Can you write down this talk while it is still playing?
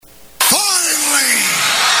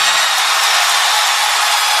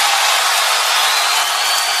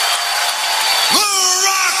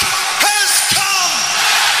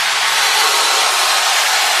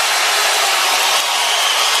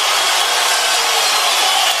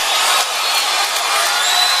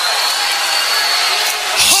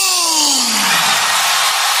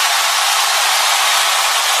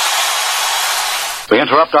We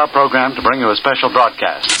interrupt our program to bring you a special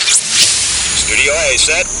broadcast. Studio A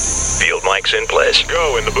set. Field mics in place.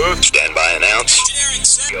 Go in the booth. Stand by announce.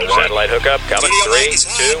 Satellite hookup coming. 3,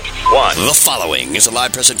 2, 1. The following is a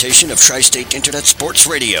live presentation of Tri-State Internet Sports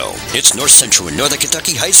Radio. It's North Central and Northern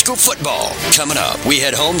Kentucky High School football. Coming up, we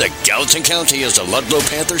head home to Gallatin County as the Ludlow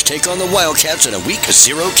Panthers take on the Wildcats in a Week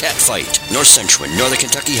 0 cat fight. North Central and Northern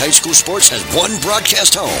Kentucky High School sports has one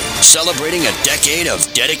broadcast home, celebrating a decade of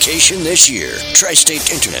dedication this year. Tri-State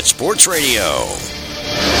Internet Sports Radio.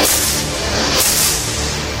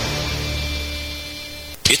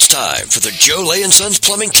 It's time for the Joe Lay & Sons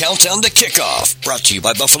Plumbing Countdown to Kickoff. Brought to you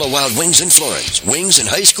by Buffalo Wild Wings in Florence. Wings and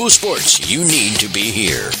high school sports, you need to be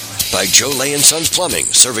here. By Joe Lay & Sons Plumbing,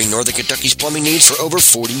 serving Northern Kentucky's plumbing needs for over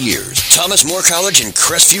 40 years. Thomas More College in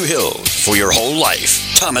Crestview Hills, for your whole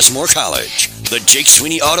life. Thomas More College. The Jake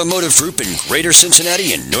Sweeney Automotive Group in Greater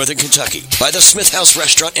Cincinnati and Northern Kentucky. By the Smith House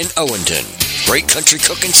Restaurant in Owenton. Great country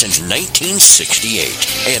cooking since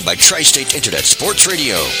 1968. And by Tri-State Internet Sports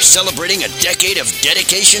Radio, celebrating a decade of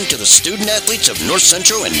dedication to the student athletes of North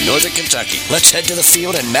Central and Northern Kentucky. Let's head to the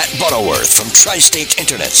field and Matt Butterworth from Tri-State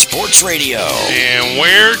Internet Sports Radio. And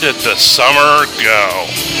where did the summer go?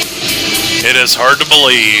 It is hard to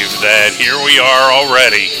believe that here we are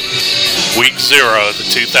already, Week 0 of the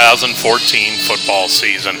 2014 football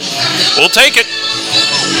season. We'll take it.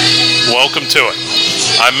 Welcome to it.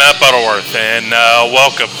 I'm Matt Butterworth, and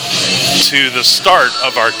welcome to the start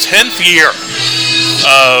of our 10th year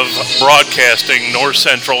of broadcasting North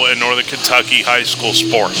Central and Northern Kentucky high school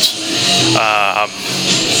sports.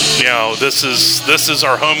 This is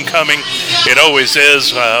our homecoming. It always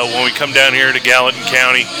is when we come down here to Gallatin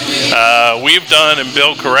County. We've done, and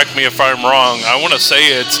Bill, correct me if I'm wrong, I want to say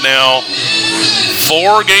it's now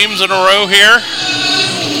 4 games in a row here.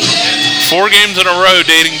 4 games in a row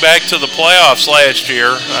dating back to the playoffs last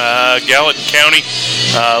year. Gallatin County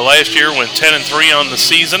last year went 10-3 on the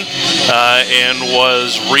season and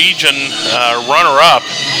was region runner-up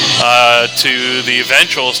to the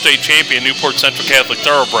eventual state champion Newport Central Catholic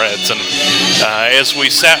Thoroughbreds. And as we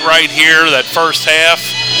sat right here, that first half,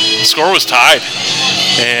 the score was tied.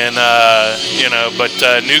 And, but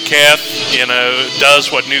Newcath, does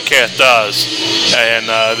what Newcath does. And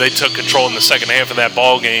they took control in the second half of that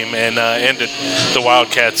ball game and ended the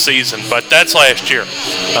Wildcat season. But that's last year.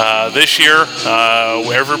 This year,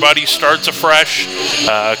 everybody starts afresh.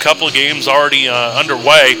 A couple of games already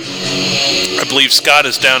underway. I believe Scott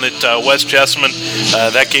is down at West Jessamine.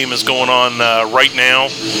 That game is going on right now,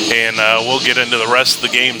 and we'll get into the rest of the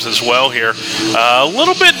games as well here. A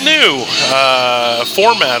little bit new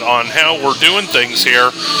format on how we're doing things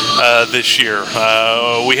here this year.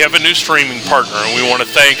 We have a new streaming partner, and we want to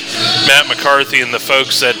thank Matt McCarthy and the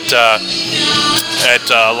folks at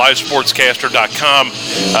livesportscaster.com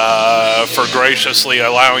for graciously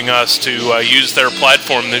allowing us to use their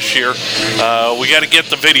platform this year. We got to get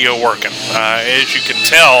the video working. As you can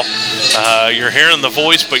tell, you're hearing the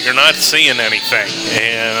voice, but you're not seeing anything.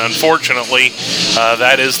 And unfortunately,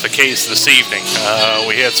 that is the case this evening.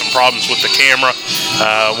 We had some problems with the camera.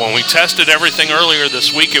 When we tested everything earlier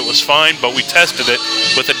this week, it was fine, but we tested it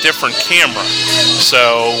with a different camera.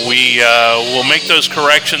 So we will make those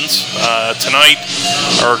corrections tonight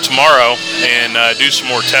or tomorrow and do some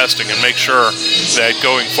more testing and make sure that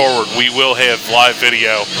going forward we will have live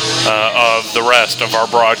video of the rest of our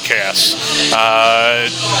broadcasts. A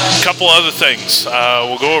couple other things.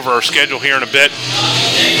 We'll go over our schedule here in a bit.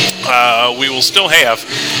 We will still have,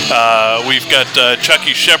 we've got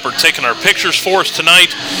Chucky Shepard taking our pictures for us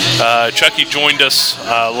tonight. Chucky joined us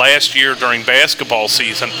last year during basketball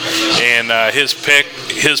season, and his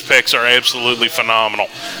picks are absolutely phenomenal.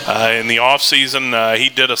 In the off season, he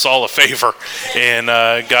did us all a favor and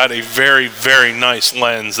got a very, very nice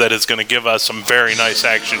lens that is going to give us some very nice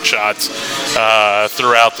action shots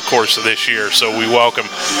throughout the course of this year. So we welcome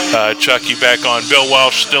Chucky back on. Bill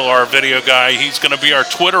Welsh, still our video guy. He's going to be our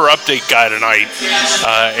Twitter update guy tonight.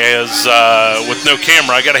 As with no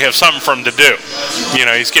camera, I got to have something for him to do.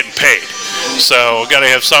 He's getting paid. So got to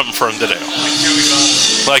have something for him to do.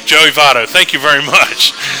 Like Joey Votto. Thank you very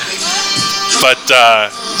much. But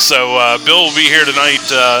Bill will be here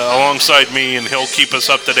tonight alongside me, and he'll keep us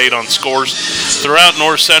up to date on scores throughout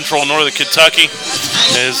North Central and Northern Kentucky.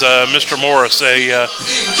 Is Mr. Morris,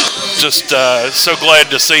 just so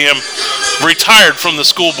glad to see him retired from the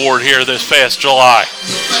school board here this past July.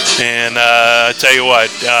 And I tell you what,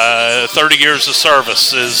 30 years of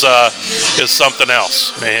service is something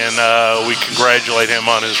else, and we congratulate him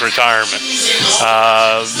on his retirement.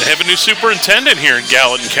 Have a new superintendent here in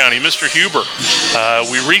Gallatin County, Mr. Huber.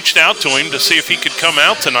 We reached out to him to see if he could come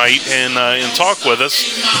out tonight and talk with us.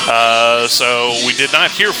 So we did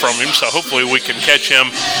not hear from him, so hopefully we can catch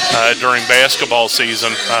him during basketball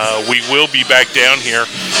season. We will be back down here.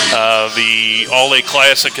 The All-A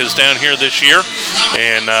Classic is down here this year,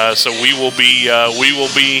 and so we will be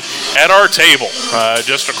at our table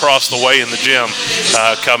just across the way in the gym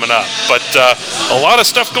coming up. But a lot of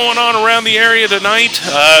stuff going on around the area tonight.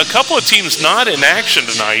 A couple of teams not in action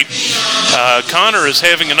tonight. Connor is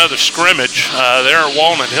having another scrimmage there at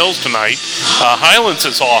Walnut Hills tonight. Highlands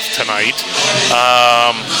is off tonight.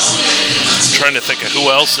 Trying to think of who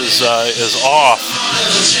else is off.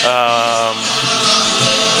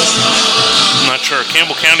 I'm not sure.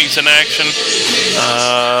 Campbell County's in action.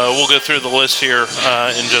 We'll go through the list here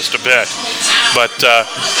in just a bit. But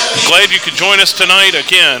glad you could join us tonight.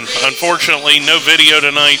 Again, unfortunately, no video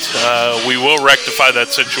tonight. We will rectify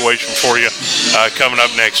that situation for you coming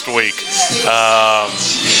up next week.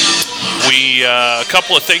 A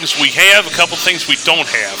couple of things we have, a couple of things we don't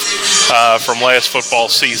have from last football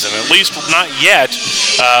season. At least not yet.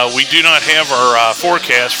 We do not have our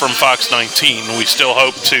forecast from Fox 19. We still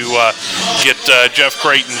hope to get Jeff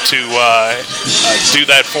Creighton to do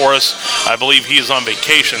that for us. I believe he is on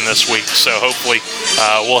vacation this week, so hopefully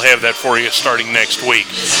we'll have that for you starting next week.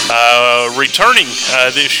 Returning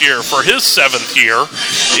this year for his 7th year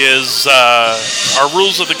is our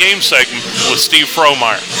Rules of the Game segment with Steve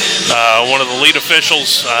Frohmeyer. One of the lead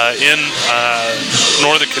officials in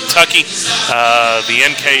Northern Kentucky. The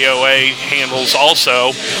NKOA handles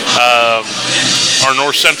also our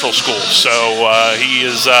North Central School. So he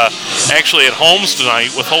is actually at Holmes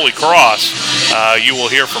tonight with Holy Cross. You will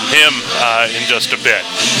hear from him in just a bit.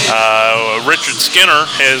 Richard Skinner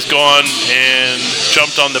has gone and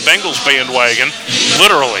jumped on the Bengals bandwagon,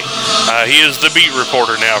 literally. He is the beat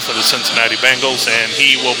reporter now for the Cincinnati Bengals, and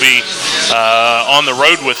he will be on the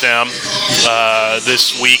road with them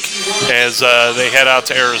this week as they head out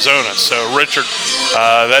to Arizona. So, Richard,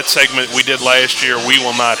 that segment we did last year, we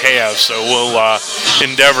will not have. So we'll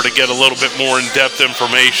endeavor to get a little bit more in-depth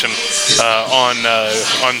information on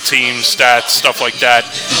teams, stats, stuff like that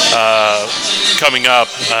coming up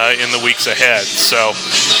in the weeks ahead. So,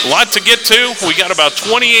 a lot to get to. We got about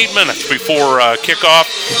 28 minutes before kickoff,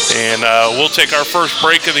 and we'll take our first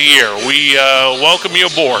break of the year. We welcome you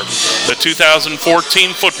aboard. The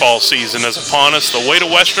 2014 football season is upon us. The way to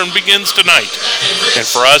Western begins tonight, and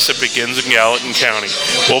for us, it begins in Gallatin County.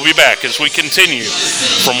 We'll be back as we continue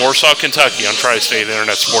from Warsaw, Kentucky on Tri-State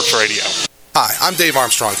Internet Sports Radio. Hi, I'm Dave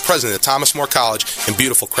Armstrong, president of Thomas More College in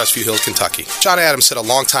beautiful Crestview Hills, Kentucky. John Adams said a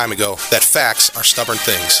long time ago that facts are stubborn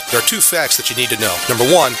things. There are 2 facts that you need to know. Number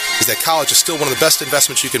 1 is that college is still one of the best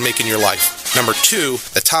investments you can make in your life. Number 2,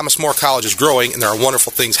 that Thomas More College is growing and there are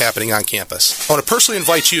wonderful things happening on campus. I want to personally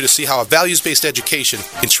invite you to see how a values-based education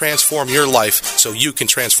can transform your life so you can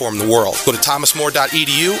transform the world. Go to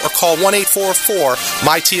thomasmore.edu or call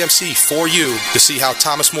 1-844-MY-TMC-4U to see how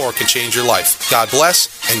Thomas More can change your life. God bless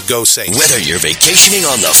and go Saints. Whether you're vacationing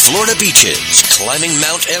on the Florida beaches, climbing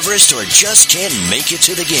Mount Everest, or just can't make it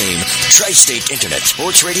to the game, Tri-State Internet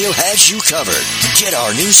Sports Radio has you covered. Get our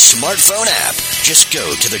new smartphone app. Just go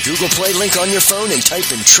to the Google Play link on your phone and type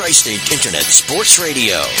in Tri-State Internet Sports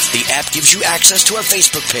Radio. The app gives you access to our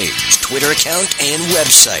Facebook page, Twitter account, and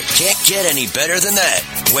website. Can't get any better than that.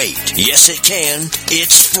 Wait, yes it can.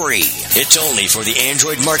 It's free. It's only for the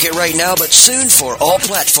Android market right now, but soon for all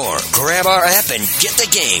platforms. Grab our app and get the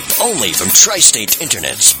game, only from Tri-State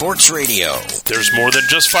Internet Sports Radio. There's more than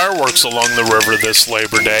just fireworks along the river this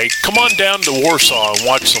Labor Day. Come on down to Warsaw and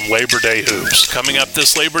watch some Labor Day hoops. Coming up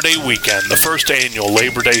this Labor Day weekend, the first annual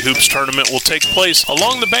Labor Day Hoops tournament will take place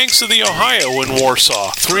along the banks of the Ohio in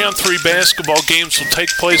Warsaw. 3-on-3 basketball games will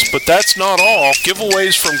take place, but that's not all.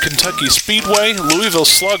 Giveaways from Kentucky Speedway, Louisville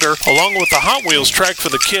Slugger, along with the Hot Wheels track for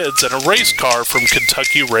the kids and a race car from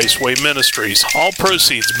Kentucky Raceway Ministries. All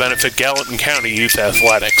proceeds benefit Gallatin County Youth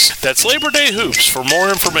Athletics. That's Labor Day Hoops. For more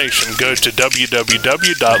information, go to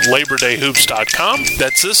www.labordayhoops.com.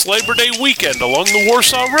 That's this Labor Day weekend along the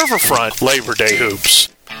Warsaw Riverfront. Labor Day Hoops.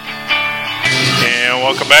 And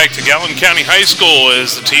welcome back to Gallatin County High School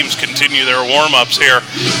as the teams continue their warm-ups here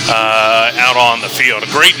out on the field. A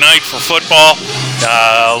great night for football.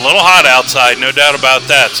 A little hot outside, no doubt about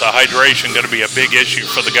that. So hydration going to be a big issue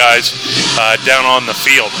for the guys down on the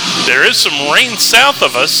field. There is some rain south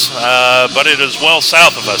of us, but it is well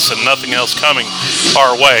south of us and nothing else coming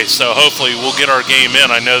our way. So hopefully we'll get our game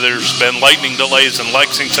in. I know there's been lightning delays in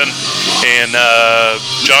Lexington, and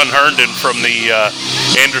John Herndon from the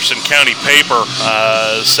Anderson County paper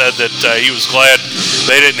said that he was glad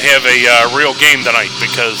they didn't have a real game tonight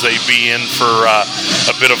because they'd be in for a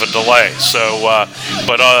bit of a delay. So,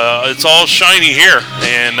 but it's all shiny here,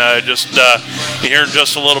 and just here in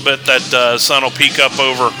just a little bit that sun will peek up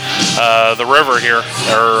over the river here,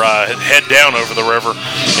 or head down over the river,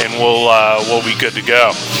 and we'll be good to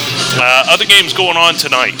go. Other games going on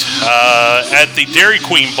tonight at the Dairy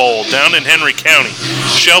Queen Bowl down in Henry County.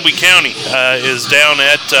 Shelby County is down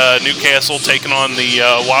at Newcastle taking on the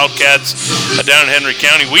Wildcats down in Henry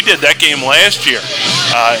County. We did that game last year.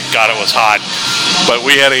 God, it was hot. But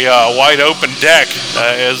we had a wide open deck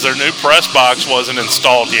as their new press box wasn't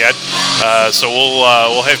installed yet. So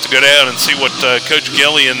we'll have to go down and see what Coach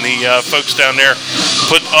Gilly and the folks down there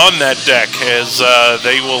put on that deck as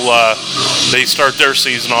they start their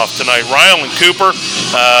season off tonight. Ryle and Cooper,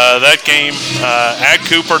 that game at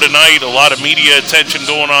Cooper tonight. A lot of media attention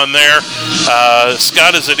going on there.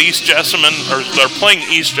 Scott is at East Jessamine, or they're playing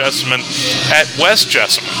East Jessamine at West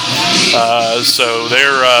Jessamine. So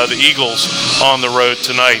they're the Eagles on the road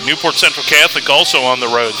tonight. Newport Central Catholic also on the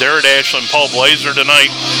road. They're at Ashland Paul Blazer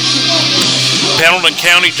tonight. Pendleton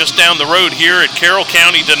County just down the road here at Carroll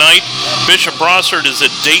County tonight. Bishop Brossard is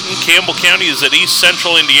at Dayton. Campbell County is at East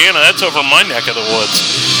Central Indiana. That's over my neck of the woods.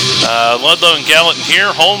 Ludlow and Gallatin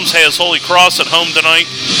here. Holmes has Holy Cross at home tonight.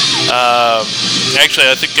 Actually,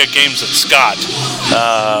 I think that game's at Scott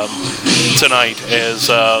tonight as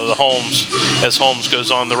Holmes goes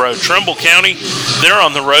on the road. Trimble County, they're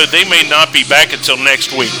on the road. They may not be back until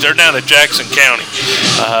next week. They're down at Jackson County.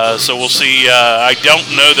 So we'll see. I don't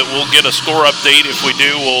know that we'll get a score update. If we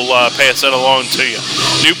do, we'll pass that along to you.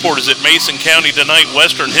 Newport is at Mason County tonight.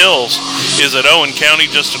 Western Hills is at Owen County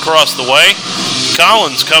just across the way.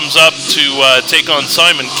 Collins comes up to take on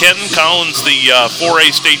Simon Kenton. Collins, the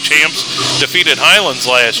 4A state champs, defeated Highlands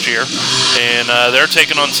last year, and they're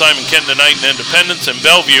taking on Simon Kenton tonight in Independence, and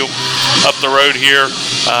Bellevue up the road here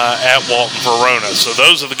at Walton Verona. So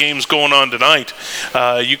those are the games going on tonight.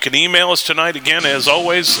 You can email us tonight again, as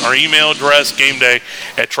always. Our email address,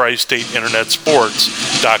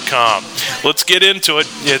 gameday@tristateinternetsports.com. Let's get into it.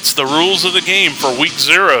 It's the rules of the game for Week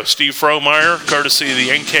 0. Steve Frohmeyer, courtesy of the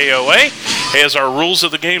NKOA, has our rules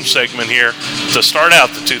of the game segment here to start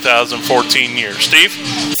out the 2014 year. Steve?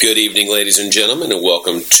 Good evening, ladies and gentlemen, and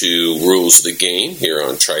welcome to Rules of the Game here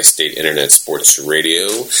on Tri-State Internet Sports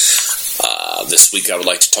Radio. This week I would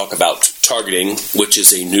like to talk about targeting, which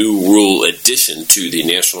is a new rule addition to the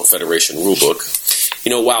National Federation Rulebook.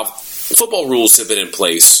 You know, while football rules have been in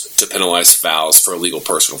place to penalize fouls for illegal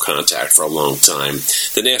personal contact for a long time,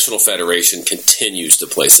 the National Federation continues to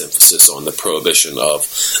place emphasis on the prohibition of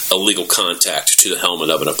illegal contact to the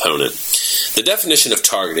helmet of an opponent. The definition of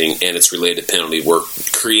targeting and its related penalty were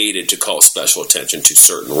created to call special attention to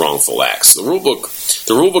certain wrongful acts. The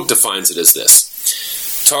rulebook defines it as this.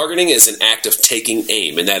 Targeting is an act of taking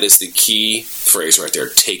aim, and that is the key phrase right there,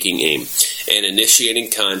 taking aim, and initiating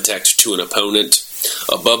contact to an opponent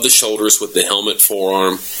above the shoulders with the helmet,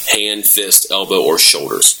 forearm, hand, fist, elbow, or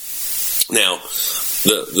shoulders. Now,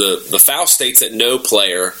 the foul states that no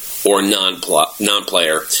player or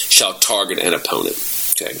non-player shall target an opponent.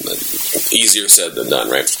 Okay, easier said than done,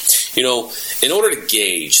 right? You know, in order to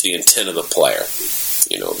gauge the intent of the player,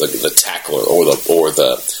 you know, the tackler or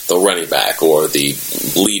the running back or the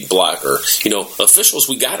lead blocker, you know, officials,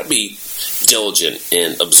 we got to be diligent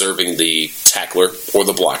in observing the tackler or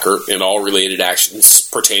the blocker and all related actions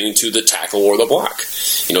pertaining to the tackle or the block.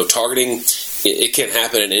 You know, targeting, it can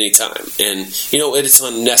happen at any time, and you know, it's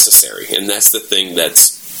unnecessary, and that's the thing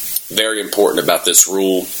that's very important about this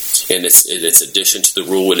rule and its addition to the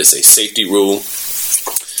rule. It is a safety rule.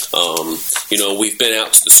 You know, we've been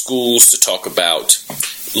out to the schools to talk about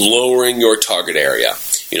lowering your target area.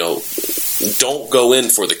 You know, don't go in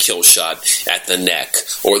for the kill shot at the neck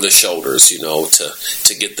or the shoulders, you know, to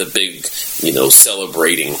get the big, you know,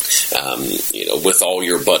 celebrating, you know, with all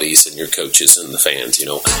your buddies and your coaches and the fans. You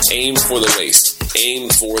know, aim for the waist, aim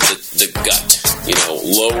for the gut, you know,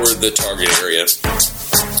 lower the target area,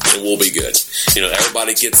 and we'll be good. You know,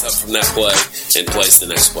 everybody gets up from that play and plays the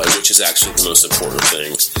next play, which is actually the most important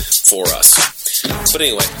thing for us. But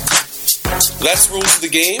anyway, that's rules of the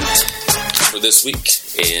game for this week,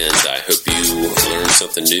 and I hope you learned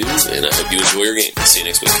something new, and I hope you enjoy your game. See you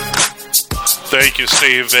next week. Thank you,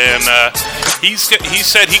 Steve. And He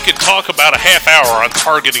said he could talk about a half hour on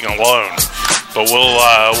targeting alone, but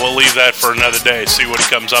we'll leave that for another day. See what he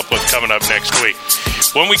comes up with coming up next week.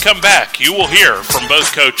 When we come back, you will hear from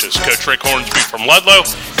both coaches, Coach Rick Hornsby from Ludlow,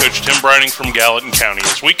 Coach Tim Browning from Gallatin County,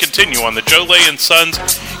 as we continue on the Joe Lay and Sons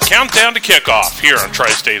Countdown to Kickoff here on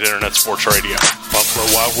Tri-State Internet Sports Radio. Buffalo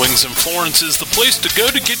Wild Wings in Florence is the place to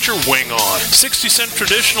go to get your wing on. 60-cent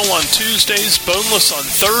traditional on Tuesdays, boneless on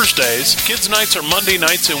Thursdays. Kids' nights are Monday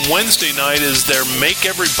nights, and Wednesday night is their Make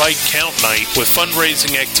Every Bite Count night with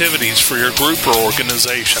fundraising activities for your group or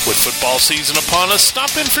organization. With football season upon us,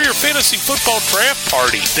 stop in for your fantasy football draft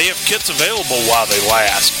party. They have kits available while they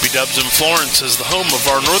last. B-Dubs in Florence is the home of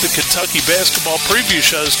our Northern Kentucky basketball preview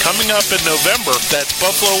shows coming up in November. That's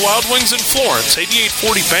Buffalo Wild Wings in Florence,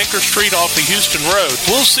 8840 Banker Street off the Houston Road.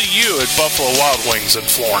 We'll see you at Buffalo Wild Wings in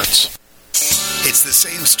Florence. It's the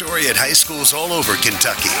same story at high schools all over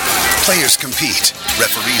Kentucky. Players compete,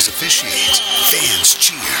 referees officiate, fans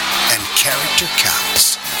cheer, and character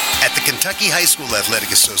counts. At the Kentucky High School Athletic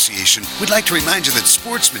Association, we'd like to remind you that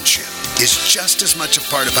sportsmanship is just as much a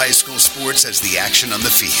part of high school sports as the action on the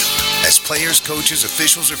field. As players, coaches,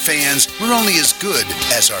 officials, or fans, we're only as good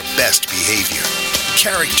as our best behavior.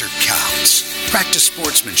 Character counts. Practice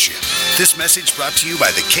sportsmanship. This message brought to you by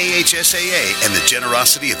the KHSAA and the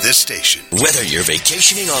generosity of this station. Whether you're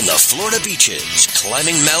vacationing on the Florida beaches,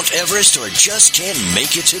 climbing Mount Everest, or just can't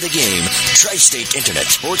make it to the game, Tri-State Internet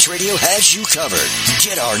Sports Radio has you covered.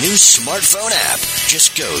 Get our new smartphone app.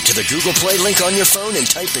 Just go to the Google Play link on your phone and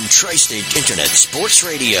type in Tri-State Internet Sports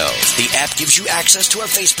Radio. The app gives you access to our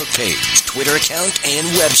Facebook page, Twitter account, and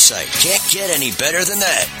website. Can't get any better than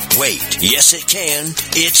that. Wait, yes it can.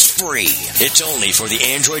 It's free. It's only for the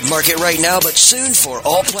Android market right now, but soon for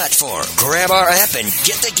all platforms. Grab our app and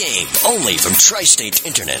get the game. Only from Tri-State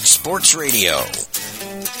Internet Sports Radio.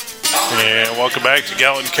 And welcome back to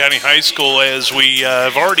Gallatin County High School. As we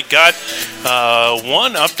have already got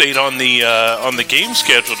one update on the game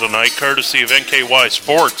schedule tonight, courtesy of NKY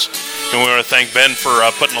Sports. And we want to thank Ben for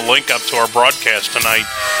putting a link up to our broadcast tonight.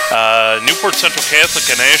 Newport Central Catholic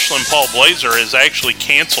and Ashland Paul Blazer is actually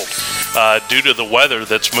canceled due to the weather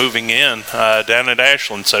that's moving in down at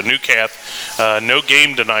Ashland. So Newcath, no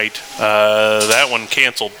game tonight. That one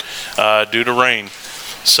canceled due to rain.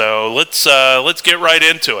 So let's get right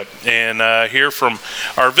into it and hear from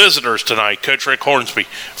our visitors tonight, Coach Rick Hornsby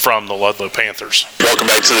from the Ludlow Panthers. Welcome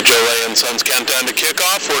back to the Joe Lay and Sons Countdown to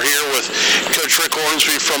Kickoff. We're here with Coach Rick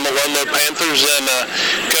Hornsby from the Ludlow Panthers, and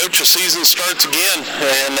Coach, the season starts again,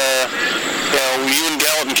 and you and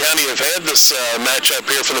Gallatin County have had this matchup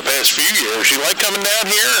here for the past few years. You like coming down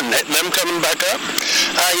here and them coming back up?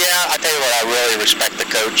 Yeah, I tell you what, I really respect the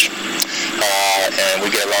coach, and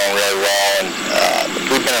we get along really well, and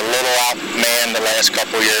we've been a little outmanned the last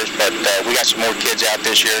couple of years, but we got some more kids out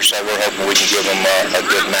this year, so we're hoping we can give them a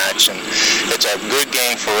good match. And it's a good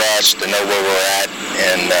game for us to know where we're at,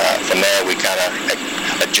 and from there we kind of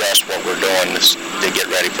adjust what we're doing to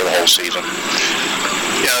get ready for the whole season.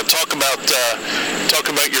 Yeah, talk about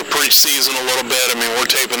your preseason a little bit. I mean, we're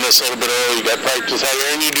taping this a little bit early. You got practice out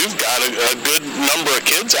here, and you've got a good number of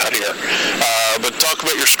kids out here. But talk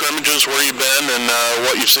about your scrimmages, where you've been, and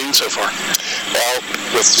what you've seen so far. Well,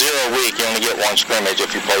 with 0 week, you only get one scrimmage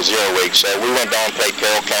if you play 0 week. So we went down and played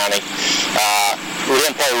Carroll County. We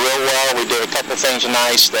didn't play real well. We did a couple things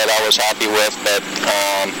nice that I was happy with, but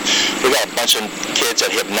we got a bunch of kids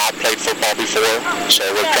that have not played football before, so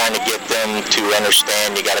we're trying to get them to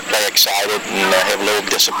understand you got to play excited and have a little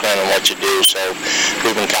discipline in what you do. So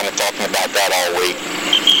we've been kind of talking about that all week.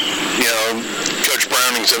 You know, Coach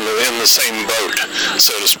Browning's in the same boat,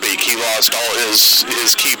 so to speak. He lost all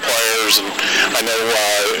his key players, and I know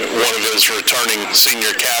one of his returning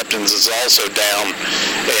senior captains is also down,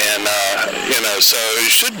 and so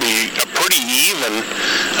it should be a pretty even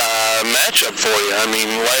matchup for you. I mean,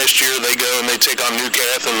 last year they go and they take on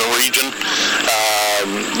Newcath in the region.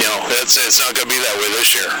 It's not going to be that way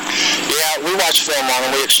this year. Yeah, we watch film on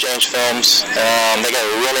them. We exchange films. They got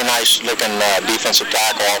a really nice looking defensive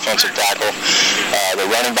tackle, offensive tackle. The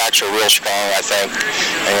running backs are real strong, I think.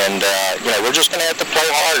 And, we're just going to have to play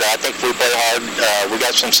hard. I think if we play hard, we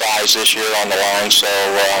got some size this year on the line. So,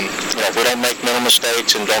 if we don't make little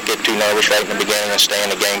mistakes and don't get too nervous right in the beginning and stay in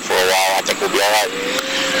the game for a while, I think we'll be all right.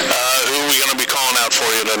 Who are we going to be calling out for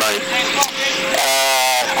you tonight?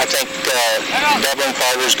 I think Devlin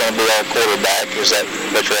Carter is going to be our quarterback. Is that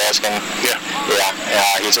what you're asking? Yeah.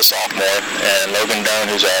 Yeah, he's a sophomore. And Logan Doan,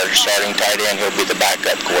 who's our starting tight end, he'll be the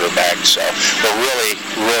backup quarterback. So we're really,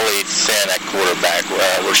 really thin at quarterback.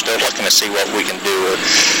 We're still looking to see what we can do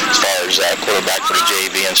as far as quarterback for the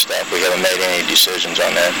JV and stuff. We haven't made any decisions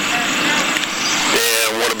on that.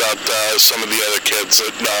 And what about some of the other kids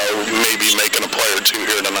that may be making a play or two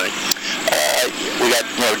here tonight? We got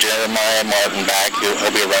Jeremiah Martin back.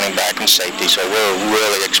 He'll be a running back and safety, so we're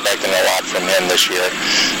really expecting a lot from him this year.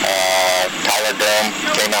 Tyler Durham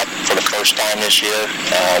came out for the first time this year.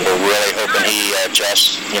 We're really hoping he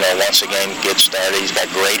just, once again gets started. He's got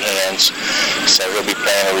great hands, so he'll be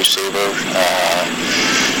playing a receiver.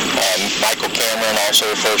 Michael Cameron, also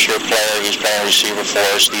a first-year player. He's playing receiver for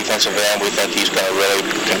us. Defensive end, we think he's going to really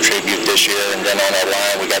contribute this year. And then on our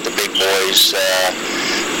line, we got the big boys,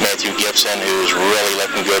 Matthew Gibson, who's really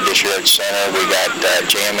looking good this year at center. We got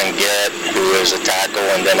Jamin Garrett, who is a tackle,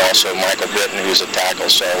 and then also Michael Britton, who's a tackle.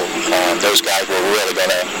 So those guys we're really going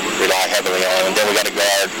to rely heavily on. And then we got a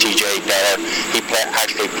guard, TJ Deller. He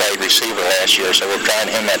actually played receiver last year, so we're trying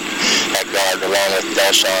him at guard along with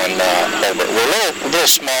Delshon Holbert. We're a little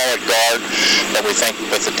small at guard, but we think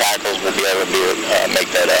with the tackles we'll be able to make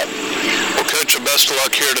that up. Well, Coach, best of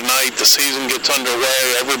luck here tonight. The season gets underway.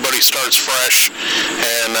 Everybody starts fresh,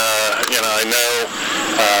 and I know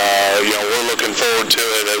we're looking forward to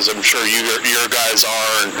it, as I'm sure your guys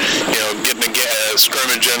are, and getting a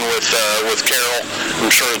scrimmage in with Carroll. I'm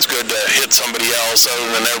sure it's good to hit somebody else other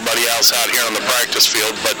than everybody else out here on the practice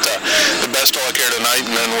field. But the best of luck here tonight,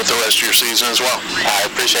 and then with the rest of your season as well. I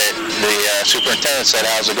appreciate it. The superintendent said,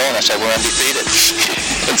 "How's it going?" I said, "We're undefeated."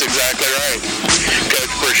 That's exactly right. Coach,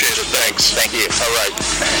 appreciate it. Thanks. Thank you. All right.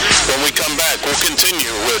 When we come back, we'll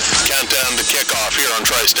continue with Countdown to Kickoff here on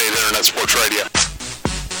Tri-State Internet Sports Radio.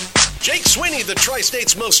 Jake Sweeney, the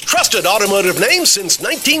Tri-State's most trusted automotive name since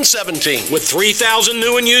 1917. With 3,000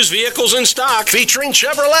 new and used vehicles in stock. Featuring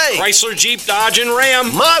Chevrolet, Chrysler, Jeep, Dodge, and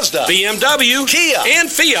Ram, Mazda, BMW, Kia,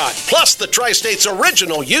 and Fiat. Plus the Tri-State's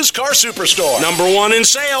original used car superstore. #1 in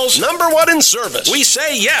sales. #1 in service. We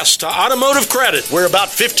say yes to automotive credit. We're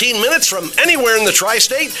about 15 minutes from anywhere in the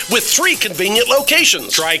Tri-State with 3 convenient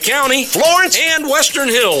locations. Tri-County, Florence, and Western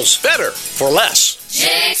Hills. Better for less.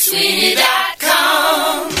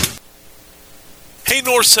 JakeSweeney.com. Hey,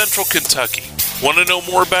 North Central Kentucky. Want to know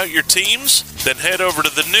more about your teams? Then head over to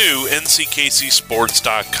the new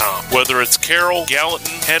NCKCSports.com. Whether it's Carroll,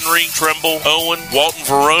 Gallatin, Henry, Trimble, Owen, Walton,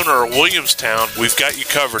 Verona, or Williamstown, we've got you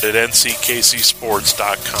covered at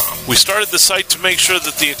NCKCSports.com. We started the site to make sure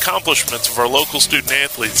that the accomplishments of our local student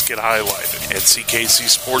athletes get highlighted.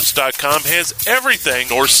 NCKCSports.com has everything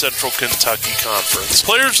North Central Kentucky Conference.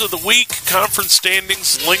 Players of the Week, conference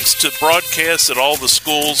standings, links to broadcasts at all the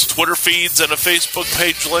schools, Twitter feeds, and a Facebook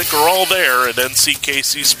page link are all there at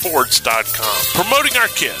NCKCSports.com. Promoting our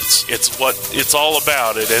kids. It's what it's all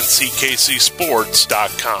about at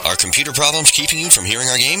NCKCSports.com. Are computer problems keeping you from hearing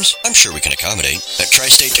our games? I'm sure we can accommodate. At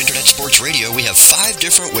Tri-State Internet Sports Radio, we have 5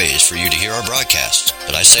 different ways for you to hear our broadcasts.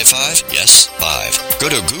 Did I say 5? Yes, 5. Go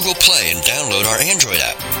to Google Play and download our Android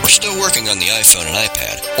app. We're still working on the iPhone and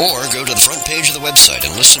iPad. Or go to the front page of the website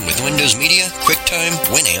and listen with Windows Media, QuickTime,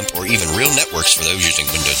 Winamp, or even Real Networks for those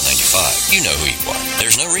using Windows 95. You know who you are.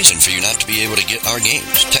 There's no reason for you not to be able to get our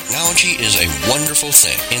games. Technology is a wonderful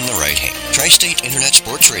thing in the right hand. Tri-State Internet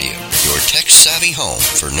Sports Radio, your tech-savvy home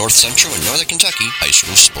for North Central and Northern Kentucky high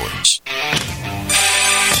school sports.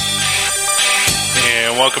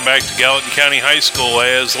 And welcome back to Gallatin County High School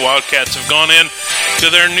as the Wildcats have gone in to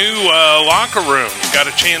their new locker room. Got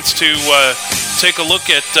a chance to take a look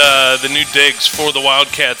at the new digs for the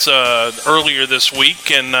Wildcats earlier this week,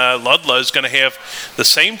 and Ludlow is going to have the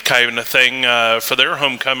same kind of thing for their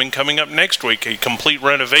homecoming coming up next week, a complete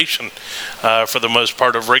renovation for the most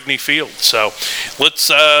part of Rigney Field. So let's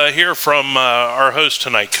hear from our host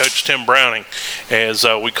tonight, Coach Tim Browning, as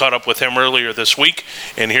we caught up with him earlier this week,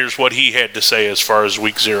 and here's what he had to say as far as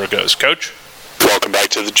Week 0 goes. Coach? Welcome back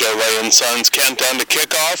to the Joe Lay and Sons Countdown to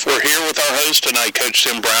Kickoff. We're here with our host tonight, Coach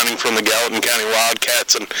Tim Browning from the Gallatin County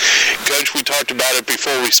Wildcats. And, Coach, we talked about it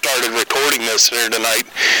before we started recording this here tonight.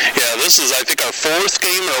 Yeah, this is, I think, our 4th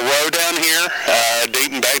game in a row down here,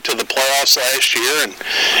 dating back to the playoffs last year. And,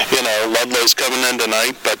 Ludlow's coming in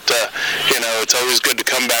tonight. But, it's always good to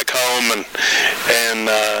come back home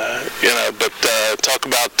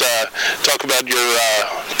talk about your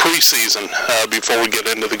preseason before we get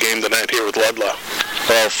into the game tonight here with Ludlow.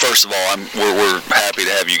 Well, first of all, we're happy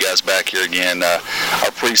to have you guys back here again. Our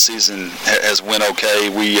preseason has went okay.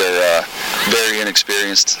 We are very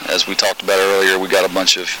inexperienced, as we talked about earlier. We got a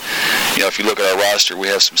bunch of, if you look at our roster, we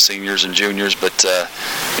have some seniors and juniors, but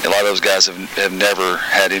a lot of those guys have never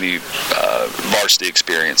had any varsity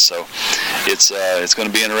experience. So it's going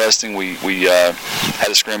to be interesting. We had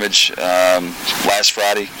a scrimmage last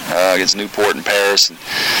Friday against Newport and Paris, and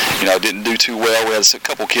didn't do too well. We had a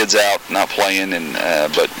couple kids out not playing, and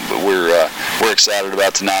but we're excited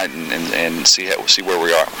about tonight and see where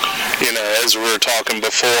we are. As we were talking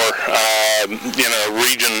before,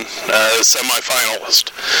 region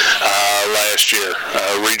semifinalist last year,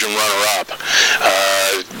 region runner-up,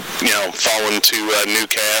 falling to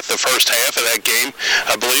Newcath. The first half of that game,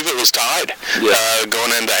 I believe it was tied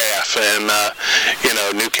going into half, and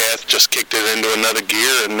Newcath just kicked it into another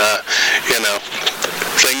gear, and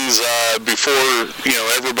things before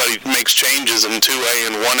everybody makes changes in 2A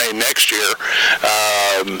and 1A next year.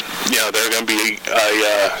 They're going to be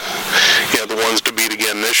the ones to beat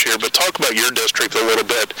again this year. But talk about your district a little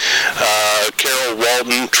bit. Carroll,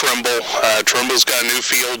 Walton, Trimble. Trimble's got a new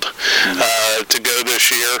field to go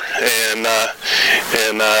this year, and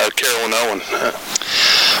Carroll and Owen.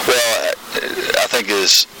 Well, I think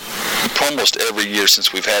it's almost every year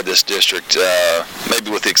since we've had this district,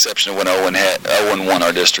 maybe with the exception of when Owen won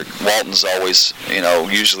our district. Walton's always,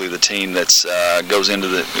 usually the team that's goes into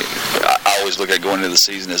the. I always look at going into the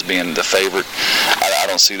season as being the favorite. I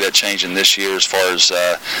don't see that changing this year as far as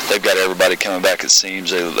they've got everybody coming back. It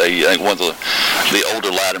seems I think one of the older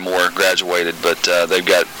Lattimore graduated, but they've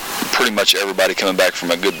got pretty much everybody coming back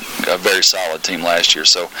from a very solid team last year.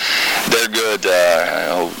 So they're good.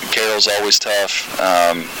 Carroll's always tough.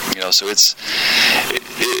 So it's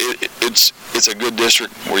a good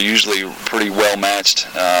district. We're usually pretty well matched,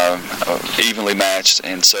 evenly matched,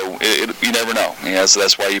 and so you never know. So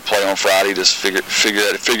that's why you play on Friday, just figure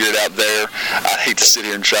it out there. I hate to sit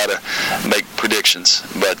here and try to make predictions,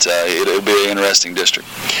 but it'll be an interesting district.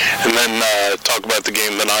 And then talk about the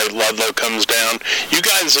game tonight. Ludlow comes down. You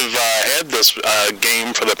guys have had this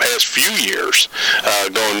game for the past few years,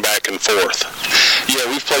 going back and forth. Yeah,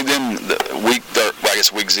 we've played them week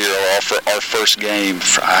 0, our first game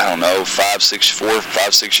for,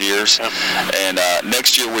 5-6 years. Yeah. And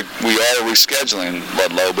next year we are rescheduling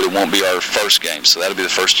Ludlow, but it won't be our first game. So that'll be the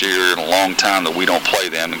first year in a long time that we don't play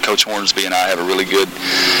them. And Coach Hornsby and I have a really good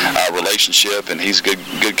relationship, and he's a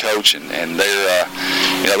good coach, and they're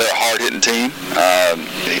they're a hard-hitting team.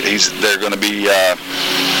 They're going to be.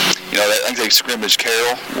 I think they scrimmaged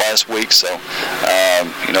Carroll last week, so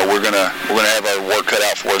we're gonna have our work cut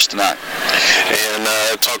out for us tonight. And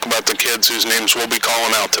talk about the kids whose names we'll be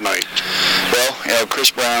calling out tonight. Well,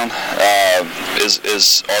 Chris Brown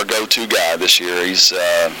is our go-to guy this year. He's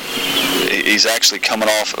actually coming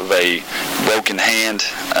off of a broken hand,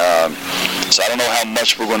 so I don't know how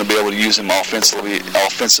much we're going to be able to use him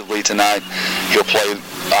offensively tonight. He'll play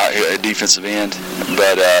a defensive end,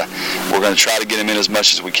 but we're going to try to get him in as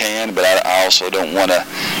much as we can, but I also don't want to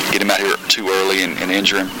get him out here too early and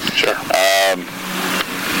injure him. Sure.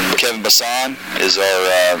 Kevin Bassan is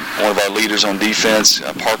one of our leaders on defense.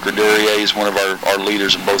 Parker Durier is one of our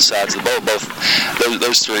leaders on both sides of the ball.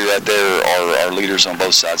 Those three right there are our leaders on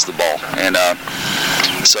both sides of the ball. And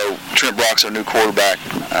so Trent Brock's our new quarterback.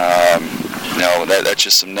 That's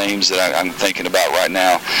just some names that I'm thinking about right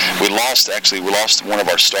now. We lost one of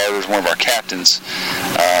our starters, one of our captains,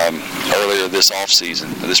 earlier this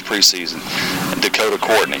preseason. Dakota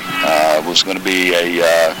Courtney was going to be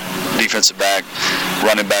a defensive back,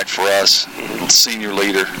 running back for us, senior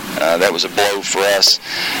leader. That was a blow for us.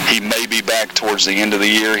 He may be back towards the end of the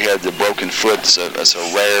year. He had the broken foot. It's a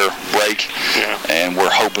rare break, and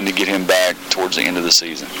we're hoping to get him back towards the end of the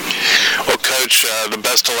season. Well, Coach, the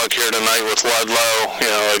best of luck here tonight with Ludlow.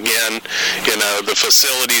 Again, the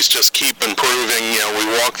facilities just keep improving. We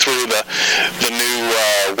walked through the new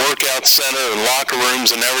workout center and locker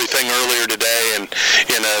rooms and everything earlier today, and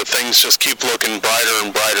things just keep looking brighter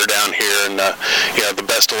and brighter down here. And the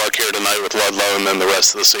best of luck here tonight with Ludlow, and then the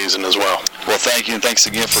rest of the season as well. Well, thank you, and thanks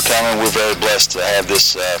again for coming. We're very blessed to have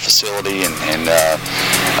this facility, and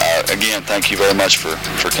again, thank you very much for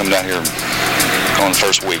coming out here on the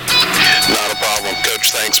first week. Not a problem,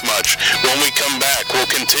 Coach. Thanks much. When we come back, we'll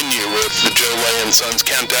continue with the Joe Lay and Sons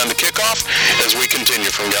Countdown to Kickoff as we continue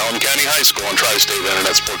from Gallatin County High School on Tri-State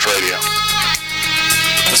Internet Sports Radio.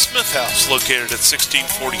 The Smith House, located at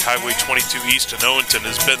 1640 Highway 22 East in Owenton,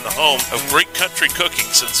 has been the home of great country cooking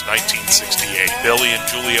since 1968. Billy and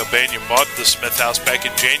Julia Banyan bought the Smith House back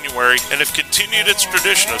in January and have continued its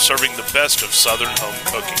tradition of serving the best of Southern home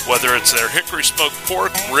cooking. Whether it's their hickory smoked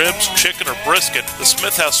pork, ribs, chicken, or brisket, the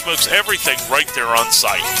Smith House smokes everything right there on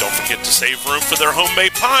site. Don't forget to save room for their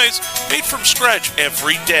homemade pies, made from scratch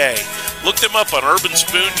every day. Look them up on Urban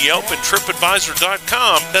Spoon, Yelp, and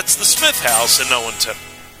TripAdvisor.com. That's the Smith House in Owenton.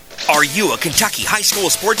 Are you a Kentucky high school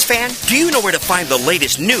sports fan? Do you know where to find the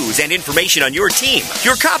latest news and information on your team,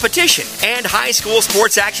 your competition, and high school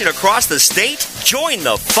sports action across the state? Join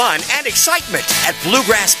the fun and excitement at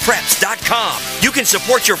bluegrasspreps.com. You can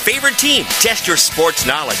support your favorite team, test your sports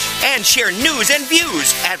knowledge, and share news and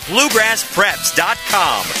views at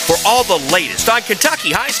bluegrasspreps.com for all the latest on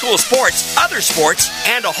Kentucky high school sports, other sports,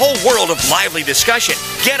 and a whole world of lively discussion.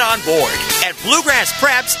 Get on board at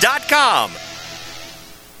bluegrasspreps.com.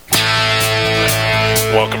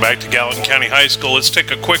 Welcome back to Gallatin County High School. Let's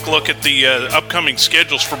take a quick look at the upcoming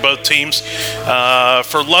schedules for both teams.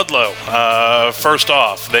 For Ludlow, first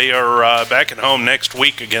off, they are back at home next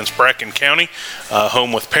week against Bracken County,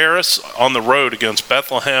 home with Paris, on the road against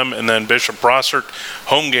Bethlehem, and then Bishop Brossart,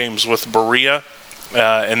 home games with Berea,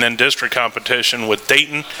 and then district competition with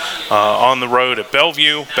Dayton, on the road at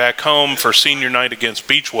Bellevue, back home for senior night against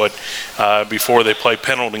Beechwood before they play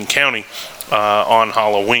Pendleton County on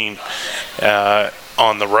Halloween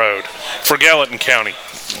on the road. For Gallatin County,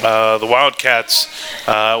 the Wildcats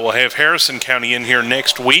will have Harrison County in here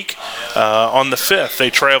next week. On the 5th, they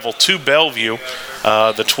travel to Bellevue.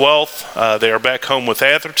 The 12th, they are back home with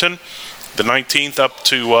Atherton. The 19th up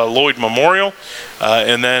to Lloyd Memorial,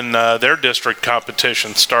 and then their district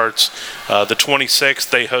competition starts the 26th.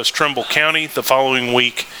 They host Trimble County. The following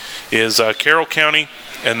week is Carroll County,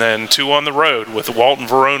 and then 2 on the road with Walton,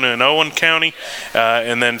 Verona, and Owen County,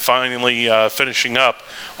 and then finally finishing up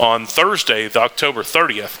on Thursday, the October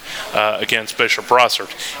 30th, against Bishop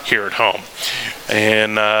Brossart here at home.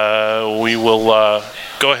 And we will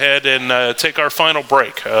go ahead and take our final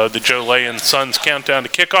break, the Joe Lay and Sons countdown to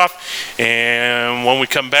kickoff. And when we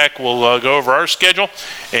come back, we'll go over our schedule,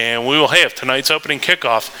 and we will have tonight's opening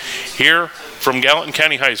kickoff here from Gallatin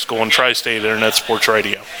County High School on Tri-State Internet Sports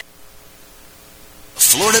Radio.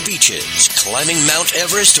 Florida beaches, climbing Mount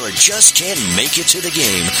Everest, or just can't make it to the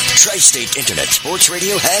game, Tri-State Internet Sports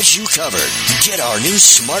Radio has you covered. Get our new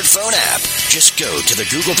smartphone app. Just go to the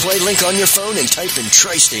Google Play link on your phone and type in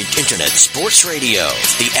Tri-State Internet Sports Radio.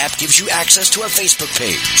 The app gives you access to our Facebook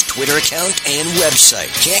page, Twitter account, and website.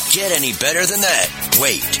 Can't get any better than that.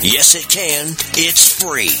 Wait, yes it can. It's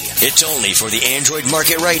free. It's only for the Android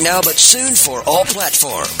market right now, but soon for all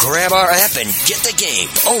platforms. Grab our app and get the game,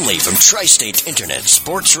 only from Tri-State Internet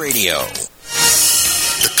Sports Radio.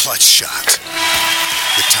 The clutch shot,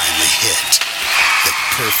 the timely hit, the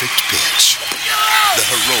perfect pitch, the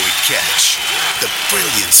heroic catch, the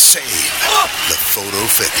brilliant save, the photo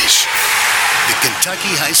finish. The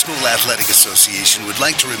Kentucky High School Athletic Association would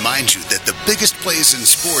like to remind you that the biggest plays in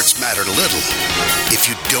sports matter little if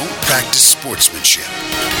you don't practice sportsmanship.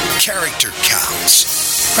 Character counts.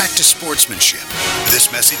 Practice sportsmanship.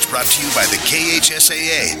 This message brought to you by the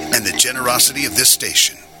KHSAA and the generosity of this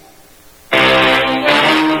station. The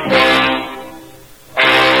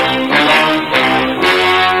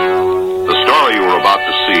story you are about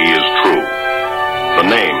to see is true. The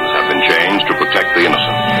names have been changed to protect the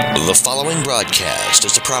innocent. The following broadcast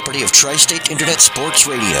is the property of Tri-State Internet Sports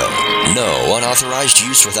Radio. No unauthorized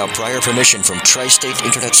use without prior permission from Tri-State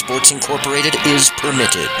Internet Sports Incorporated is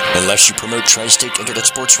permitted, unless you promote Tri-State Internet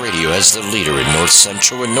Sports Radio as the leader in North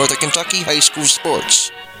Central and Northern Kentucky high school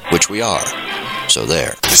sports, which we are. So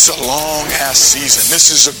there. This is a long-ass season. This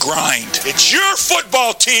is a grind. It's your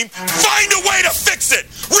football team. Find a way to fix it.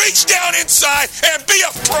 Reach down inside and be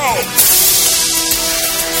a pro.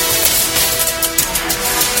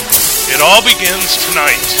 It all begins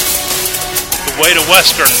tonight. The way to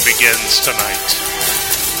Western begins tonight.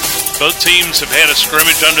 Both teams have had a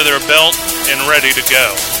scrimmage under their belt and ready to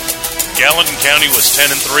go. Gallatin County was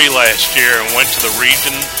 10-3 last year and went to the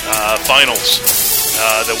region finals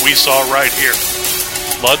that we saw right here.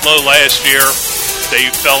 Ludlow last year,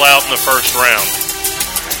 they fell out in the first round.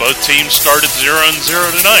 Both teams started 0-0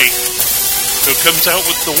 tonight. Who comes out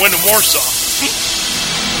with the win in Warsaw?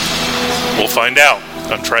 We'll find out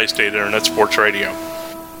on Tri-State Internet Sports Radio.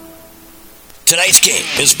 Tonight's game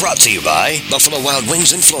is brought to you by Buffalo Wild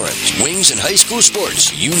Wings in Florence. Wings and high school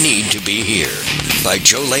sports, you need to be here. By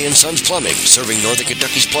Joe Lay and Sons Plumbing, serving Northern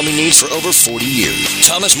Kentucky's plumbing needs for over 40 years.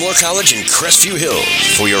 Thomas More College in Crestview Hills,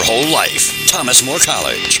 for your whole life. Thomas More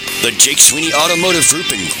College. The Jake Sweeney Automotive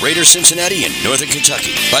Group in Greater Cincinnati and Northern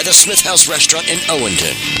Kentucky. By the Smith House Restaurant in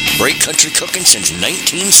Owenton. Great country cooking since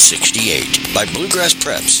 1968. By Bluegrass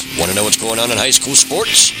Preps. Want to know what's going on in high school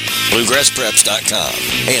sports?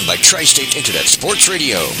 BluegrassPreps.com. And by Tri-State Internet Sports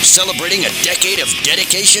Radio, celebrating a decade of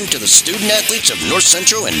dedication to the student athletes of North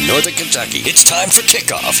Central and Northern Kentucky. It's time for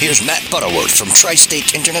kickoff. Here's Matt Butterworth from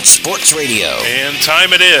Tri-State Internet Sports Radio. And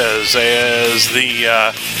time it is as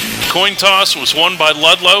the Coin toss was won by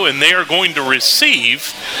Ludlow, and they are going to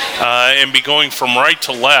receive and be going from right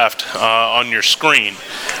to left on your screen.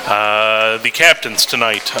 The captains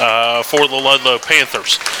tonight for the Ludlow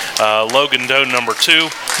Panthers: Logan Doe, number 2,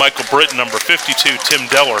 Michael Britton, number 52, Tim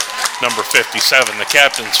Deller, number 57. The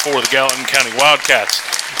captains for the Gallatin County Wildcats: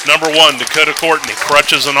 number 1, Dakota Courtney,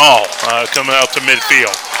 crutches and all, coming out to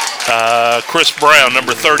midfield. Chris Brown,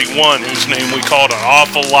 number 31, whose name we called an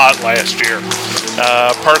awful lot last year.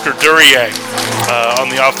 Parker Duryea on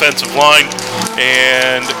the offensive line,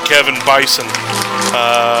 and Kevin Bison,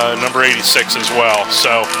 number 86 as well.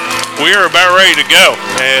 So we are about ready to go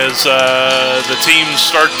as the teams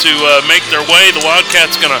start to make their way. The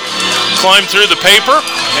Wildcats going to climb through the paper,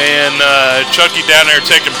 and Chucky down there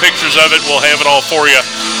taking pictures of it. We'll have it all for you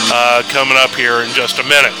coming up here in just a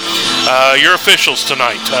minute. Your officials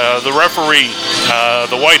tonight: the referee,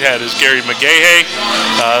 the white hat, is Gary McGahey.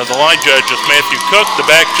 The line judge is Matthew Cook. The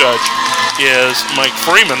back judge is Mike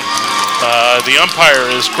Freeman. The umpire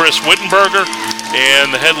is Chris Wittenberger,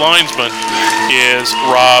 and the head linesman is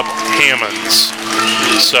Rob Hammonds.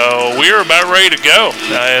 So we are about ready to go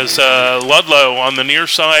as Ludlow on the near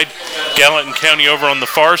side, Gallatin County over on the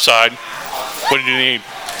far side. What do you need?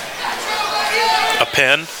 A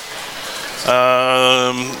pen?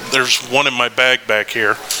 There's one in my bag back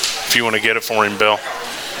here if you want to get it for him, Bill.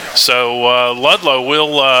 So Ludlow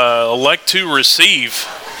will elect to receive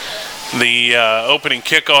the opening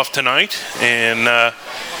kickoff tonight, and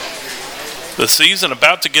the season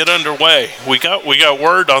about to get underway. We got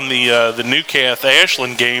word on the Newcath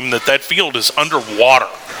Ashland game that field is underwater.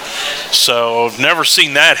 So I've never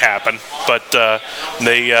seen that happen, but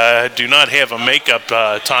they do not have a makeup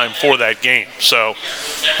time for that game. So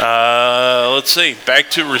let's see. Back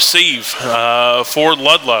to receive for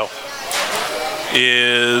Ludlow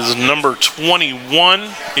is number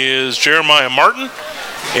 21 is Jeremiah Martin,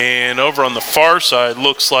 and over on the far side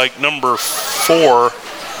looks like number 4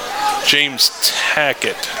 James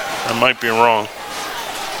Tackett. I might be wrong.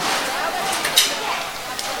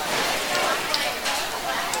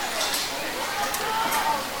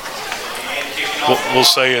 We'll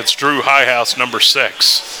say it's Drew Highhouse, number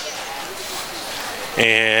 6.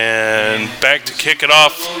 And back to kick it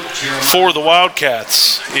off for the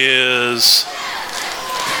Wildcats is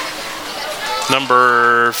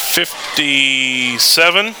number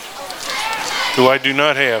 57, who I do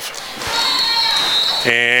not have.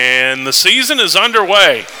 And the season is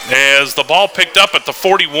underway as the ball picked up at the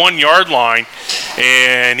 41-yard line,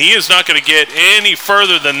 and he is not going to get any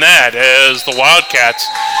further than that as the Wildcats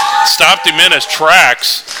stopped him in his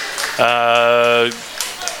tracks.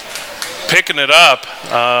 Picking it up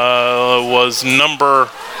was number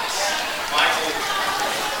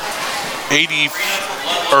 80,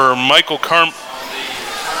 or Michael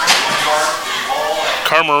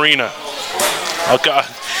Carmarina. Oh, God.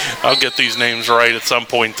 I'll get these names right at some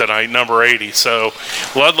point tonight, number 80. So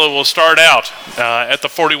Ludlow will start out at the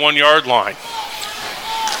 41-yard line.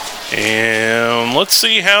 And let's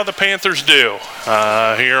see how the Panthers do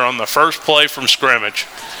here on the first play from scrimmage.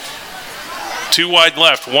 2 wide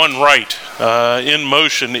left, 1 right. In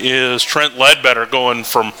motion is Trent Ledbetter going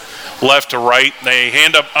from left to right. They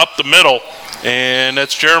hand up the middle, and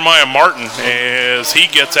that's Jeremiah Martin as he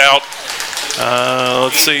gets out.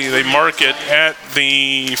 Let's see, they mark it at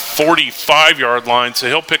the 45-yard line, so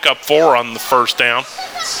he'll pick up 4 on the first down.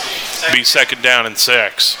 Be second down and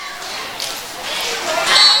 6.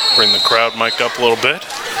 Bring the crowd mic up a little bit.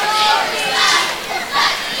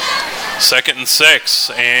 Second and 6,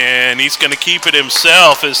 and he's going to keep it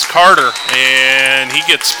himself as Carter, and he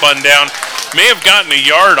gets spun down. May have gotten a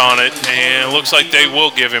yard on it, and it looks like they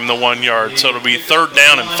will give him the 1 yard, so it'll be third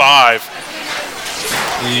down and 5.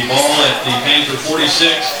 The ball at the Panther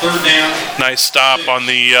 46, third down. Nice stop on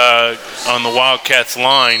the Wildcats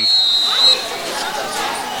line.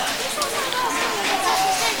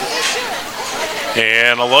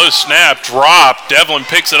 And a low snap, drop. Devlin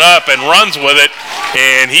picks it up and runs with it,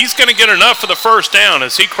 and he's going to get enough for the first down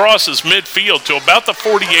as he crosses midfield to about the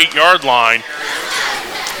 48-yard line.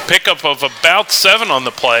 Pickup of about 7 on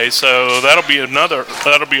the play, so that'll be a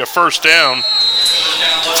first down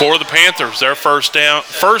for the Panthers. Their first down of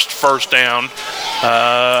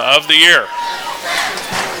the year.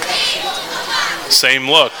 Same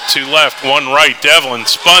look, 2 left, 1 right. Devlin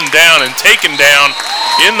spun down and taken down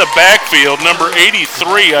in the backfield. Number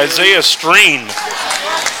 83, Isaiah Streen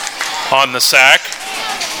on the sack.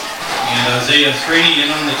 And Isaiah Streen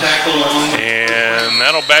in on the tackle. And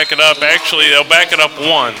that'll back it up. Actually, they'll back it up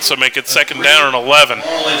 1, so make it second down and 11.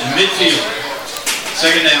 Ball at midfield.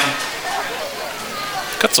 Second down.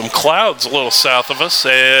 Got some clouds a little south of us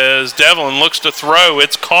as Devlin looks to throw.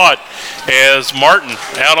 It's caught as Martin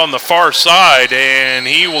out on the far side, and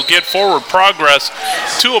he will get forward progress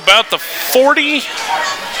to about the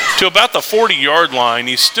 40-yard line.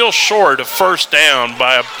 He's still short of first down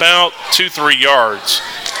by about 2-3 yards.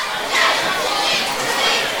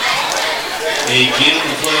 A gain of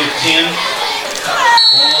play of 10.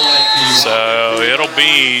 So it'll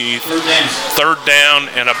be third down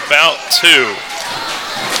and about 2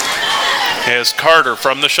 as Carter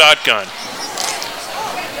from the shotgun.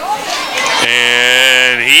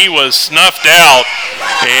 And he was snuffed out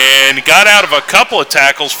and got out of a couple of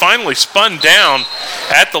tackles, finally spun down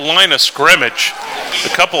at the line of scrimmage. A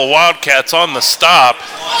couple of Wildcats on the stop.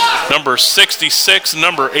 Number 66,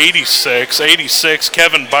 number 86. 86,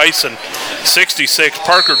 Kevin Bison. 66,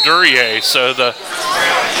 Parker Duryea. So the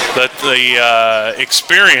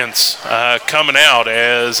experience coming out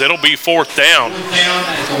as it'll be fourth down. Fourth down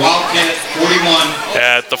at the Wildcat 41.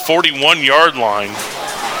 At the 41-yard line.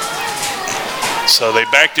 So they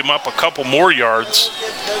backed him up a couple more yards.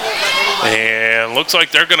 And looks like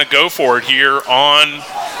they're going to go for it here on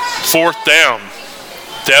fourth down.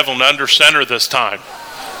 Devlin under center this time.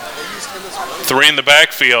 3 in the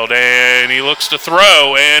backfield, and he looks to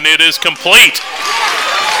throw, and it is complete.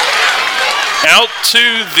 Out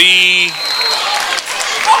to the,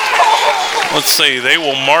 let's see, they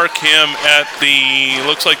will mark him at the,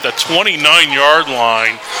 looks like the 29-yard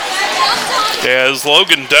line as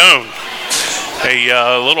Logan Doan.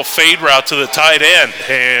 A little fade route to the tight end,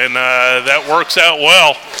 and that works out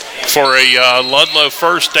well for a Ludlow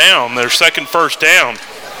first down, their second first down,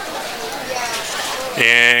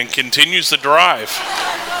 and continues the drive.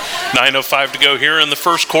 9:05 to go here in the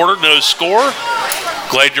first quarter, no score.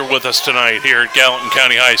 Glad you're with us tonight here at Gallatin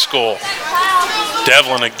County High School.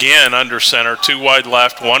 Devlin again under center, 2 wide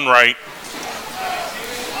left, 1 right.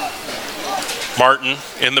 Martin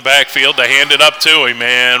in the backfield to hand it up to him,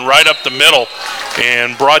 and right up the middle,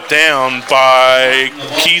 and brought down by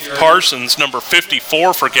Keith Parsons, number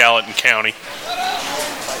 54 for Gallatin County.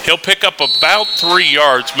 He'll pick up about 3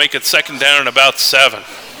 yards, make it second down and about 7.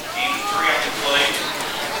 Second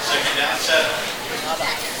down, 7.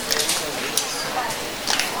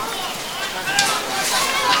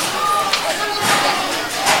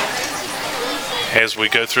 As we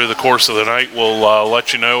go through the course of the night, we'll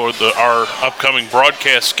let you know our upcoming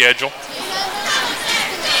broadcast schedule.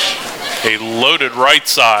 A loaded right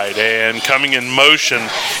side, and coming in motion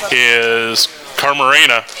is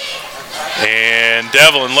Carmarena. And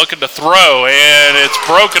Devlin looking to throw, and it's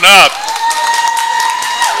broken up.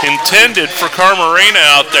 Intended for Carmarena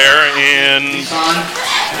out there, and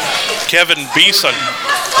Kevin Beeson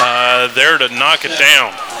there to knock it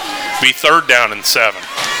down. Be third down and 7.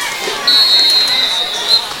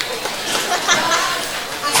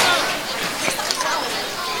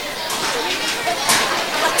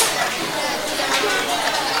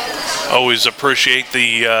 Always appreciate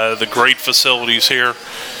the great facilities here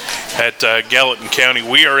at Gallatin County.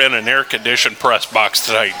 We are in an air-conditioned press box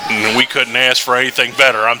tonight, and we couldn't ask for anything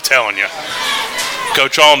better, I'm telling you.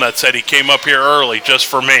 Coach Allnut said he came up here early just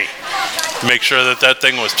for me. Make sure that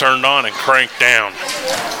thing was turned on and cranked down.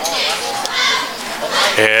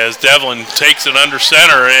 As Devlin takes it under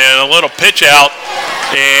center, and a little pitch out,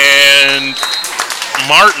 and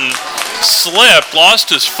Martin slipped, lost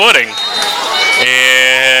his footing,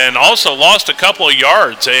 and also lost a couple of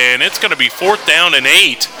yards, and it's going to be fourth down and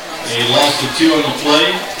 8. A loss of 2 on the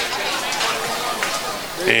play.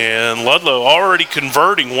 And Ludlow already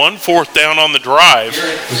converting 1 fourth down on the drive.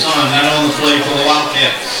 Hassan not on the play for the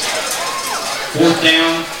Wildcats. Fourth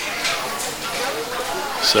down.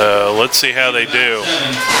 So let's see how they do.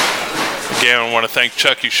 Again, I want to thank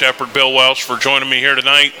Chucky Shepard, Bill Welsh for joining me here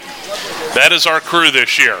tonight. That is our crew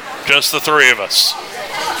this year, just the 3 of us.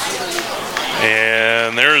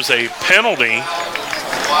 And there's a penalty,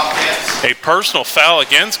 a personal foul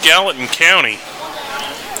against Gallatin County.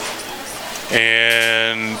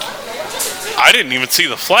 And I didn't even see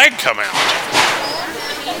the flag come out.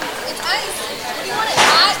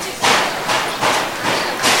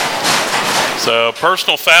 So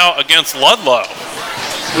personal foul against Ludlow.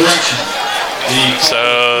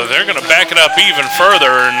 So they're going to back it up even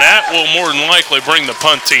further, and that will more than likely bring the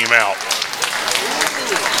punt team out.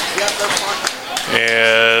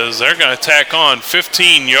 As they're going to tack on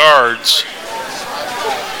 15 yards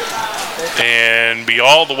and be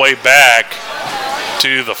all the way back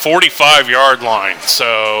to the 45-yard line.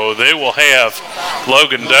 So they will have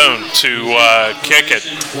Logan Doan to kick it.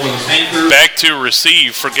 Back to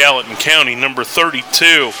receive for Gallatin County. Number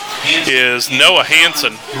 32 is Noah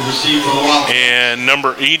Hansen. And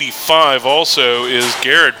number 85 also is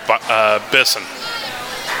Garrett Bisson.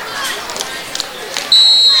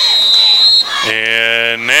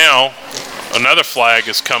 And now another flag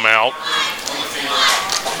has come out.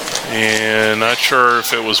 And not sure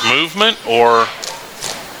if it was movement or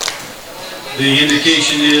the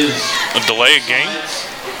indication is a delay of game.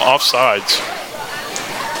 Offsides.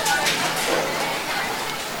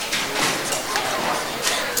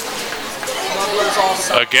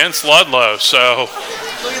 Against Ludlow. So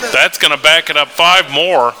that's going to back it up 5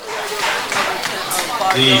 more.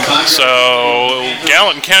 So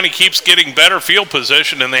Gallatin County keeps getting better field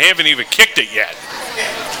position, and they haven't even kicked it yet.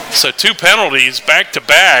 So 2 penalties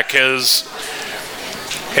back-to-back has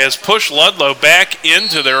pushed Ludlow back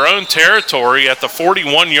into their own territory at the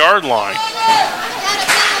 41-yard line.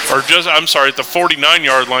 At the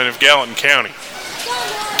 49-yard line of Gallatin County.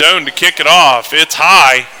 Doan to kick it off. It's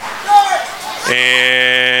high.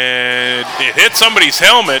 And it hit somebody's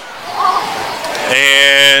helmet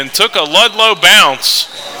and took a Ludlow bounce.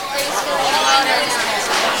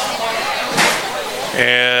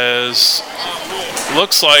 As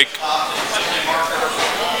looks like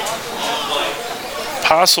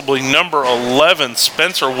possibly number 11,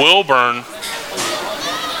 Spencer Wilburn,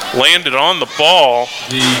 landed on the ball.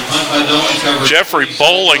 Jeffrey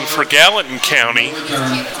Bowling for Gallatin County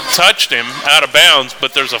touched him out of bounds,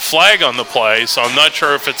 but there's a flag on the play, so I'm not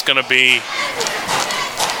sure if it's going to be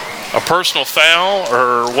a personal foul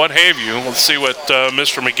or what have you. Let's see what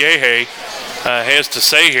Mr. McGahey has to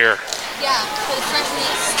say here. Yeah, for the freshman,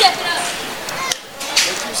 step it up.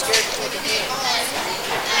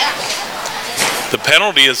 The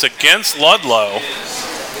penalty is against Ludlow.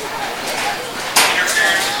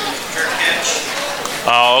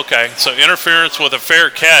 Oh, okay. So interference with a fair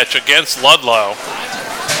catch against Ludlow.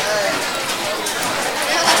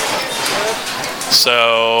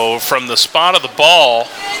 So from the spot of the ball,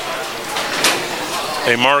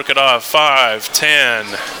 they mark it off 5,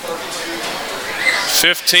 10,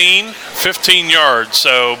 15 yards.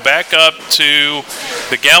 So back up to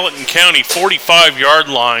the Gallatin County 45-yard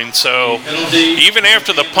line. So even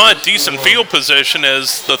after the punt, decent field position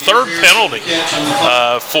as the third penalty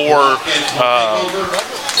for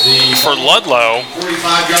Ludlow.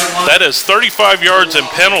 That is 35 yards in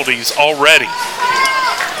penalties already.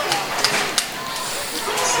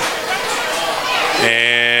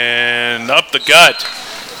 And up the gut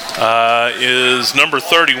is number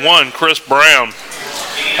 31, Chris Brown.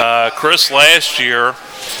 Chris last year,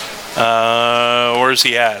 where's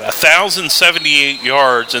he at? 1,078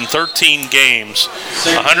 yards in 13 games,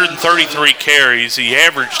 133 carries. He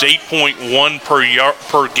averaged 8.1 per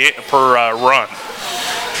run.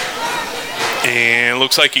 And it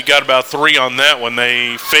looks like he got about 3 on that one.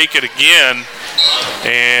 They fake it again.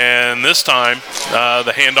 And this time,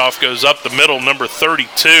 the handoff goes up the middle. Number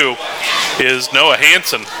 32 is Noah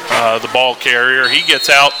Hansen, the ball carrier. He gets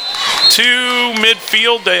out to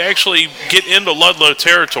midfield. They actually get into Ludlow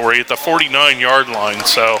territory at the 49-yard line.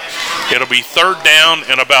 So it'll be 3rd down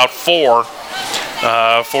and about 4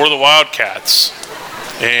 for the Wildcats.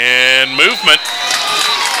 And movement.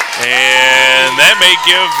 And that may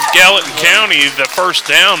give Gallatin County the first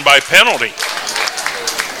down by penalty.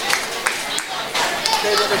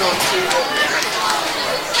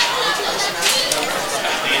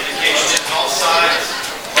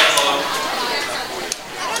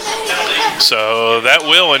 So that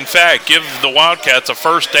will, in fact, give the Wildcats a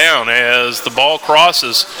first down as the ball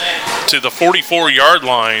crosses to the 44-yard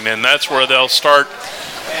line, and that's where they'll start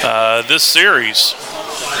this series.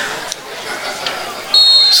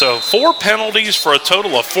 So 4 penalties for a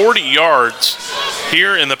total of 40 yards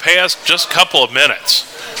here in the past just couple of minutes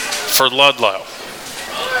for Ludlow.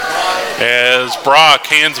 As Brock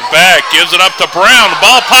hands it back, gives it up to Brown. The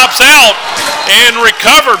ball pops out and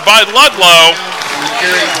recovered by Ludlow.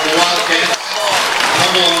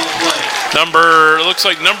 Looks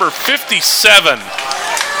like number 57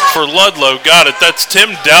 for Ludlow got it. That's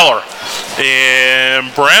Tim Deller.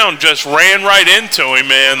 And Brown just ran right into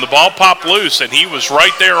him, and the ball popped loose, and he was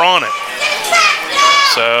right there on it.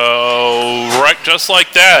 So, right, just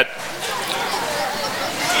like that,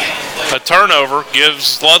 a turnover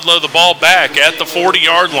gives Ludlow the ball back at the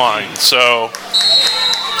 40-yard line. So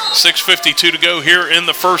 6:52 to go here in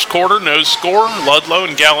the first quarter. No score, Ludlow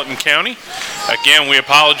and Gallatin County. Again, we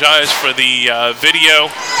apologize for the video,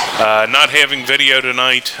 not having video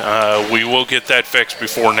tonight. We will get that fixed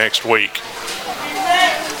before next week.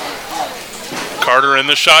 Carter in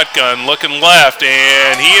the shotgun, looking left,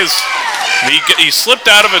 and he slipped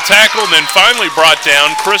out of a tackle and then finally brought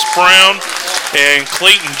down. Chris Brown and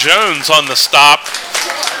Clayton Jones on the stop,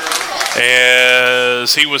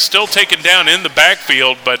 as he was still taken down in the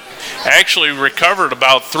backfield, but actually recovered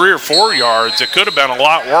about 3 or 4 yards. It could have been a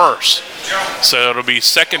lot worse. So it'll be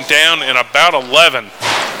second down and about 11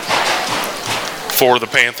 for the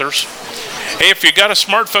Panthers. Hey, if you got a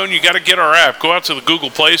smartphone, you got to get our app. Go out to the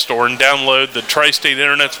Google Play Store and download the Tri-State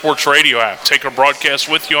Internet Sports Radio app. Take our broadcast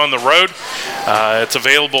with you on the road. It's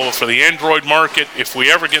available for the Android market. If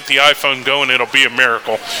we ever get the iPhone going, it'll be a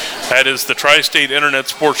miracle. That is the Tri-State Internet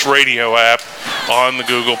Sports Radio app on the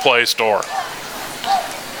Google Play Store.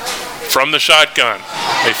 From the shotgun,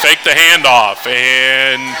 they fake the handoff,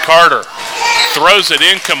 and Carter throws it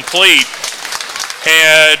incomplete.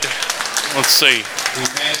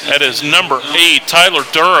 That is number 8, Tyler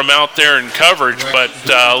Durham, out there in coverage, but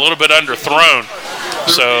a little bit underthrown.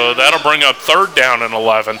 So that'll bring up third down and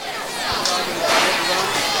 11.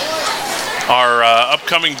 Our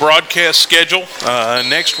upcoming broadcast schedule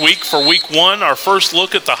next week for week 1, our first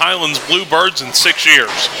look at the Highlands Bluebirds in 6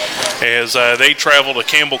 years. As they travel to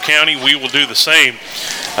Campbell County, we will do the same.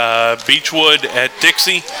 Beechwood at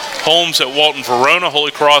Dixie, Holmes at Walton Verona,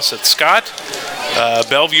 Holy Cross at Scott,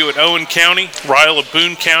 Bellevue at Owen County, Ryle at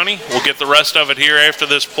Boone County. We'll get the rest of it here after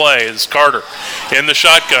this play. As Carter in the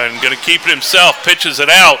shotgun, going to keep it himself, pitches it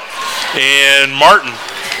out, and Martin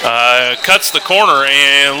cuts the corner,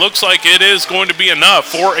 and looks like it is going to be enough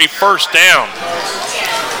for a first down,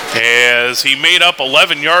 as he made up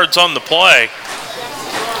 11 yards on the play.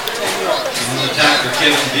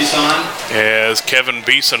 As Kevin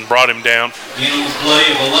Beeson brought him down.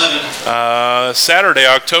 Play of 11. Saturday,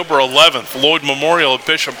 October 11th, Lloyd Memorial at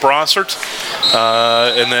Bishop Brossart.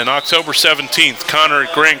 And then October 17th, Connor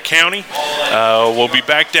at Grant County. We'll be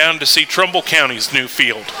back down to see Trumbull County's new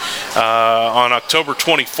field on October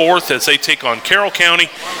 24th as they take on Carroll County.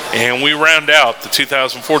 And we round out the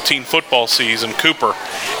 2014 football season, Cooper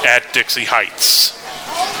at Dixie Heights.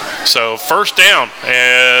 So first down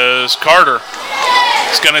as Carter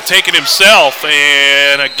is going to take it himself,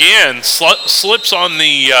 and again slips on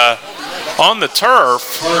the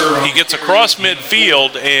turf. He gets across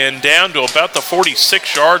midfield and down to about the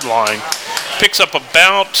 46-yard line. Picks up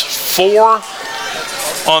about 4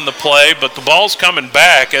 on the play, but the ball's coming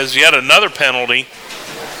back as yet another penalty.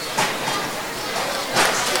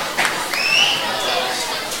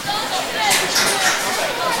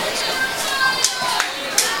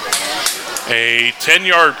 A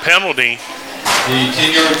 10-yard penalty. The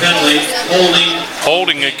 10-yard penalty,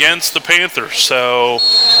 holding against the Panthers. So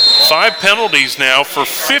 5 penalties now for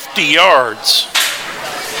 50 yards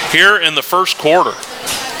here in the first quarter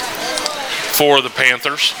for the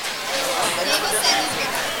Panthers.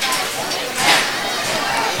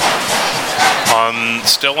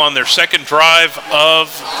 Still on their second drive of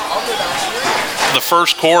the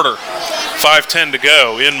first quarter. 5:10 to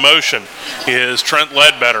go. In motion is Trent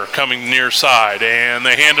Ledbetter coming near side, and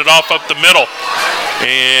they hand it off up the middle,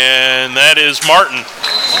 and that is Martin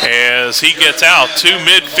as he gets out to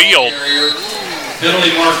midfield.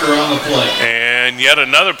 Penalty marker on the play. And yet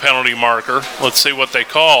another penalty marker. Let's see what they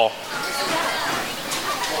call.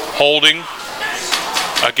 Holding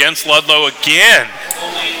against Ludlow again.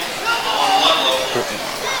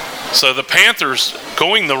 So the Panthers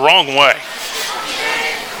going the wrong way.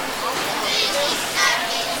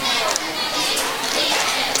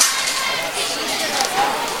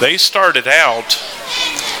 They started out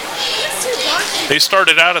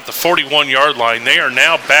at the 41-yard line. They are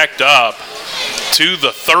now backed up to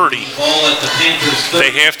the 30.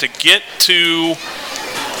 They have to get to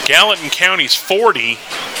Gallatin County's 40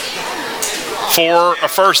 for a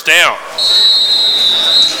first down.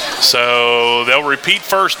 So they'll repeat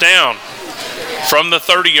first down from the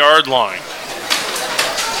 30-yard line.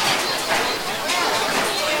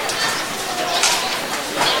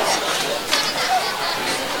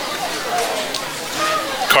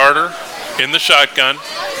 Carter in the shotgun,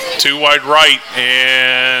 2 wide right,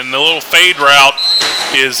 and the little fade route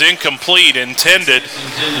is incomplete, intended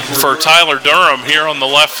for Tyler Durham here on the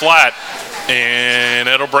left flat, and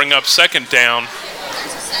it'll bring up second down.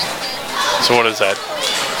 So what is that?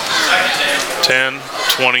 10,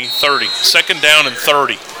 20, 30. Second down and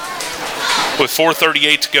 30 with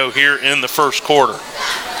 4:38 to go here in the first quarter.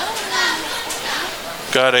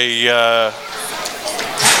 Got a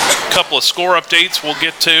couple of score updates we'll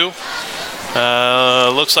get to.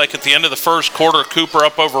 Looks like at the end of the first quarter, Cooper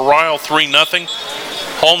up over Ryle 3-0.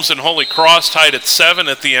 Holmes and Holy Cross tied at 7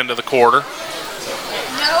 at the end of the quarter.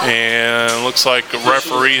 And looks like a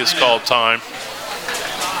referee has called time.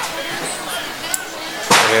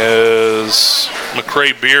 as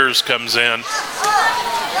McCrae Beers comes in.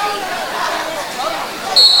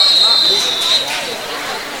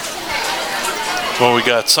 Well, we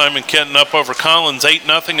got Simon Kenton up over Collins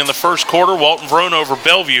 8-0 in the first quarter. Walton Vrone over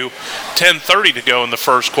Bellevue, 10:30 to go in the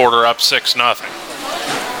first quarter, up 6-0.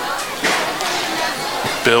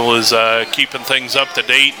 Bill is keeping things up to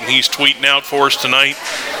date, and he's tweeting out for us tonight.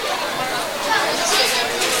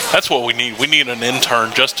 That's what we need. We need an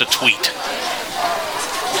intern just to tweet.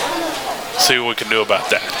 See what we can do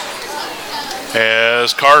about that.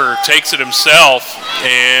 As Carter takes it himself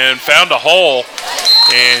and found a hole,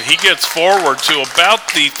 and he gets forward to about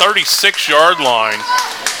the 36-yard line,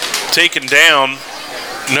 taken down.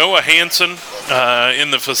 Noah Hansen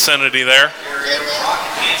in the vicinity there.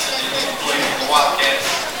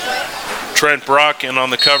 Trent Brock in on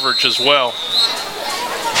the coverage as well.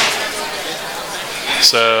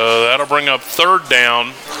 So that'll bring up third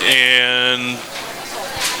down, and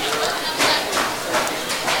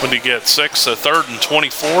what do you get, 6? A third and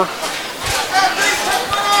 24?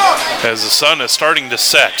 As the sun is starting to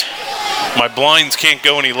set. My blinds can't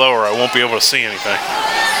go any lower. I won't be able to see anything.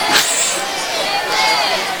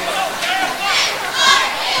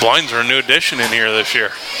 Blinds are a new addition in here this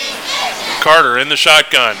year. Carter in the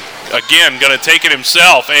shotgun. Again, going to take it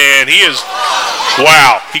himself, and he is,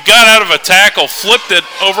 wow. He got out of a tackle, flipped it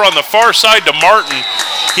over on the far side to Martin.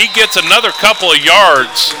 He gets another couple of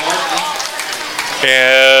yards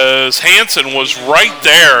as Hansen was right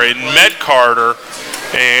there and met Carter,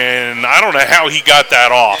 and I don't know how he got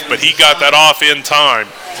that off, but he got that off in time.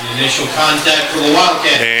 The initial contact for the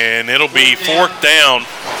Wildcats. And it'll be fourth down,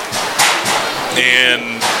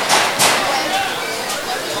 and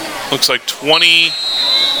looks like 20.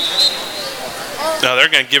 No, they're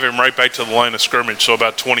going to give him right back to the line of scrimmage, so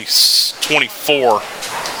about 24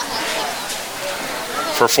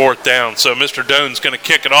 for fourth down. So Mr. Doan's going to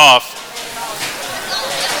kick it off.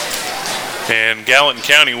 And Gallatin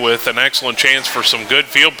County with an excellent chance for some good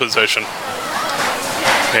field position.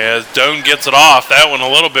 As Doan gets it off, that one a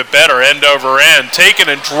little bit better, end over end, taken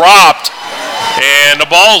and dropped, and the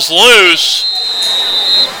ball's loose.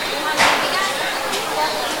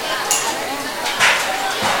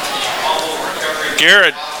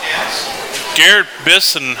 Garrett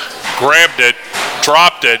Bisson grabbed it,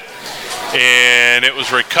 dropped it, and it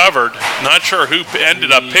was recovered. Not sure who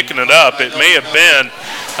ended up picking it up. It may have been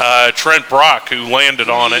Trent Brock who landed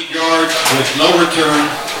on it.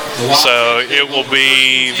 So it will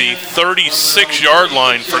be the 36-yard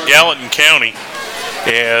line for Gallatin County,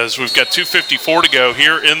 as we've got 2:54 to go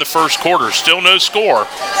here in the first quarter. Still no score.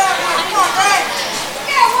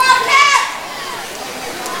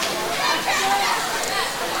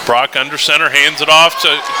 Brock under center, hands it off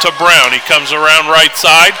to Brown. He comes around right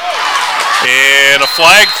side, and a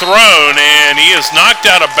flag thrown, and he is knocked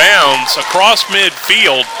out of bounds across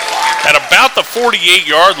midfield at about the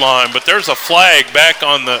 48-yard line, but there's a flag back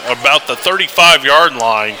on about the 35-yard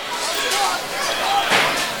line.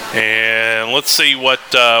 And let's see what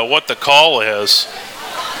the call is.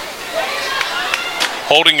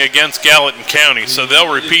 Holding against Gallatin County, so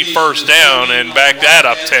they'll repeat first down and back that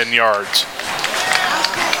up 10 yards.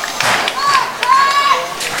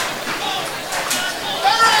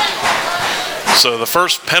 So the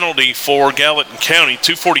first penalty for Gallatin County,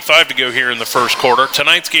 2:45 to go here in the first quarter.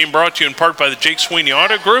 Tonight's game brought to you in part by the Jake Sweeney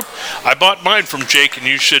Auto Group. I bought mine from Jake, and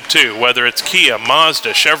you should too. Whether it's Kia,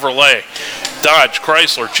 Mazda, Chevrolet, Dodge,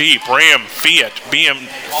 Chrysler, Jeep, Ram, Fiat,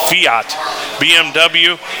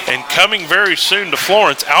 BMW, and coming very soon to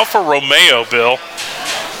Florence, Alfa Romeo, Bill.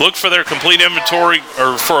 Look for their complete inventory,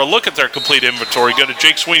 or for a look at their complete inventory, go to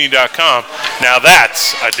jakesweeney.com. Now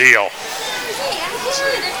that's a deal.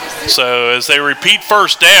 So as they repeat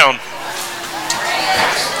first down,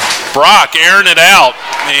 Brock airing it out,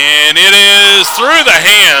 and it is through the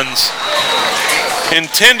hands,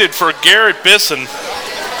 intended for Garrett Bisson.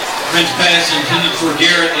 Pass intended for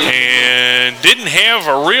Garrett. And didn't have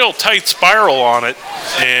a real tight spiral on it,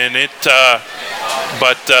 and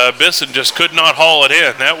but Bisson just could not haul it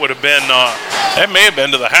in. That would have been, that may have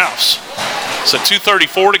been to the house. So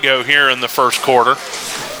 2:34 to go here in the first quarter.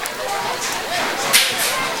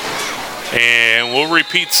 And we'll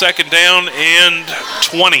repeat second down and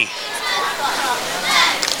 20.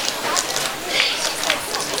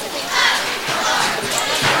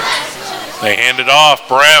 They hand it off.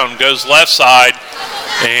 Brown goes left side,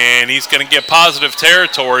 and he's going to get positive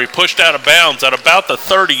territory, pushed out of bounds at about the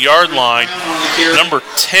 30-yard line. Number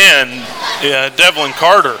 10, Devlin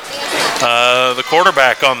Carter, the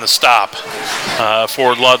quarterback on the stop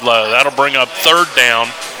for Ludlow. That'll bring up third down.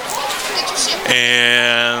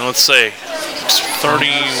 And let's see,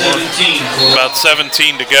 31, about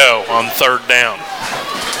 17 to go on third down.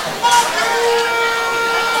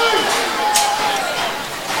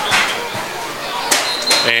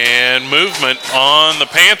 And movement on the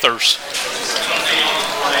Panthers.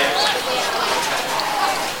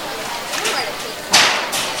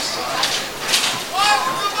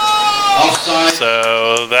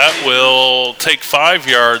 So that will take 5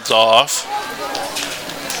 yards off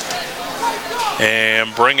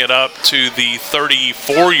and bring it up to the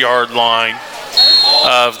 34-yard line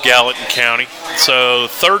of Gallatin County. So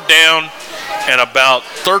third down and about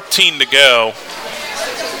 13 to go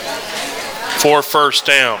for first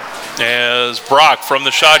down as Brock from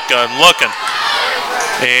the shotgun looking.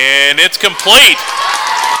 And it's complete.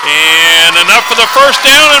 And enough for the first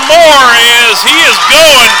down and more as he is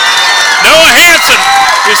going. Noah Hansen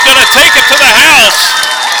is going to take it to the house.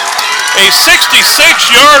 A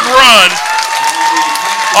 66-yard run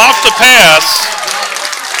off the pass.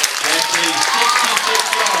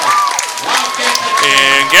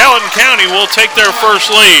 And Gallatin County will take their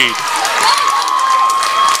first lead.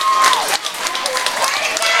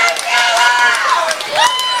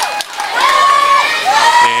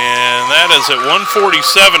 And that is at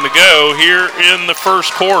 1:47 to go here in the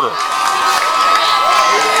first quarter.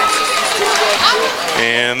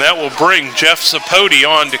 And that will bring Jeff Zapote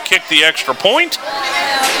on to kick the extra point.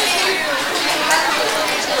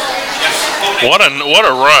 What a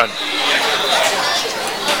run.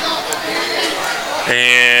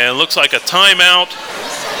 And looks like a timeout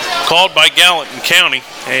called by Gallatin County.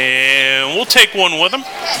 And we'll take one with them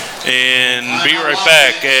and be right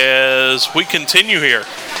back as we continue here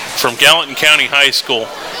from Gallatin County High School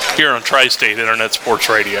here on Tri-State Internet Sports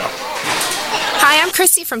Radio. Hi, I'm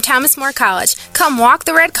Christy from Thomas More College. Come walk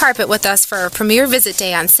the red carpet with us for our premiere visit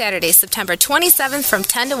day on Saturday, September 27th from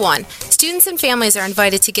 10 to 1. Students and families are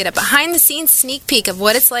invited to get a behind-the-scenes sneak peek of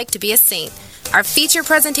what it's like to be a Saint. Our feature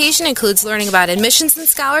presentation includes learning about admissions and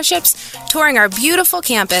scholarships, touring our beautiful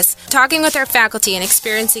campus, talking with our faculty, and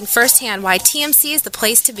experiencing firsthand why TMC is the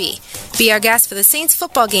place to be. Be our guest for the Saints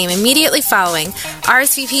football game immediately following.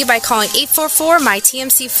 RSVP by calling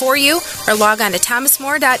 844-MY-TMC4U or log on to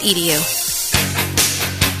thomasmore.edu.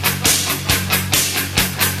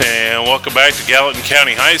 And welcome back to Gallatin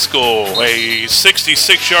County High School. A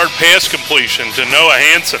 66-yard pass completion to Noah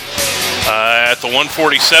Hansen at the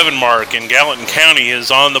 147 mark, and Gallatin County is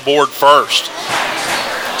on the board first.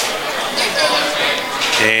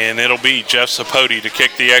 And it'll be Jeff Zapote to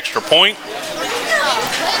kick the extra point.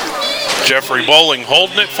 Jeffrey Bowling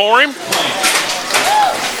holding it for him.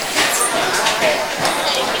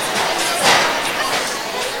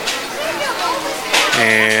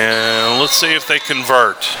 And let's see if they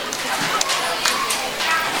convert.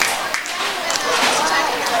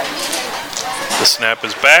 The snap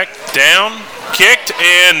is back, down, kicked,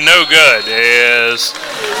 and no good. As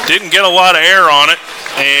didn't get a lot of air on it,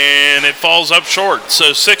 and it falls up short.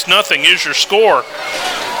 So 6-0 is your score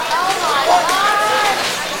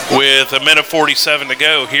with 1:47 to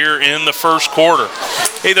go here in the first quarter.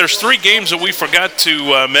 Hey, there's 3 games that we forgot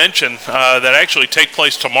to mention that actually take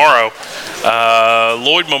place tomorrow.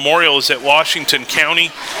 Lloyd Memorial is at Washington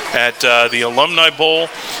County at the Alumni Bowl.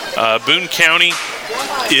 Boone County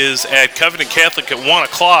is at Covenant Catholic at 1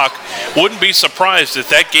 o'clock. Wouldn't be surprised if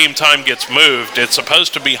that game time gets moved. It's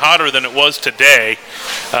supposed to be hotter than it was today.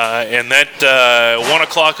 And that 1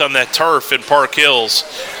 o'clock on that turf in Park Hills,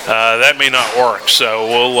 that may not work. So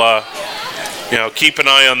we'll keep an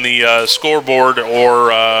eye on the scoreboard,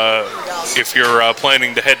 or if you're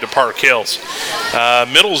planning to head to Park Hills.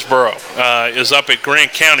 Middlesboro is up at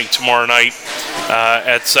Grant County tomorrow night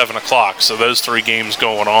at 7 o'clock. So those 3 games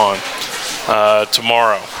going on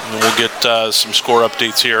tomorrow. And we'll get some score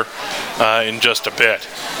updates here in just a bit.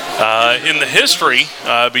 In the history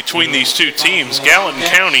between these two teams, Gallatin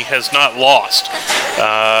County has not lost.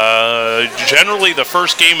 Generally, the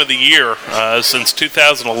first game of the year since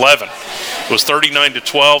 2011 was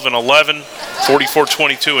 39-12 and 11,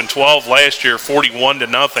 44-22 and 12. Last year,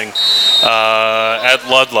 41-0 at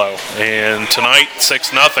Ludlow, and tonight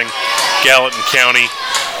 6-0 Gallatin County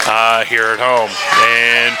here at home.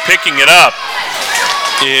 And picking it up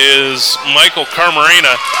is Michael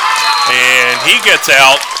Carmarena, and he gets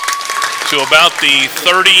out to about the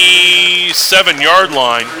 37-yard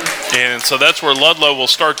line, and so that's where Ludlow will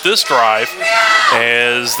start this drive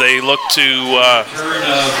as they look to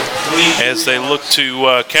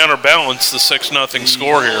counterbalance the 6-0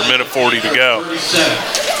 score here. 1:40 to go.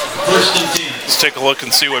 Let's take a look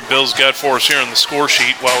and see what Bill's got for us here on the score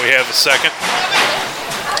sheet while we have a second.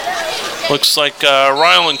 Looks like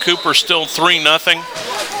Ryland Cooper still 3-0.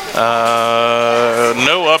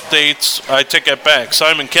 no updates. I take that back.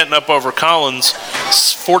 Simon Kenton up over Collins,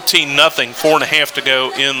 14-0, 4.5 to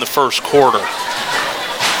go in the first quarter.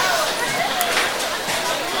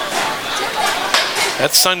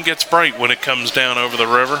 That sun gets bright when it comes down over the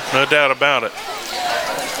river, no doubt about it.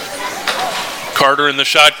 Carter in the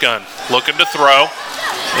shotgun, looking to throw,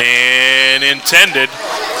 and intended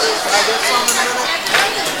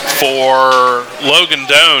for Logan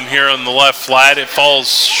Doan here on the left flat. It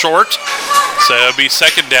falls short, so it'll be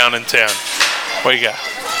 2nd down and 10. What you got?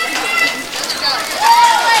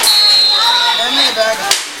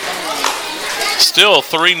 Still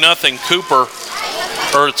 3-0 Cooper.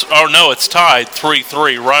 It's tied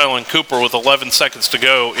 3-3. Ryland Cooper with 11 seconds to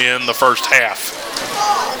go in the first half.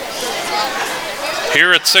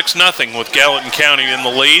 Here at 6-0 with Gallatin County in the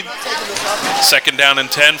lead. 2nd down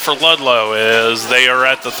and 10 for Ludlow as they are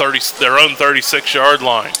at their own 36-yard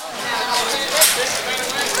line.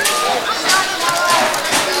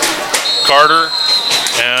 Carter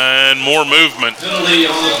and more movement. Penalty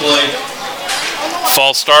on the play.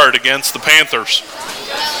 False start against the Panthers.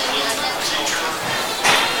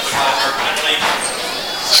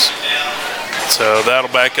 So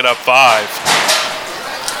that'll back it up 5.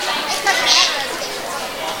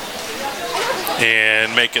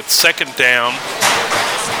 And make it 2nd down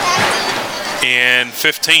and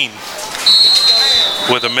 15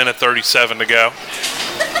 with 1:37 to go.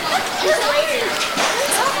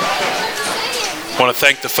 I want to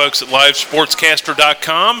thank the folks at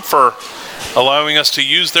LiveSportscaster.com for allowing us to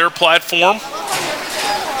use their platform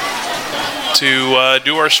to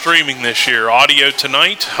do our streaming this year. Audio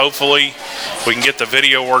tonight. Hopefully we can get the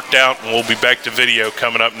video worked out, and we'll be back to video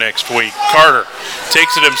coming up next week. Carter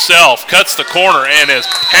takes it himself, cuts the corner, and is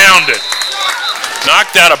pounded.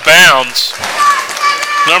 Knocked out of bounds.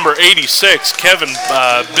 Number 86, Kevin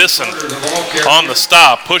Bisson, on the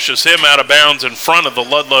stop, pushes him out of bounds in front of the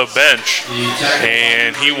Ludlow bench,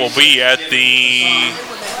 and he will be at the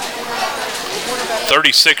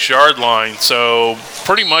 36-yard line, so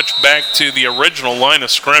pretty much back to the original line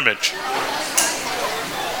of scrimmage.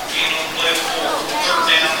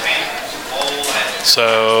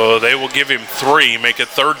 So they will give him 3, make it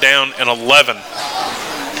 3rd down and 11.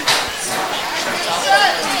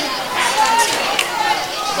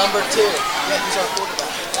 Number 2. Yeah, he's our quarterback.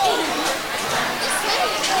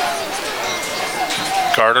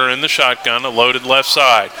 Carter in the shotgun, a loaded left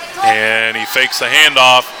side. And he fakes the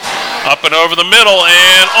handoff up and over the middle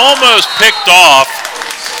and almost picked off.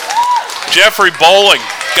 Jeffrey Bowling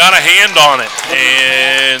got a hand on it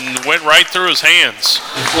and went right through his hands.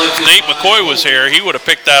 If Nate McCoy was here, he would have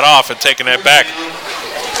picked that off and taken that back.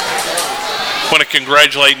 Want to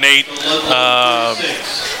congratulate Nate.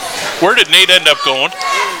 Where did Nate end up going?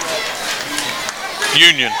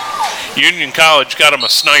 Union College got him a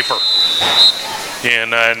sniper.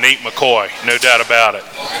 And Nate McCoy, no doubt about it.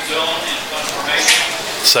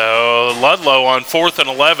 So Ludlow on 4th and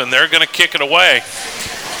 11, they're going to kick it away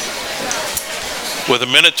with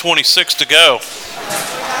 1:26 to go.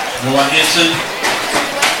 Noah Henson,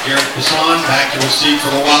 Garrett Passon back to receive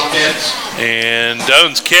for the Wildcats. And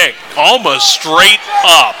Doan's kick almost straight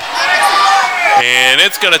up. And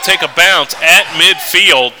it's going to take a bounce at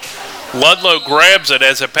midfield. Ludlow grabs it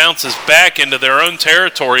as it bounces back into their own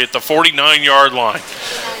territory at the 49-yard line.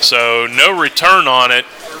 So no return on it.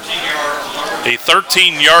 A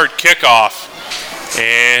 13-yard kickoff.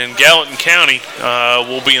 And Gallatin County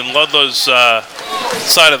will be in Ludlow's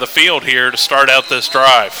side of the field here to start out this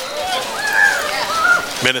drive.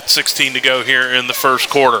 1:16 to go here in the first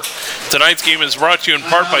quarter. Tonight's game is brought to you in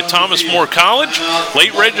part by Thomas More College.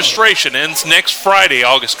 Late registration ends next Friday,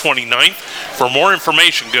 August 29th. For more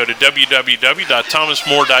information, go to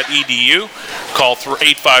www.thomasmore.edu. Call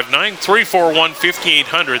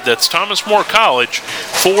 859-341-5800. That's Thomas More College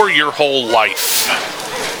for your whole life.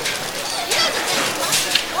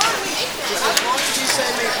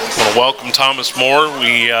 I want to welcome Thomas More.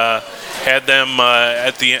 We had them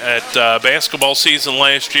at basketball season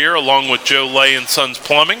last year, along with Joe Lay and Sons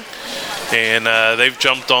Plumbing, and they've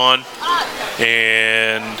jumped on.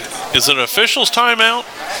 And is it an official's timeout?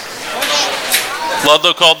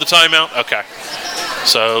 Ludlow called the timeout. Okay,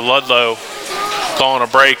 so Ludlow calling a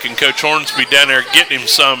break, and Coach Hornsby down there getting him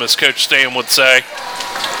some, as Coach Stan would say,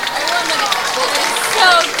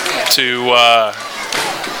 to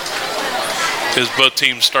as both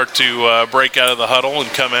teams start to break out of the huddle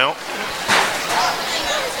and come out.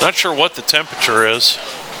 Not sure what the temperature is.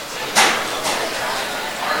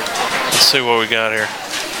 Let's see what we got here.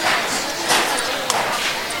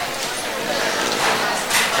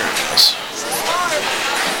 There it is.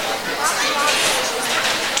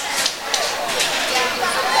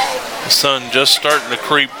 sun just starting to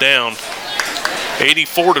creep down.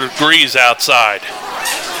 84 degrees outside.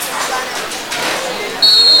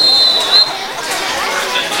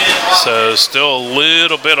 So still a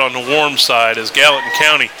little bit on the warm side as Gallatin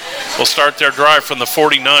County will start their drive from the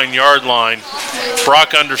 49-yard line.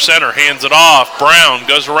 Brock under center, hands it off. Brown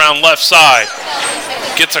goes around left side.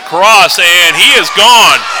 Gets across, and he is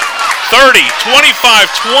gone. 30,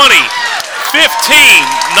 25, 20, 15.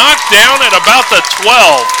 Knocked down at about the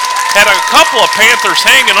 12. Had a couple of Panthers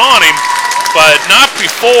hanging on him, but not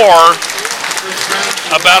before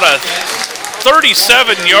about a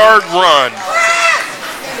 37-yard run.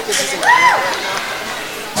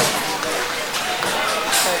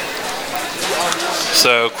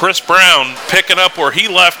 So Chris Brown picking up where he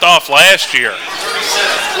left off last year.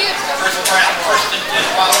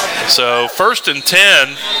 So 1st and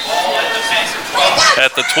 10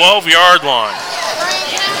 at the 12-yard line.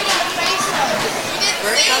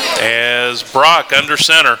 As Brock under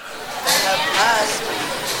center.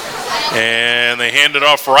 And they hand it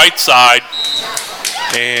off right side.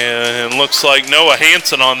 And looks like Noah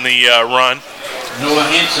Hansen on the run. Noah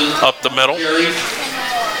Hansen up the middle.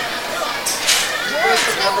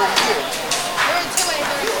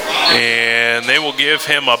 And they will give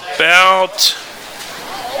him about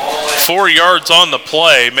 4 yards on the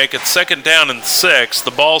play, make it 2nd down and 6.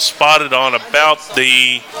 The ball spotted on about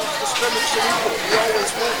the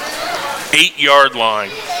 8-yard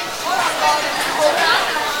line.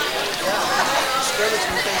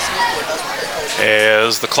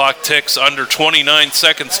 As the clock ticks under 29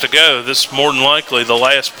 seconds to go, this is more than likely the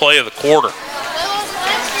last play of the quarter.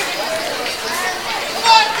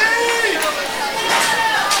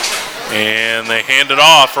 And they hand it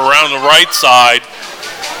off around the right side.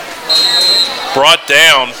 Brought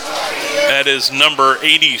down, that is number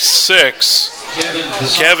 86,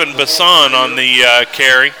 Kevin Basson on the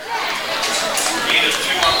carry.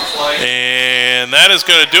 And that is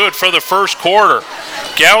going to do it for the first quarter.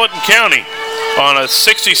 Gallatin County on a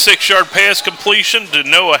 66-yard pass completion to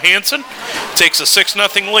Noah Hansen takes a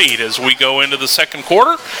 6-0 lead as we go into the second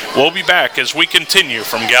quarter. We'll be back as we continue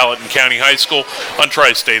from Gallatin County High School on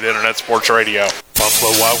Tri-State Internet Sports Radio.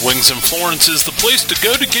 Buffalo Wild Wings in Florence is the place to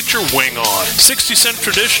go to get your wing on. 60-cent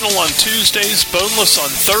traditional on Tuesdays, boneless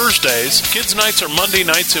on Thursdays. Kids' nights are Monday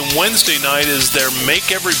nights, and Wednesday night is their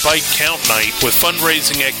Make Every Bite Count night with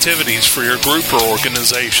fundraising activities for your group or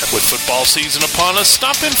organization. With football season upon us,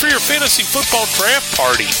 stop in for your fantasy football draft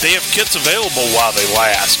party. They have kits available while they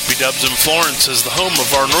last. B-Dubs in Florence is the home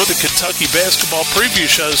of our Northern Kentucky basketball preview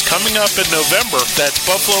shows coming up in November. That's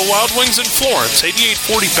Buffalo Wild Wings in Florence,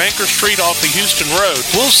 8840 Banker Street off the Houston Road.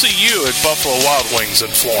 We'll see you at Buffalo Wild Wings in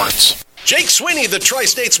Florence. Jake Sweeney, the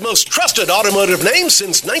Tri-State's most trusted automotive name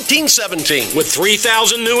since 1917. With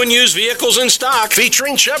 3,000 new and used vehicles in stock.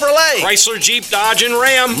 Featuring Chevrolet, Chrysler, Jeep, Dodge, and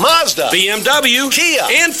Ram, Mazda, BMW, Kia,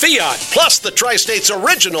 and Fiat. Plus the Tri-State's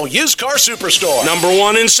original used car superstore. Number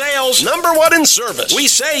 1 in sales. Number 1 in service. We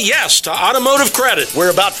say yes to automotive credit.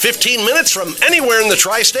 We're about 15 minutes from anywhere in the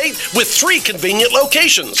Tri-State with 3 convenient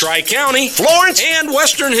locations. Tri-County, Florence, and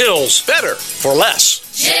Western Hills. Better for less.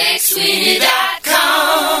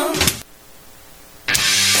 JakeSweeney.com.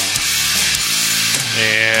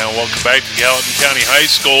 And welcome back to Gallatin County High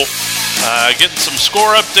School. Getting some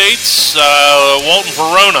score updates. Walton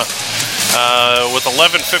Verona with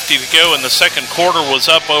 11:50 to go in the second quarter was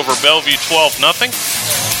up over Bellevue 12-0.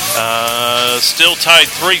 Still tied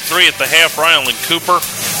 3-3 at the half. Ryland Cooper,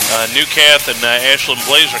 Newcath, and Ashland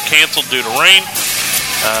Blazer canceled due to rain.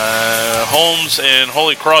 Holmes and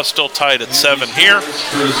Holy Cross still tied at 7 here,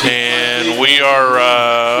 and we are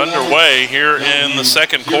underway here in the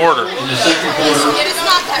second quarter.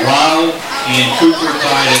 Ronald and Cooper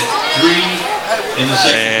tied at 3 in the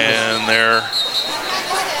second and quarter.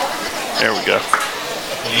 There we go.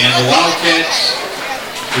 And the Wildcats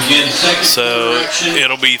begin second. So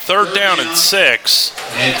it'll be 3rd down and 6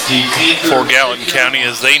 for Gallatin County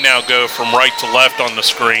as they now go from right to left on the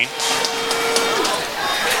screen.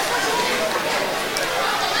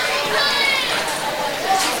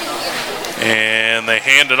 And they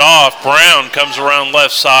hand it off. Brown comes around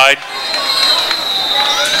left side.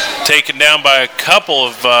 Taken down by a couple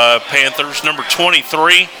of Panthers. Number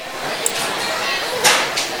 23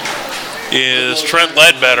 is Trent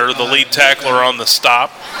Ledbetter, the lead tackler on the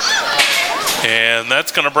stop. And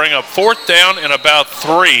that's going to bring up 4th down and about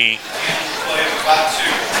 3.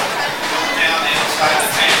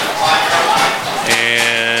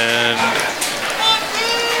 And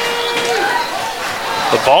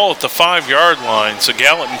the ball at the 5-yard line. So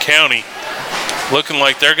Gallatin County looking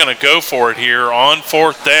like they're going to go for it here on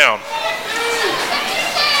 4th down.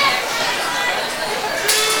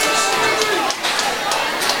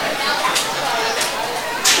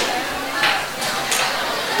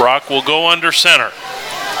 Brock will go under center.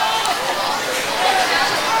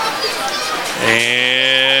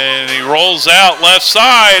 And he rolls out left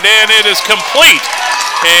side, and it is complete.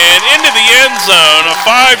 And into the end zone, a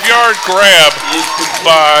 5-yard grab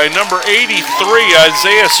by number 83,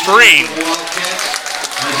 Isaiah Streen.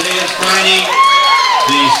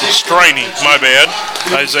 Striney, my bad.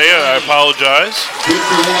 Isaiah, I apologize.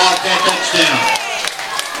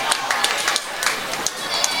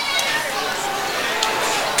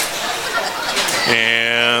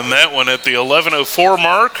 And that one at the 11:04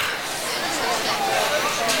 mark.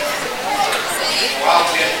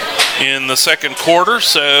 In the second quarter,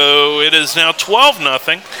 so it is now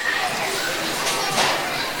 12-0.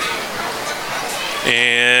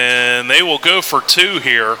 And they will go for 2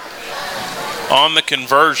 here on the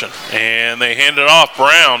conversion. And they hand it off.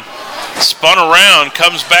 Brown spun around,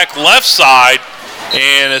 comes back left side,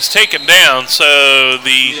 and is taken down. So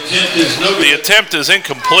the attempt is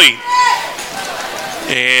incomplete.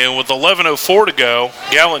 And with 11:04 to go,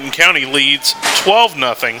 Gallatin County leads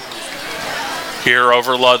 12-0. Here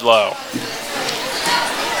over Ludlow.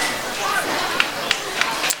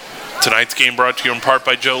 Tonight's game brought to you in part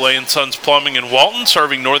by Joe Lay & Sons Plumbing in Walton,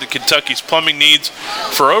 serving Northern Kentucky's plumbing needs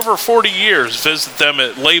for over 40 years. Visit them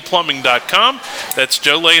at layplumbing.com. That's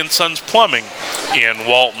Joe Lay & Sons Plumbing in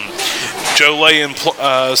Walton. Joe Lay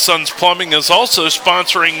 & Sons Plumbing is also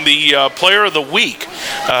sponsoring the Player of the Week.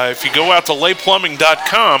 If you go out to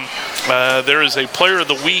layplumbing.com, there is a Player of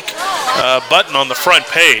the Week button on the front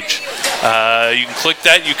page. You can click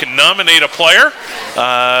that. You can nominate a player.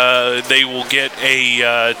 They will get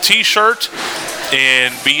a T-shirt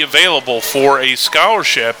and be available for a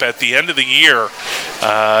scholarship at the end of the year.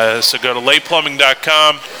 So go to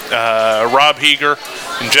layplumbing.com. Rob Heeger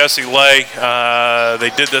and Jesse Lay,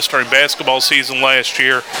 they did this during basketball season last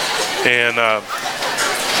year, and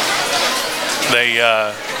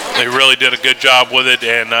they really did a good job with it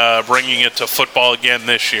and bringing it to football again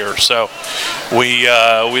this year. So we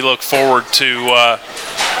look forward to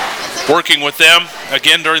working with them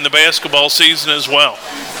again during the basketball season as well.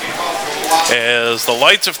 As the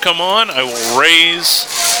lights have come on, I will raise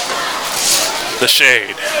the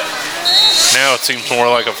shade. Now it seems more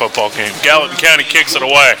like a football game. Gallatin County kicks it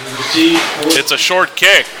away. It's a short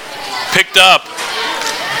kick, picked up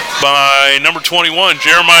by number 21,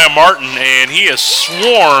 Jeremiah Martin, and he is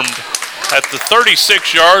swarmed at the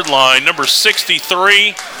 36-yard line. Number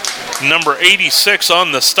 63, number 86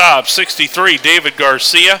 on the stop. 63, David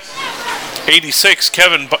Garcia. 86,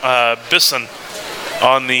 Kevin Bisson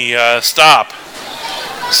on the stop.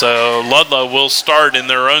 So Ludlow will start in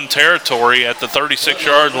their own territory at the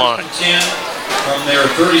 36-yard line. 10 from their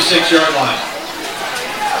 36-yard line.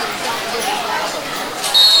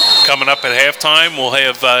 Coming up at halftime, we'll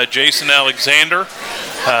have Jason Alexander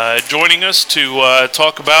joining us to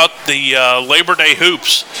talk about the Labor Day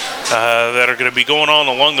hoops that are going to be going on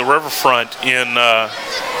along the riverfront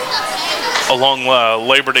along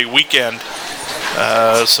Labor Day weekend.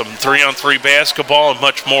 Some 3-on-3 basketball and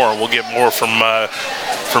much more. We'll get more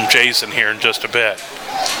from Jason here in just a bit.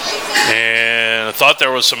 And I thought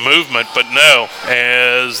there was some movement, but no,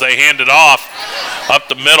 as they hand it off up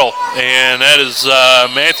the middle, and that is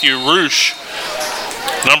Matthew Roosh,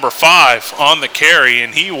 number 5, on the carry,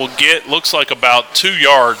 and he will get, looks like about 2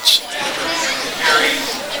 yards.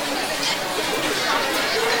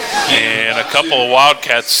 And a couple of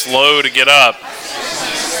Wildcats slow to get up.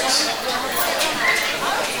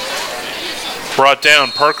 Brought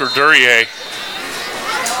down Parker Duryea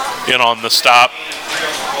in on the stop.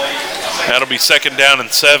 That'll be 2nd down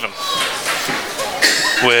and 7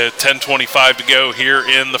 with 10:25 to go here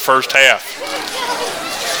in the first half.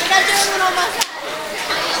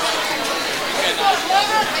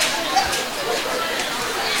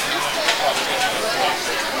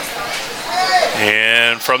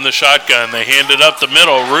 And from the shotgun, they hand it up the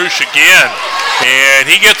middle. Roosh again, and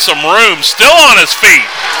he gets some room, still on his feet.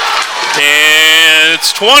 And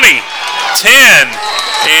it's 20, 10,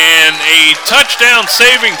 and a touchdown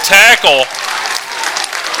saving tackle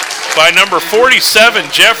by number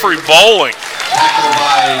 47, Jeffrey Bowling. Tackled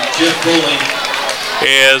by Jeff Bowling.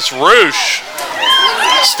 As Roosh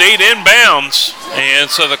stayed in bounds, and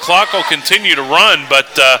so the clock will continue to run,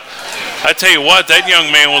 but I tell you what, that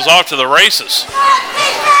young man was off to the races.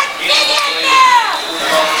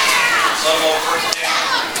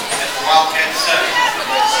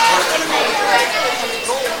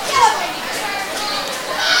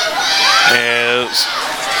 As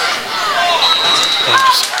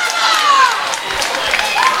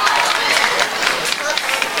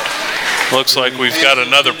looks like we've got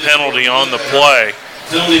another penalty on the play.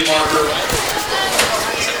 Penalty marker.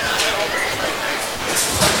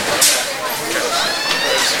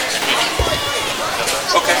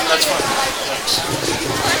 That's fine.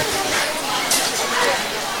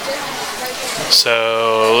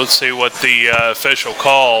 So let's see what the official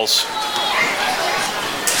calls.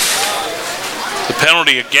 The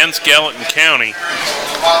penalty against Gallatin County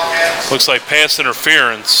looks like pass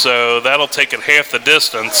interference, so that'll take it half the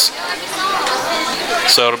distance.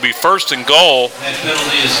 So it'll be first and goal. That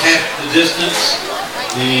penalty is half the distance.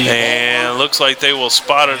 And it looks like they will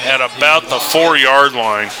spot it at about the 4-yard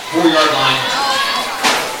line. 4-yard line.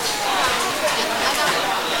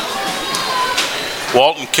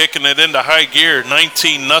 Walton kicking it into high gear,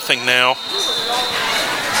 19-0 now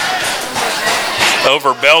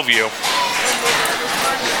over Bellevue.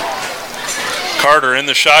 Carter in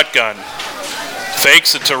the shotgun.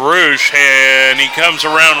 Fakes it to Rouge, and he comes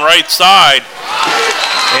around right side.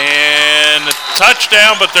 And a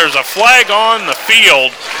touchdown, but there's a flag on the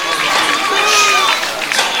field.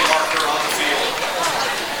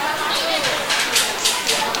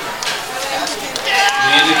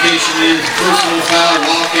 The indication is personal foul,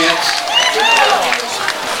 Wildcats.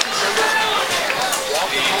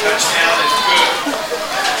 The touchdown is good.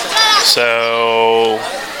 So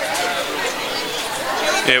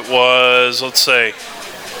it was, let's say,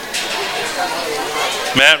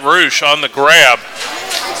 Matt Rouge on the grab.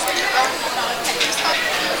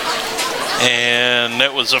 And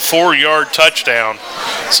it was a 4-yard touchdown.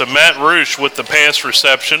 So Matt Rouge with the pass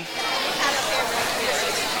reception.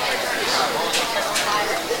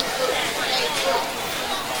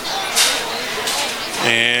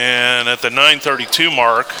 And at the 9:32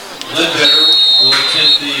 mark, Ledbetter will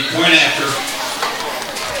attempt the point after.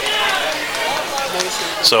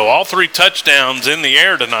 So all 3 touchdowns in the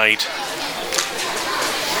air tonight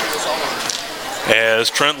as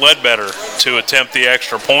Trent Ledbetter to attempt the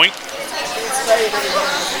extra point.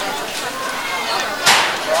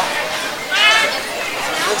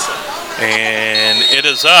 And it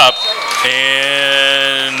is up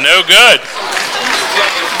and no good.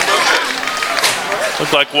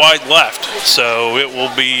 Looked like wide left, so it will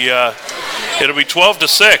be it'll be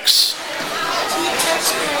 12-6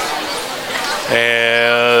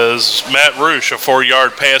 as Matt Rouge, a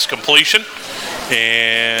 4-yard pass completion.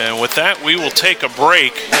 And with that, we will take a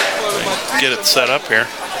break. Get it set up here.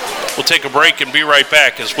 We'll take a break and be right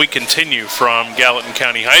back as we continue from Gallatin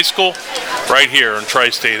County High School right here on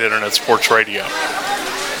Tri-State Internet Sports Radio.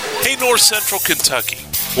 Hey, North Central Kentucky.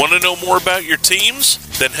 Want to know more about your teams?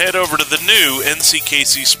 Then head over to the new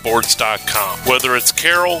nckcsports.com. Whether it's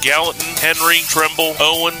Carroll, Gallatin, Henry, Trimble,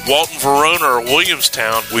 Owen, Walton, Verona, or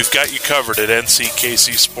Williamstown, we've got you covered at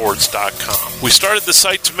nckcsports.com. We started the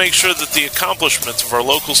site to make sure that the accomplishments of our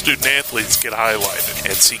local student athletes get highlighted.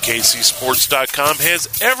 nckcsports.com has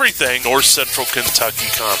everything North Central Kentucky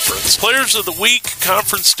Conference. Players of the week,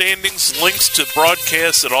 conference standings, links to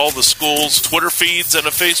broadcasts at all the schools, Twitter feeds, and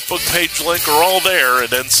a Facebook page link are all there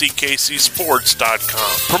at nckcsports.com.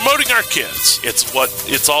 Promoting our kids. It's what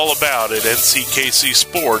it's all about at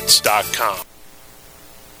nckcsports.com.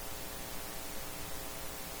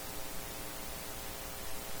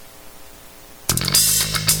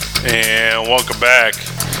 And welcome back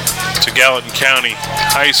to Gallatin County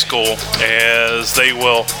High School as they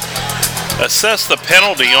will assess the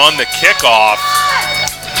penalty on the kickoff.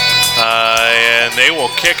 And they will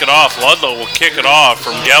kick it off. Ludlow will kick it off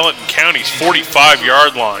from Gallatin County's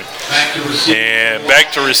 45-yard line. And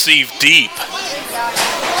back to receive deep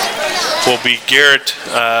will be Garrett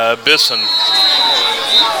Bisson.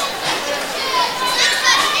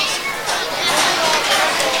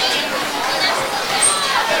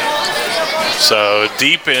 So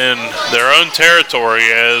deep in their own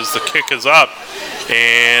territory as the kick is up.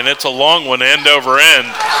 And it's a long one, end over end.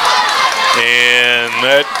 And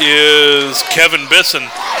that is Kevin Bisson.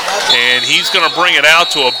 And he's going to bring it out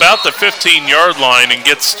to about the 15-yard line and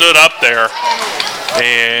get stood up there.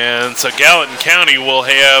 And so Gallatin County will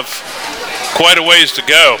have quite a ways to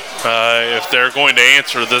go if they're going to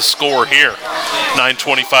answer this score here.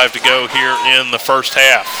 9:25 to go here in the first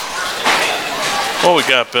half. What we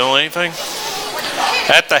got, Bill? Anything?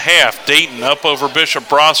 At the half, Dayton up over Bishop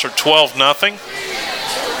Brosser 12-0.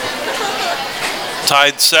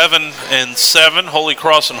 Tied 7-7. Holy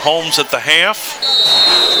Cross and Holmes at the half.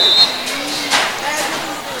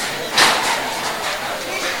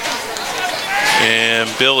 And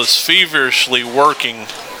Bill is feverishly working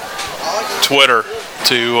Twitter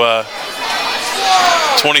to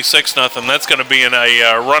 26-0. That's going to be in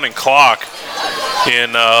a running clock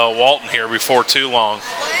in Walton here before too long.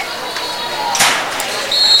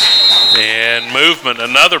 And movement,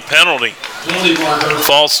 another penalty.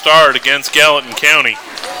 False start against Gallatin County.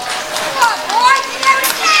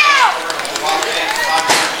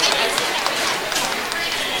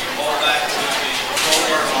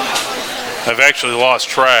 I've actually lost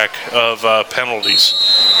track of penalties.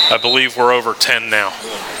 I believe we're over 10 now.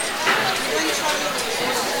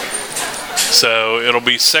 So it'll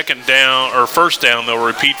be second down, or first down. They'll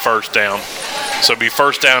repeat first down. So it'll be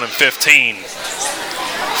first down and 15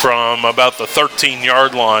 from about the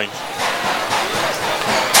 13-yard line.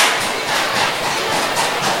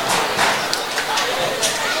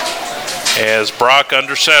 As Brock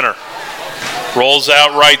under center. Rolls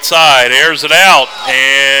out right side, airs it out,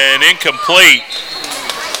 and incomplete.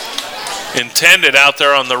 Intended out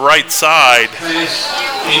there on the right side.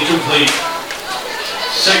 Incomplete.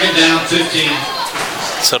 Second down,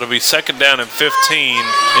 15. So it'll be second down and 15,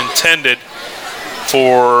 intended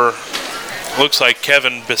for, looks like,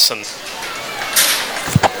 Kevin Bisson.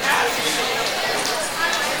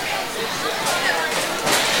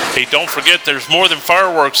 Hey, don't forget, there's more than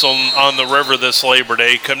fireworks on the river this Labor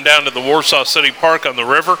Day. Come down to the Warsaw City Park on the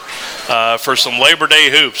river for some Labor Day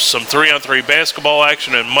hoops, some 3-on-3 basketball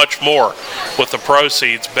action, and much more, with the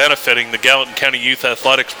proceeds benefiting the Gallatin County Youth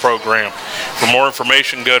Athletics Program. For more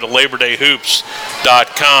information, go to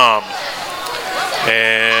LaborDayHoops.com.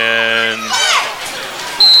 And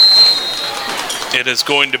it is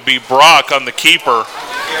going to be Brock on the keeper.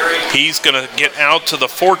 He's going to get out to the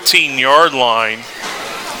 14-yard line.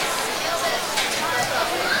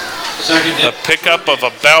 A pickup of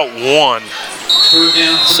about 1.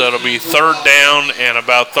 So it'll be third down and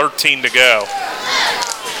about 13 to go.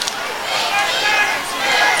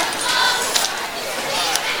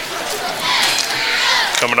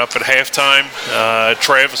 Coming up at halftime,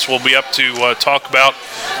 Travis will be up to talk about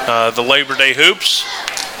the Labor Day hoops.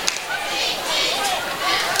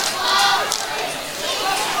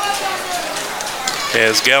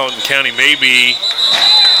 As Gallatin County may be.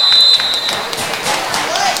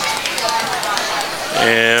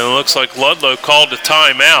 And it looks like Ludlow called a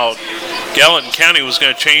timeout. Gallatin County was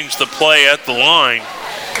going to change the play at the line,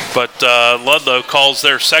 but Ludlow calls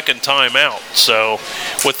their second timeout. So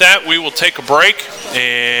with that, we will take a break,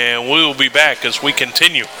 and we will be back as we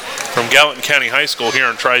continue from Gallatin County High School here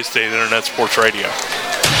on Tri-State Internet Sports Radio.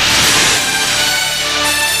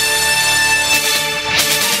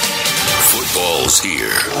 Football's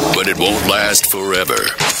here, but it won't last forever.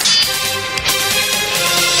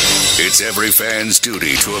 It's every fan's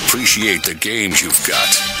duty to appreciate the games you've got.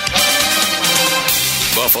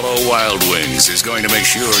 Buffalo Wild Wings is going to make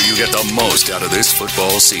sure you get the most out of this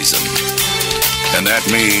football season. And that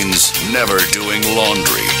means never doing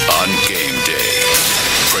laundry on game day.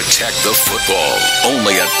 Protect the football,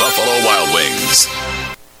 only at Buffalo Wild Wings.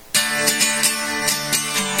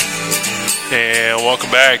 And welcome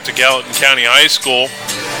back to Gallatin County High School.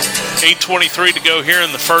 8:23 to go here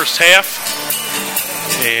in the first half.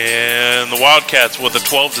 And the Wildcats with a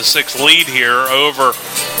 12-6 lead here over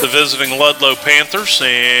the visiting Ludlow Panthers,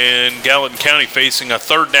 and Gallatin County facing a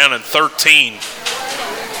third down and 13.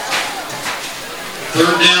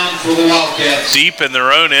 Third down for the Wildcats. Deep in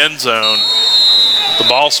their own end zone. The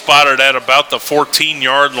ball spotted at about the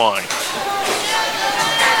 14-yard line.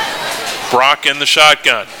 Brock in the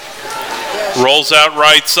shotgun. Rolls out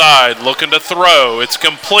right side, looking to throw. It's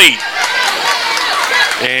complete.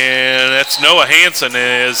 And that's Noah Hansen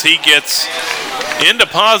as he gets into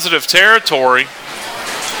positive territory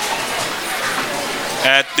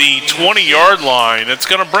at the 20-yard line. It's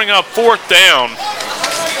going to bring up fourth down.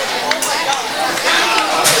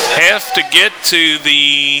 Have to get to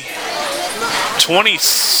the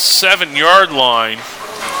 27-yard line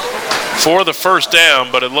for the first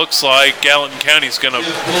down, but it looks like Gallatin County's going to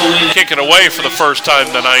kick it away for the first time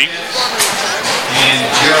tonight. And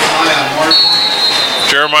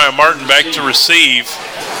Jeremiah Martin back to receive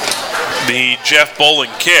the Jeff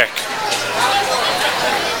Bowling kick.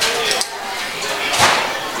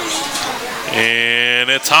 And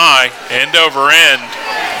it's high, end over end.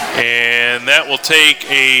 And that will take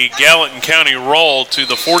a Gallatin County roll to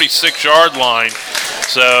the 46-yard line.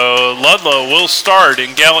 So Ludlow will start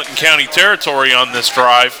in Gallatin County territory on this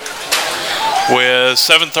drive. With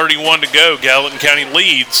 7:31 to go, Gallatin County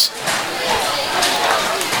leads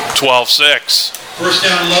 12-6. First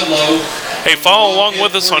down, Ludlow. Hey, follow along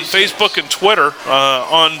with us on Facebook and Twitter.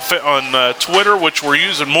 On Twitter, which we're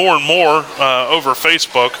using more and more over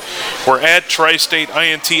Facebook, we're at Tri-State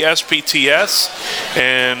INTSPTS.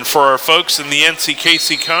 And for our folks in the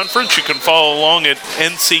NCKC Conference, you can follow along at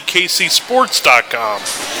nckcsports.com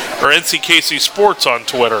or NCKC Sports on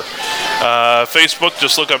Twitter. Facebook,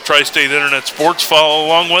 just look up Tri-State Internet Sports. Follow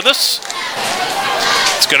along with us.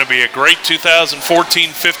 It's going to be a great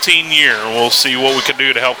 2014-15 year, and we'll see what we can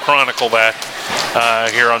do to help chronicle that.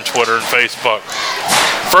 here on Twitter and Facebook.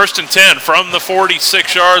 1st and 10 from the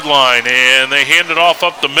 46-yard line, and they hand it off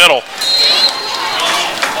up the middle.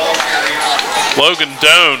 Logan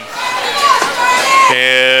Doan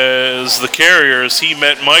is the carrier as he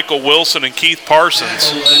met Michael Wilson and Keith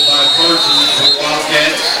Parsons.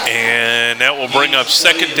 And that will bring up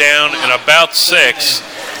 2nd down and about 6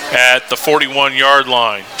 at the 41-yard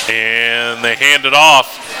line. And they hand it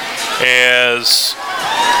off as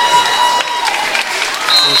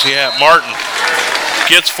where's he at? Martin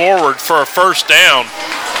gets forward for a 1st down.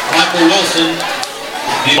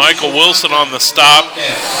 Michael Wilson on the stop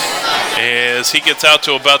as he gets out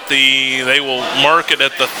to about they will mark it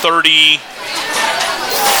at the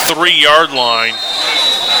 33-yard line.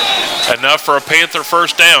 Enough for a Panther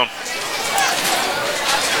 1st down.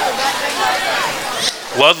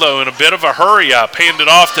 Ludlow in a bit of a hurry up, handed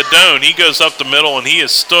off to Doan. He goes up the middle and he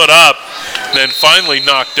is stood up, then finally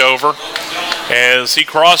knocked over as he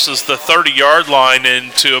crosses the 30-yard line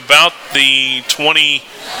into about the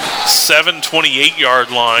 27,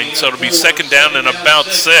 28-yard line. So it'll be 2nd down and about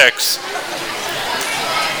 6.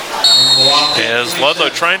 As Ludlow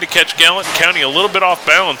trying to catch Gallatin County a little bit off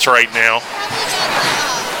balance right now.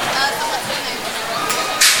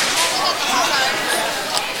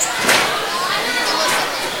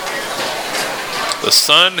 The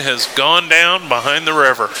sun has gone down behind the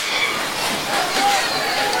river.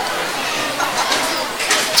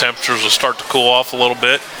 Temperatures will start to cool off a little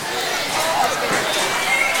bit.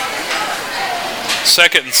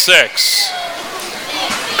 2nd and 6.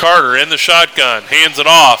 Carter in the shotgun, hands it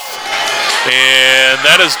off. And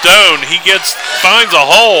that is Doan. He finds a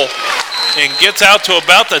hole and gets out to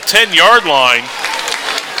about the 10-yard line.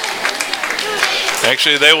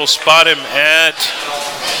 Actually, they will spot him at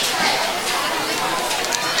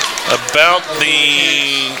about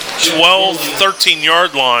the 12,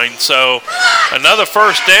 13-yard line. So another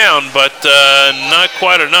 1st down, but not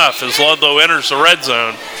quite enough as Ludlow enters the red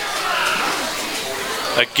zone.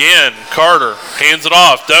 Again, Carter hands it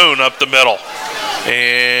off. Doan up the middle.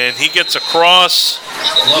 And he gets across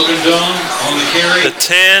Logan Doan on the carry. The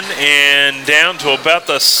 10 and down to about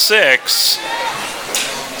the 6.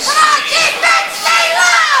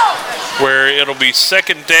 Where it'll be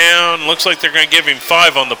 2nd down. Looks like they're going to give him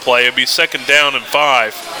 5 on the play. It'll be 2nd down and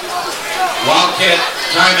 5. Wildcat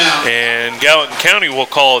timeout. And Gallatin County will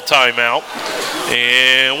call a timeout.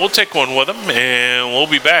 And we'll take one with them. And we'll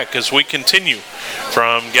be back as we continue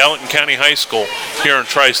from Gallatin County High School here on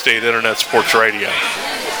Tri-State Internet Sports Radio.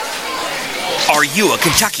 Are you a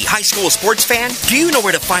Kentucky high school sports fan? Do you know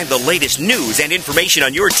where to find the latest news and information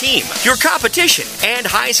on your team, your competition, and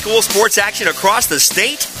high school sports action across the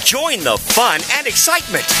state? Join the fun and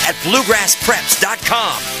excitement at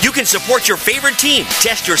bluegrasspreps.com. You can support your favorite team,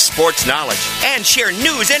 test your sports knowledge, and share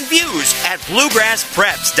news and views at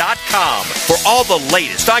bluegrasspreps.com for all the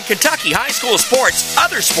latest on Kentucky high school sports,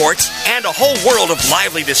 other sports, and a whole world of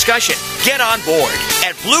lively discussion. Get on board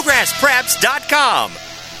at bluegrasspreps.com.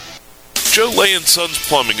 Joe Lay & Sons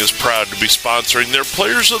Plumbing is proud to be sponsoring their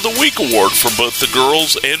Players of the Week award for both the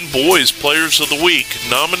girls and boys Players of the Week.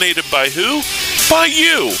 Nominated by who? By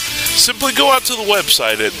you. Simply go out to the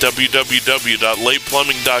website at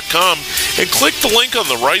www.layplumbing.com and click the link on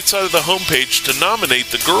the right side of the homepage to nominate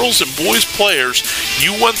the girls and boys players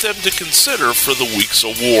you want them to consider for the week's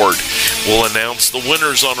award. We'll announce the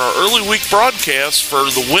winners on our early week broadcast for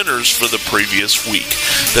the winners for the previous week.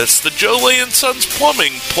 That's the Joe Lay & Sons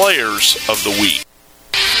Plumbing Players of the Week.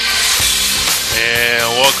 And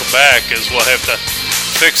welcome back as we'll have to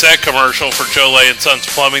fix that commercial for Joe Lay & Sons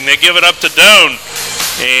Plumbing. They give it up to Doan,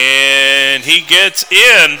 and he gets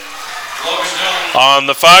in on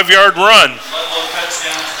the 5-yard run.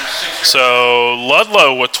 So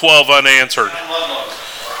Ludlow with 12 unanswered.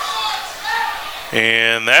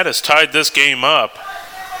 And that has tied this game up.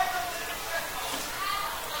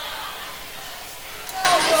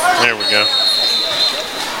 There we go.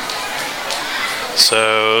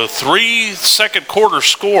 So 3 second quarter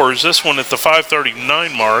scores, this one at the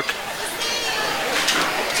 5:39 mark.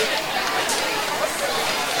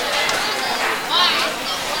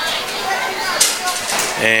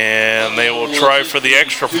 And they will try for the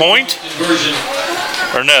extra point.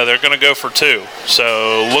 Or no, they're going to go for 2.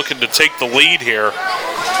 So looking to take the lead here.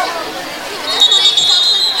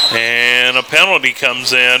 And a penalty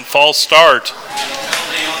comes in, false start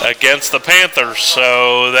against the Panthers.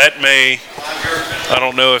 So that may, I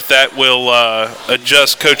don't know if that will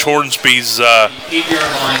adjust Coach Hornsby's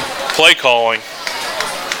play calling.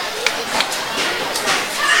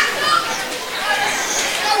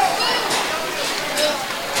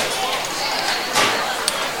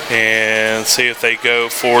 and see if they go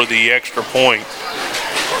for the extra point.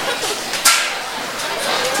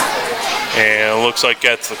 And it looks like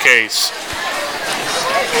that's the case.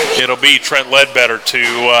 It'll be Trent Ledbetter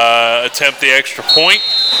to attempt the extra point.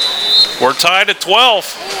 We're tied at 12.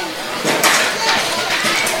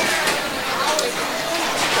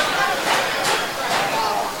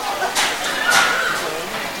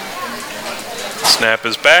 Snap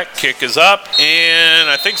is back, kick is up, and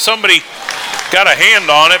I think somebody got a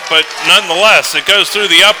hand on it, but nonetheless, it goes through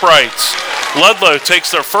the uprights. Ludlow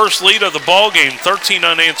takes their first lead of the ball game, 13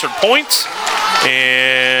 unanswered points,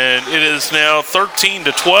 and it is now 13-12.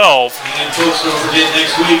 And folks, don't forget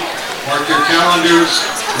next week, mark your calendars,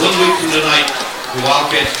 1 week from tonight, the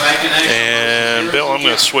Wildcats back in action. And Bill, I'm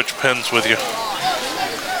going to switch pens with you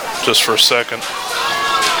just for a second.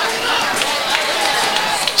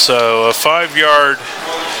 So a 5-yard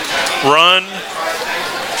run.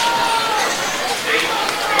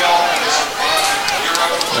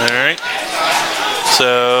 All right.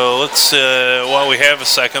 So let's, while we have a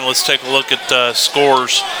second, let's take a look at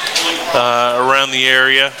scores around the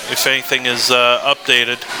area, if anything is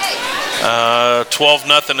updated.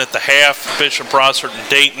 12-0 at the half, Bishop Brossart and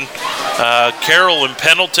Dayton. Carroll and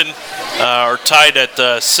Pendleton are tied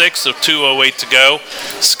at 6 with 2:08 to go.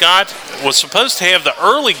 Scott was supposed to have the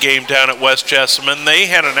early game down at West Jessamine. They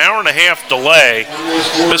had an hour-and-a-half delay.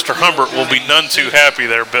 Mr. Humbert will be none too happy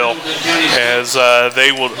there, Bill, as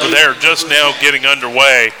they're just now getting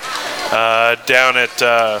underway down at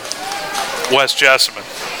West Jessamine.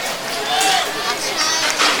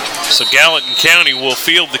 So Gallatin County will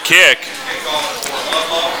field the kick.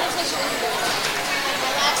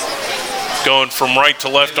 Going from right to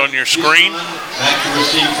left on your screen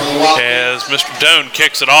as Mr. Doan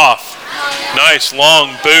kicks it off. Nice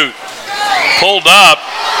long boot. Pulled up,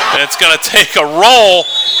 and it's going to take a roll,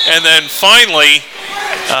 and then finally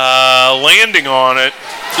landing on it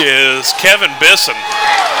is Kevin Bisson.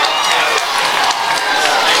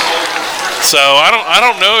 So I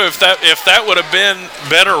don't know if that would have been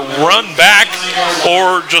better run back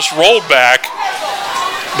or just rolled back.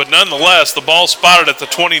 But nonetheless, the ball spotted at the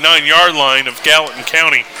 29-yard line of Gallatin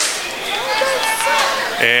County.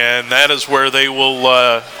 And that is where they will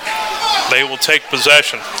take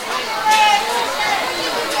possession.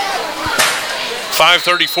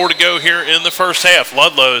 5:34 to go here in the first half.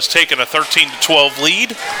 Ludlow has taken a 13-12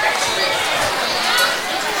 lead.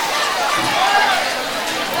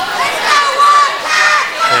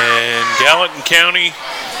 And Gallatin County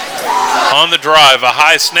on the drive, a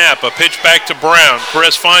high snap, a pitch back to Brown.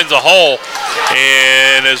 Chris finds a hole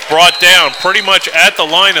and is brought down pretty much at the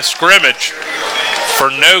line of scrimmage for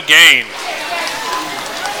no gain.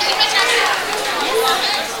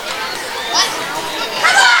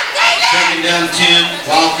 Second down 10,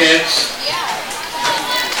 Wildcats.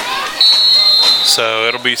 So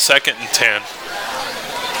it'll be 2nd and 10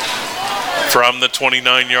 from the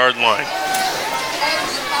 29-yard line.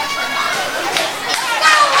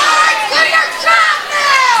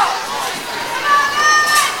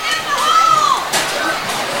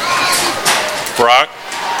 Brock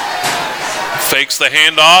fakes the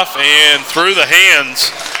handoff and through the hands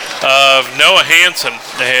of Noah Hansen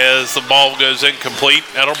as the ball goes incomplete.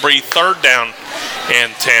 That'll be 3rd down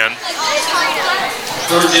and 10.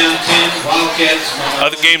 3rd down 10, Wildcats.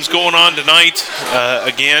 Other games going on tonight.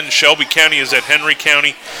 Again, Shelby County is at Henry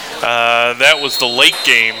County. That was the late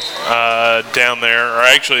game down there, or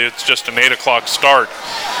actually it's just an 8 o'clock start.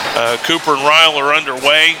 Cooper and Ryle are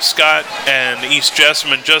underway. Scott and East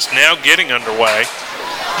Jessamine just now getting underway.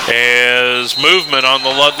 As movement on the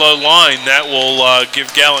Ludlow line, that will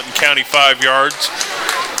give Gallatin County 5 yards,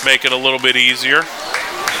 make it a little bit easier.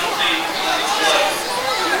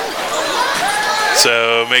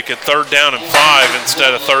 So make it 3rd down and 5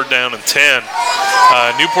 instead of 3rd down and 10.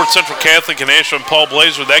 Newport Central Catholic and Ashland Paul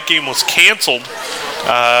Blazer, that game was canceled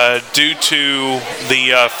due to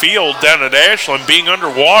the field down at Ashland being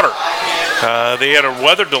underwater. They had a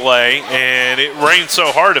weather delay, and it rained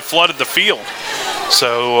so hard it flooded the field.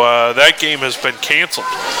 So that game has been canceled.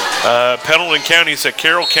 Pendleton County's at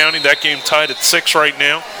Carroll County. That game tied at 6 right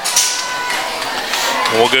now.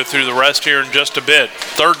 We'll go through the rest here in just a bit.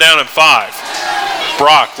 3rd down and 5.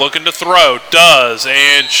 Brock looking to throw, does,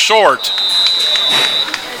 and short.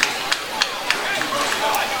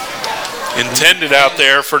 Intended out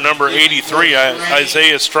there for number 83,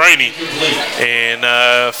 Isaiah Striney,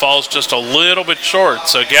 and falls just a little bit short.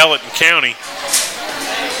 So Gallatin County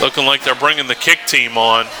looking like they're bringing the kick team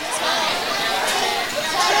on,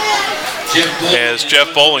 as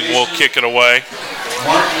Jeff Bowling will kick it away.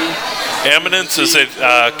 Eminence is at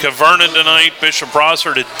Caverna tonight. Bishop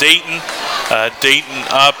Brossart at Dayton. Dayton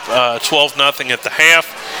up 12-0 at the half.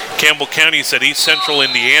 Campbell County's at East Central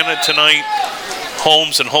Indiana tonight.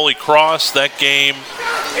 Holmes and Holy Cross, that game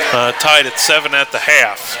tied at 7 at the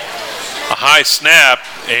half. A high snap,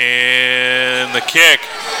 and the kick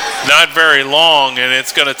not very long, and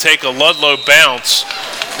it's going to take a Ludlow bounce,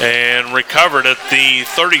 and recovered at the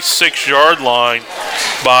 36-yard line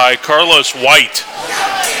by Carlos White.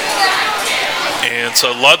 And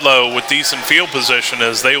so Ludlow with decent field position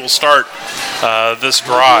as they will start this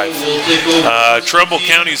drive. Trumbull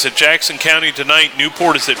County is at Jackson County tonight.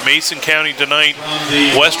 Newport is at Mason County tonight.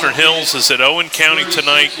 Western Hills is at Owen County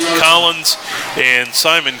tonight. Collins and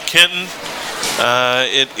Simon Kenton.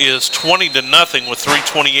 It is 20-0 with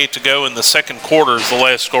 3:28 to go in the second quarter is the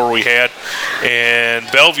last score we had. And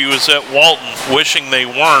Bellevue is at Walton, wishing they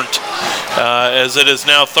weren't, as it is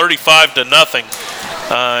now 35-0.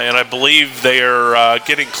 And I believe they are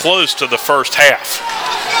getting close to the first half.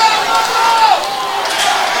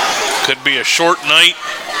 Could be a short night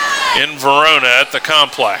in Verona at the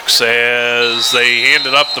complex as they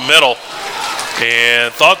handed up the middle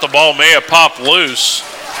and thought the ball may have popped loose.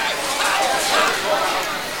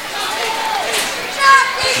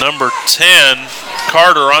 Number 10,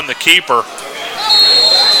 Carter on the keeper.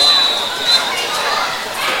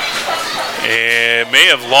 And may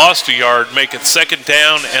have lost a yard, make it 2nd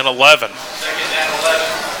down and 11.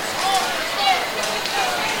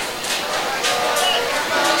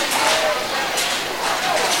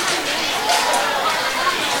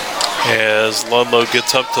 As Ludlow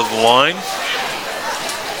gets up to the line.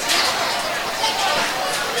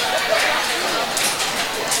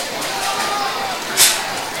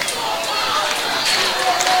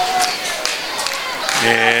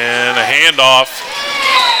 And a handoff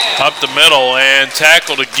up the middle and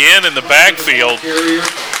tackled again in the backfield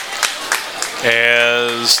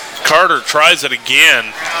as Carter tries it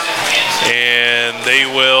again, and they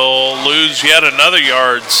will lose yet another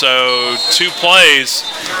yard. So 2 plays,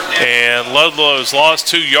 and Ludlow's lost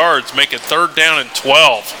 2 yards, make it 3rd down and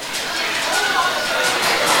 12.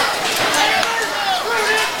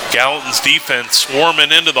 Gallatin's defense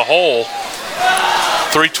swarming into the hole.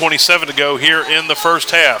 3:27 to go here in the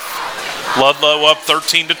first half. Ludlow up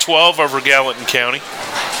 13-12 over Gallatin County.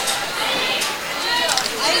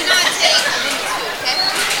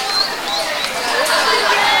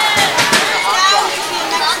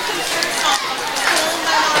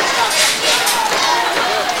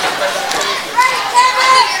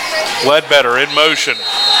 Ledbetter in motion.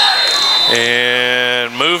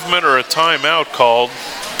 And movement or a timeout called.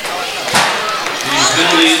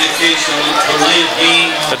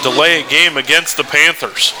 A delay of game against the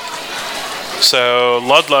Panthers. So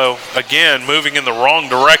Ludlow, again, moving in the wrong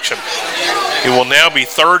direction. It will now be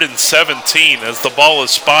 3rd and 17 as the ball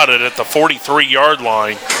is spotted at the 43-yard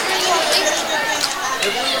line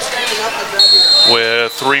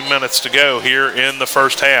with 3 minutes to go here in the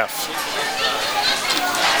first half.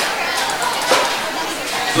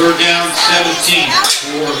 3rd down, 17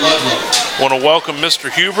 for Ludlow. Want to welcome Mr.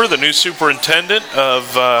 Huber, the new superintendent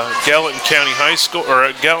of Gallatin County High School,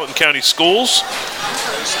 or Gallatin County Schools.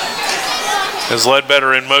 As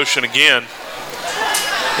Ledbetter in motion again.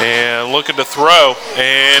 And looking to throw.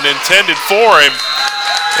 And intended for him.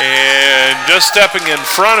 And just stepping in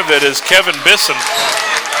front of it is Kevin Bisson.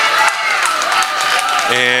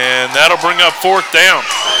 And that'll bring up 4th down.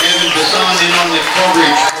 Kevin Bisson in on the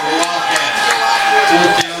coverage for the Wildcats.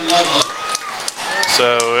 4th down Ludlow.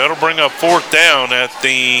 So it'll bring up 4th down at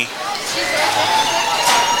the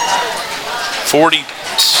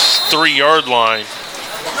 43-yard line.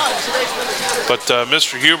 But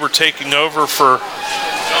Mr. Huber taking over for,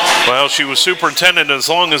 well, she was superintendent as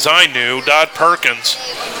long as I knew, Dot Perkins,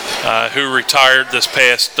 who retired this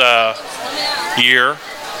past year.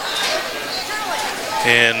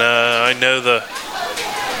 And I know the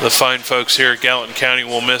fine folks here at Gallatin County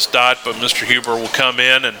will miss Dot, but Mr. Huber will come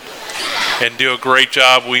in and do a great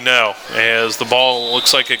job, we know, as the ball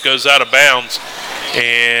looks like it goes out of bounds.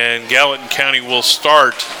 And Gallatin County will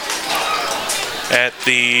start at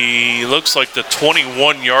the, looks like the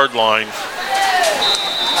 21-yard line.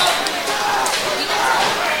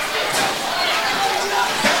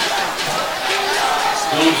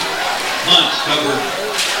 Punt covered,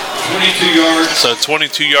 22 yards. So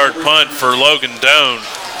 22-yard punt for Logan Doan.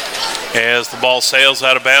 As the ball sails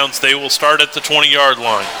out of bounds, they will start at the 20-yard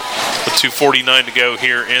line with 2:49 to go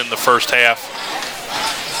here in the first half.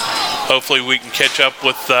 Hopefully we can catch up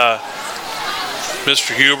with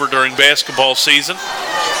Mr. Huber during basketball season.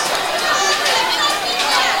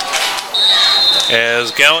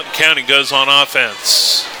 As Gallatin County goes on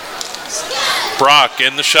offense. Brock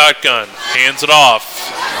in the shotgun, hands it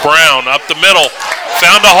off. Brown up the middle.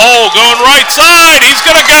 Found a hole, going right side. He's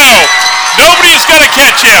going to go. Nobody's going to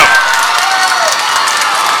catch him.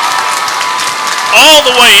 All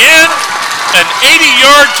the way in. An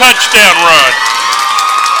 80-yard touchdown run.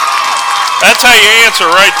 That's how you answer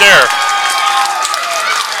right there.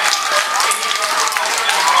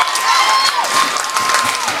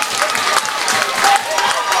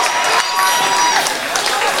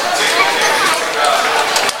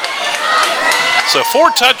 So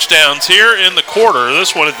 4 touchdowns here in the quarter.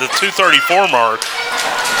 This one at the 2:34 mark.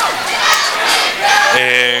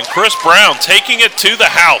 And Chris Brown taking it to the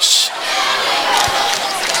house.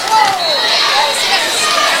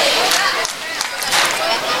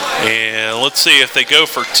 And let's see if they go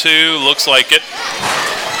for 2. Looks like it.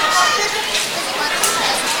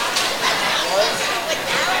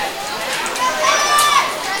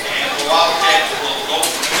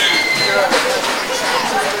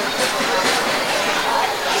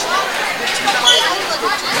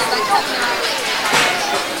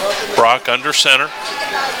 Brock under center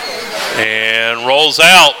and rolls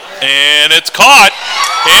out, and it's caught,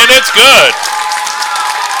 and it's good.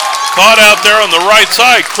 Caught out there on the right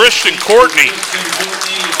side, Christian Courtney.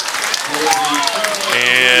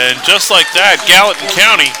 And just like that, Gallatin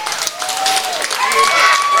County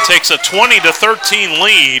takes a 20-13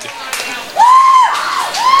 lead,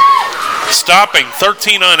 stopping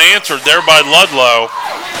 13 unanswered there by Ludlow.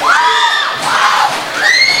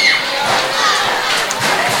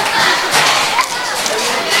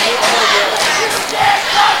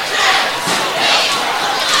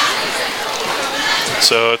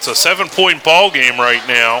 So it's a 7-point ball game right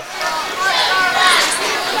now.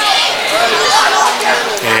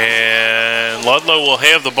 And Ludlow will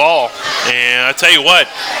have the ball. And I tell you what,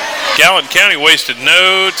 Gallatin County wasted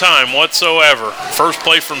no time whatsoever. First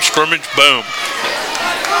play from scrimmage, boom.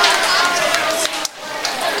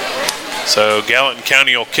 So Gallatin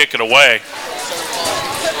County will kick it away.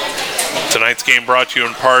 Tonight's game brought to you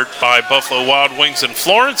in part by Buffalo Wild Wings in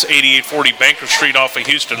Florence, 8840 Banker Street off of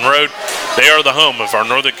Houston Road. They are the home of our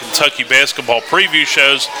Northern Kentucky basketball preview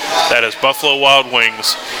shows. That is Buffalo Wild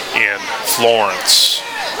Wings in Florence.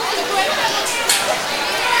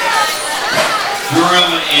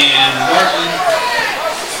 Durham and Martin.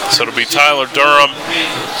 So it'll be Tyler Durham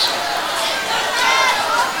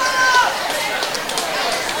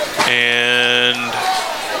and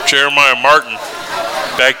Jeremiah Martin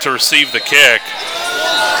back to receive the kick.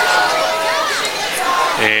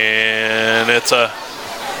 And it's a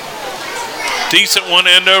decent one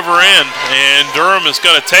end over end. And Durham is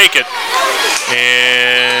going to take it.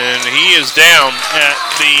 And he is down at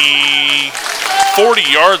the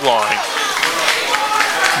 40-yard line.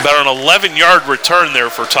 About an 11-yard return there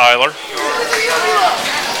for Tyler.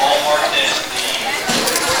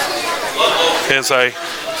 As I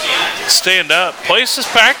stand up, place is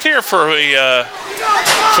packed here for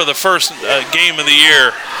the first game of the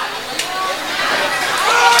year.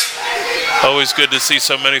 Always good to see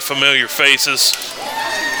so many familiar faces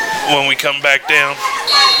when we come back down.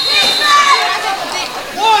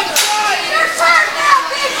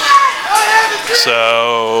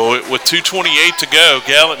 So with 2:28 to go,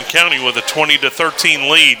 Gallatin County with a 20-13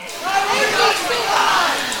 lead.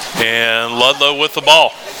 And Ludlow with the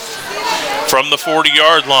ball from the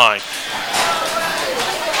 40-yard line.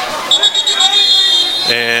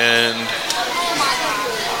 And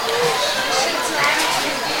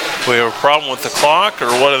we have a problem with the clock, or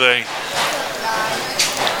what are they?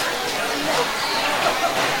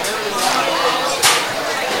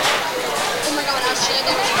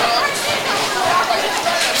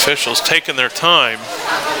 Officials taking their time.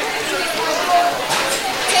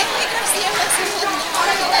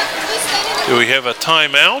 Do we have a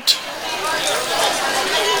timeout?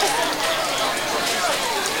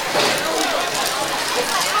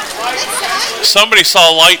 Somebody saw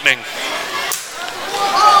lightning.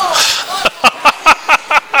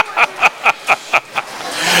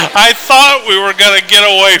 I thought we were going to get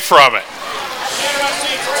away from it.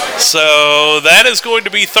 So that is going to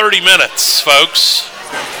be 30 minutes, folks.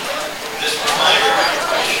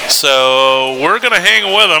 So we're going to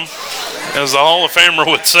hang with them, as the Hall of Famer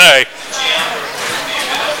would say.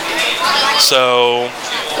 So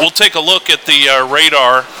we'll take a look at the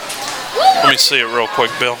radar. Let me see it real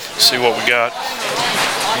quick, Bill. See what we got.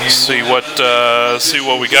 See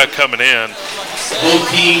what we got coming in.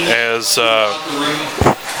 As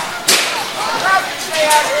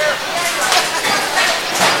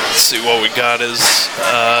see what we got is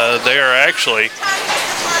they are actually,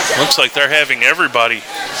 looks like they're having everybody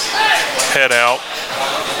head out.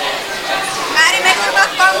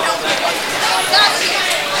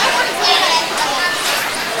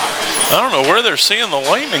 I don't know where they're seeing the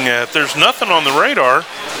lightning at. There's nothing on the radar.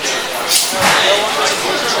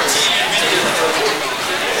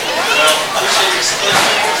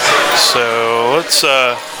 So let's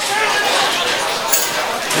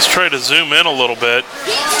try to zoom in a little bit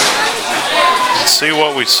and see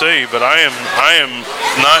what we see. But I am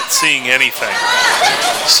not seeing anything.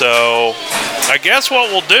 So I guess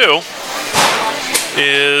what we'll do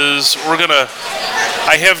is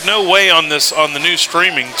I have no way on the new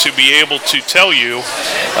streaming to be able to tell you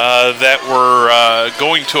that we're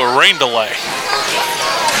going to a rain delay.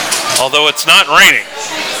 Although it's not raining.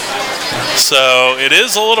 So it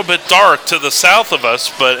is a little bit dark to the south of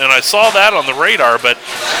us, and I saw that on the radar, but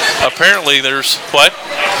apparently there's what?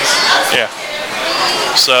 Yeah.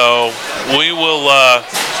 So we will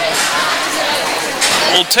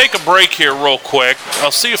we'll take a break here real quick.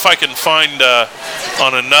 I'll see if I can find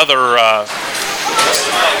on another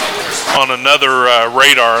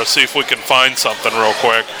radar. I'll see if we can find something real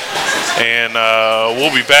quick. And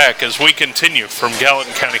we'll be back as we continue from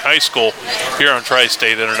Gallatin County High School here on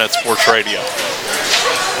Tri-State Internet Sports Radio.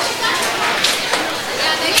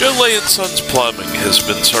 Jolay & Sons Plumbing has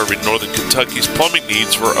been serving Northern Kentucky's plumbing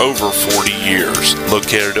needs for over 40 years.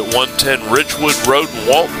 Located at 110 Ridgewood Road in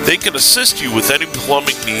Walton, they can assist you with any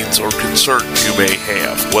plumbing needs or concerns you may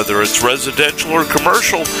have. Whether it's residential or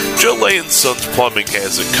commercial, Jolay & Sons Plumbing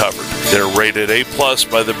has it covered. They're rated A+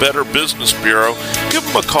 by the Better Business Bureau. Give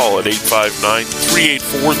them a call at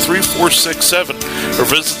 859-384-3467 or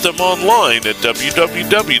visit them online at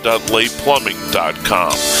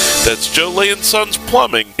www.layplumbing.com. That's Jolay & Sons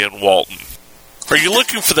Plumbing in Walton. Are you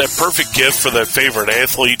looking for that perfect gift for that favorite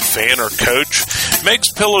athlete, fan, or coach?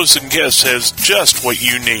 Meg's Pillows and Gifts has just what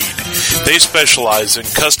you need. They specialize in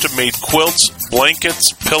custom-made quilts,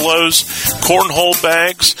 blankets, pillows, cornhole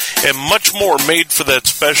bags, and much more made for that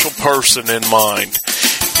special person in mind.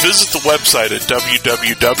 Visit the website at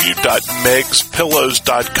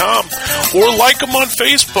www.megspillows.com or like them on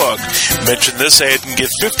Facebook. Mention this ad and get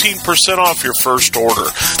 15% off your first order.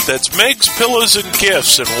 That's Meg's Pillows and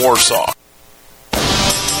Gifts in Warsaw.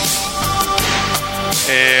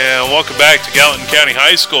 And welcome back to Gallatin County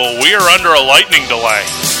High School. We are under a lightning delay.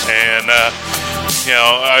 And,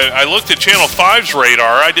 I looked at Channel 5's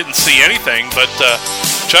radar. I didn't see anything, but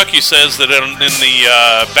Chucky says that in the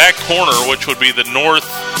back corner, which would be the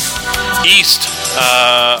northeast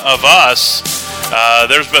of us,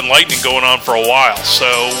 there's been lightning going on for a while. So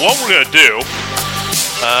what we're going to do,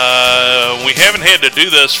 we haven't had to do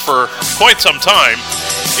this for quite some time,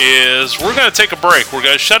 is we're going to take a break. We're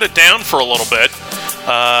going to shut it down for a little bit.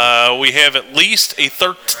 We have at least a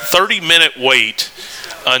 30-minute wait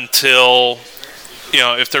until,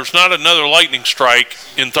 if there's not another lightning strike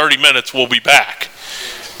in 30 minutes, we'll be back.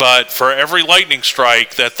 But for every lightning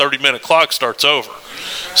strike, that 30-minute clock starts over.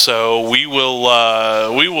 So we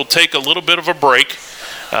will take a little bit of a break.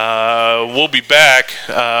 We'll be back.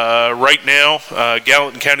 Right now,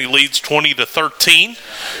 Gallatin County leads 20-13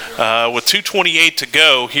 with 2:28 to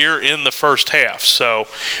go here in the first half. So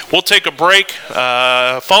we'll take a break.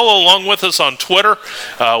 Follow along with us on Twitter.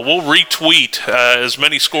 We'll retweet as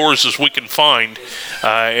many scores as we can find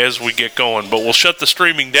as we get going. But we'll shut the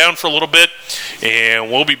streaming down for a little bit, and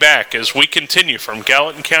we'll be back as we continue from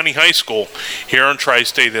Gallatin County High School here on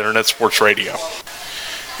Tri-State Internet Sports Radio.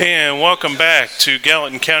 And welcome back to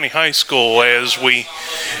Gallatin County High School as we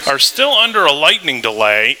are still under a lightning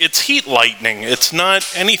delay. It's heat lightning. It's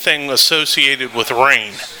not anything associated with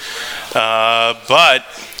rain. But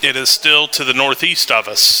it is still to the northeast of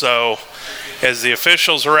us. So as the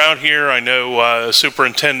officials are out here, I know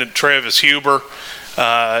Superintendent Travis Huber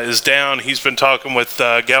is down. He's been talking with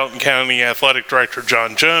Gallatin County Athletic Director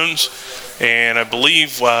John Jones and I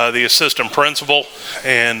believe the assistant principal,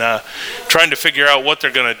 and trying to figure out what they're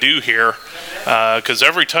going to do here, because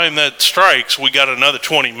every time that strikes, we got another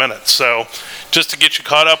 20 minutes. So just to get you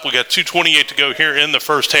caught up, we got 2:28 to go here in the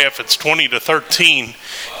first half. It's 20-13.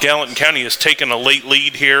 Gallatin County has taken a late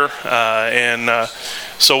lead here, and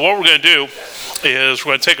so what we're going to do is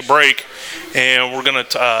we're going to take a break, and we're going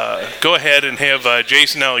to go ahead and have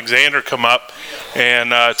Jason Alexander come up and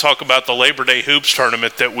talk about the Labor Day Hoops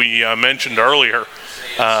tournament that we mentioned earlier.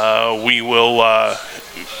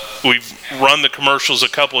 We've run the commercials a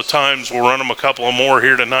couple of times. We'll run them a couple of more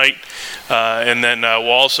here tonight, and then we'll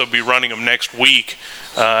also be running them next week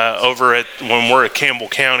over at when we're at Campbell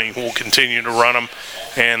County. We'll continue to run them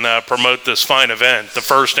and promote this fine event, the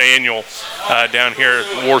first annual down here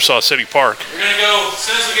at Warsaw City Park. We're going to go, as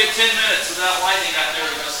soon as we get 10 minutes without lightning out there,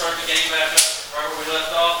 we're going to start the game back up right where we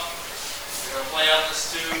left off. We're going to play out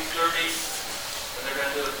this 2:30, and they're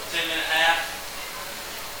going to do a 10-minute half.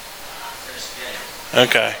 Finish the game.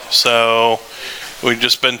 Okay, so we've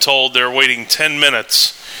just been told they're waiting 10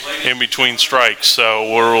 minutes in between strikes,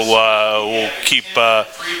 so we'll keep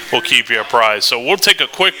you apprised. So we'll take a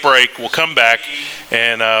quick break. We'll come back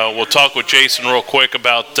and we'll talk with Jason real quick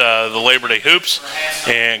about the Labor Day hoops,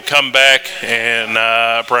 and come back, and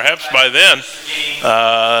perhaps by then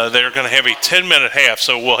they're going to have a 10-minute half.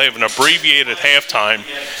 So we'll have an abbreviated halftime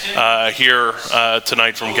here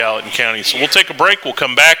tonight from Gallatin County. So we'll take a break. We'll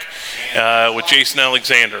come back with Jason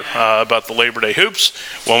Alexander about the Labor Day hoops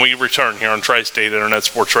when we return here on Tri-State Internet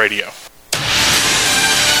Sports Radio.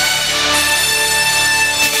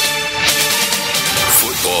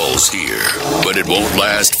 Football's here, but it won't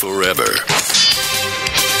last forever.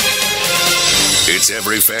 It's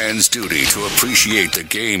every fan's duty to appreciate the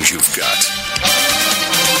games you've got.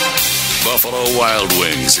 Buffalo Wild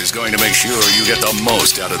Wings is going to make sure you get the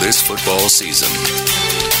most out of this football season.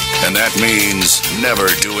 And that means never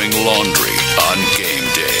doing laundry on game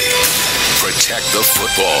day. Protect the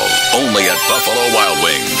football, only at Buffalo Wild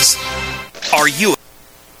Wings. Are you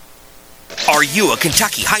a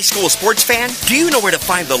Kentucky high school sports fan? Do you know where to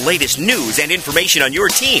find the latest news and information on your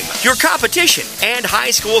team, your competition, and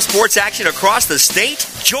high school sports action across the state?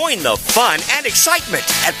 Join the fun and excitement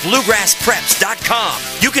at bluegrasspreps.com.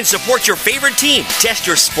 You can support your favorite team, test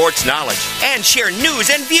your sports knowledge, and share news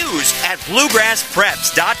and views at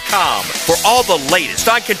bluegrasspreps.com for all the latest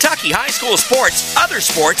on Kentucky high school sports, other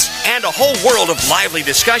sports, and a whole world of lively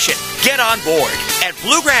discussion. Get on board at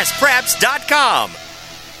bluegrasspreps.com.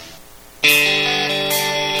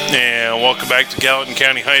 And welcome back to Gallatin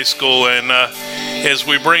County High School. And as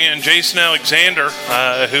we bring in Jason Alexander,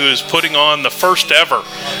 who is putting on the first ever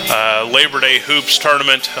Labor Day Hoops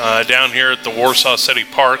tournament down here at the Warsaw City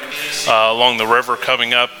Park along the river,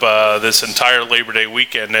 coming up this entire Labor Day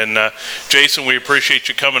weekend. And Jason, we appreciate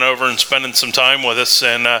you coming over and spending some time with us,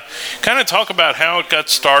 and kind of talk about how it got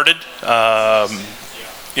started.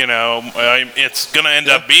 It's going to end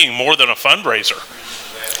up being more than a fundraiser.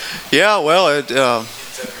 Yeah, well, it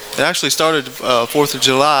actually started 4th of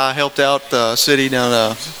July. I helped out the city down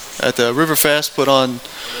at the Riverfest, put on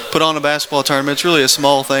a basketball tournament. It's really a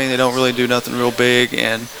small thing. They don't really do nothing real big.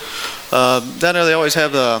 And down there they always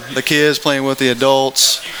have the kids playing with the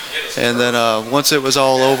adults. And then once it was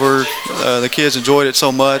all over, the kids enjoyed it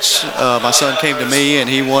so much. My son came to me and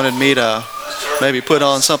he wanted me to maybe put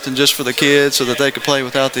on something just for the kids so that they could play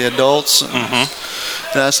without the adults. Mm-hmm.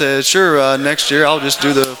 And I said, sure, next year I'll just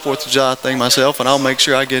do the 4th of July thing myself, and I'll make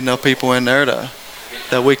sure I get enough people in there that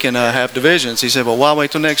we can have divisions. He said, well, why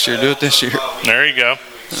wait till next year? Do it this year. There you go.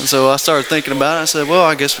 And so I started thinking about it. I said, well,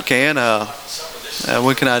 I guess we can.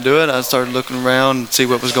 When can I do it? I started looking around and see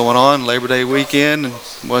what was going on. Labor Day weekend, and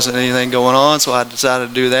wasn't anything going on, so I decided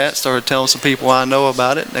to do that. Started telling some people I know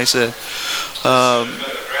about it, and they said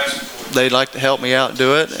they'd like to help me out and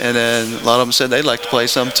do it, and then a lot of them said they'd like to play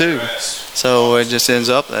some too. So it just ends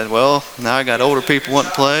up that, well, now I got older people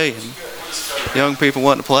wanting to play and young people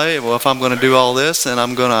wanting to play. Well, if I'm going to do all this, then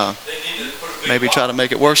I'm going to maybe try to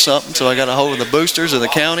make it worth something. So I got a hold of the boosters of the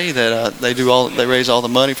county that they raise all the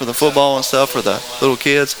money for the football and stuff for the little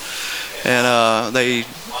kids, and they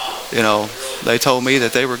told me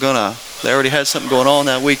that they already had something going on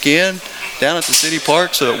that weekend down at the city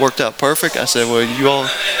park, so it worked out perfect. I said, well,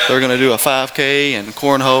 they're going to do a 5K and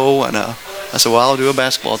cornhole, and I said, well, I'll do a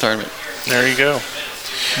basketball tournament. There you go.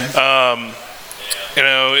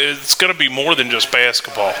 It's going to be more than just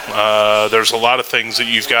basketball. There's a lot of things that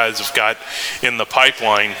you guys have got in the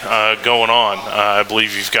pipeline going on. I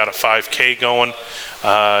believe you've got a 5K going.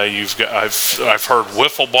 I've heard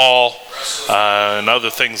wiffle ball and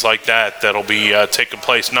other things like that that'll be taking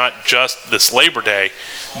place not just this Labor Day,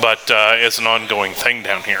 but as an ongoing thing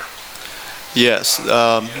down here. Yes,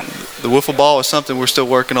 the wiffle ball is something we're still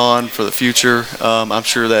working on for the future. I'm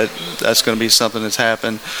sure that's going to be something that's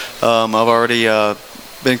happened. I've already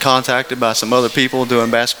been contacted by some other people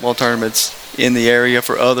doing basketball tournaments in the area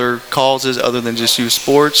for other causes other than just youth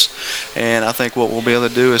sports, and I think what we'll be able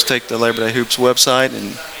to do is take the Labor Day Hoops website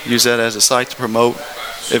and use that as a site to promote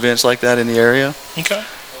events like that in the area. Okay.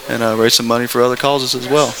 And raise some money for other causes as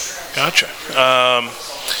well. Gotcha.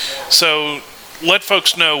 So let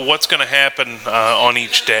folks know what's going to happen on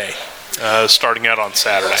each day, starting out on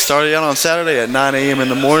Saturday. Starting out on Saturday at 9 a.m. in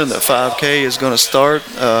the morning, the 5K is going to start.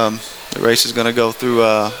 The race is going to go through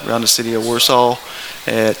around the city of Warsaw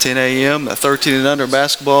at 10 a.m. The 13 and under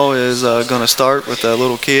basketball is going to start with the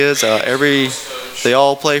little kids. Every They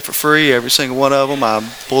all play for free, every single one of them. I'm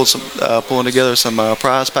pulling together some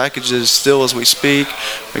prize packages still as we speak.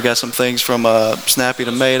 We got some things from Snappy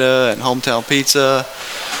Tomato and Hometown Pizza,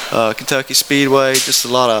 Kentucky Speedway, just a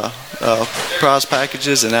lot of prize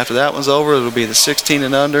packages. And after that one's over, it'll be the 16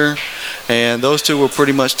 and under. And those two will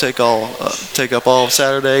pretty much take up all of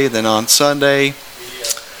Saturday. Then on Sunday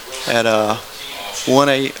at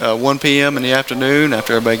 1 p.m. in the afternoon,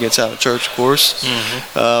 after everybody gets out of church, of course,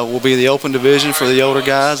 will be the open division for the older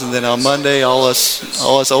guys. And then on Monday, all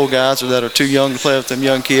us old guys that are too young to play with them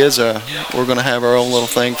young kids, we're going to have our own little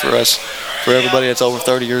thing for everybody that's over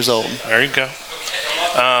 30 years old. There you go.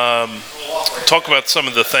 Talk about some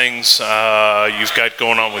of the things you've got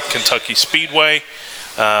going on with Kentucky Speedway.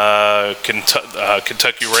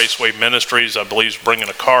 Kentucky Raceway Ministries, I believe, is bringing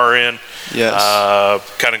a car in. Yes.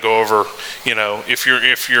 Kind of go over,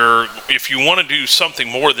 if you want to do something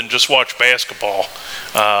more than just watch basketball,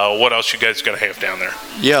 what else you guys going to have down there?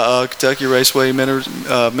 Yeah, Kentucky Raceway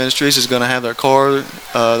Ministries is going to have their car,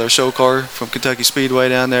 their show car from Kentucky Speedway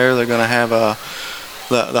down there. They're going to have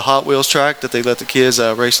the Hot Wheels track that they let the kids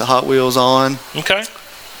race the Hot Wheels on. Okay.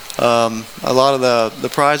 A lot of the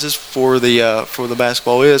prizes for the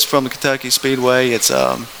basketball is from the Kentucky Speedway. It's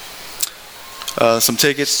some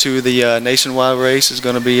tickets to the nationwide race is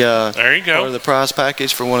going to be there you go. Part of the prize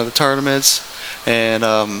package for one of the tournaments, and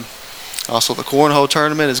also the cornhole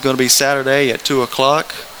tournament is going to be Saturday at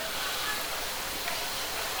 2:00.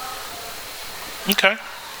 Okay.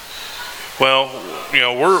 Well,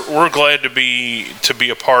 we're glad to be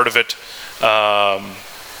a part of it. My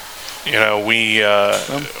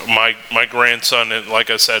grandson, like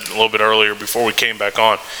I said a little bit earlier before we came back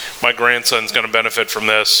on, my grandson's going to benefit from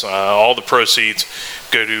this. All the proceeds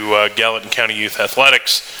go to Gallatin County Youth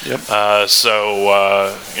Athletics. Yep.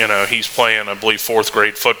 He's playing, I believe, 4th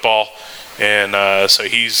grade football. And so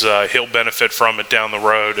he'll benefit from it down the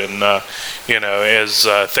road. And, as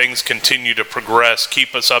things continue to progress,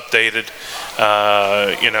 keep us updated,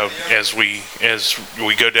 as we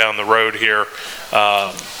go down the road here.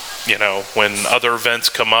 When other events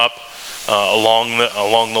come up along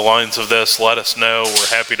the lines of this, let us know. We're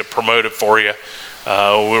happy to promote it for you.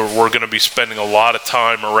 We're going to be spending a lot of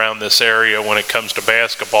time around this area when it comes to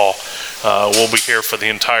basketball. We'll be here for the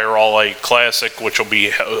entire All-A Classic, which will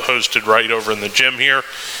be hosted right over in the gym here,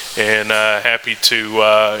 and happy to,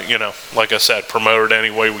 like I said, promote it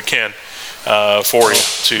any way we can. For you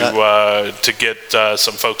to get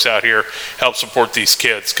some folks out here, help support these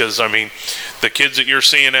kids, because the kids that you're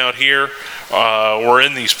seeing out here were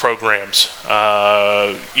in these programs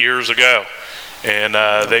years ago, and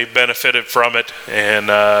they benefited from it. And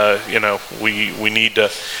we need to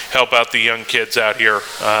help out the young kids out here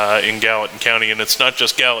in Gallatin County. And it's not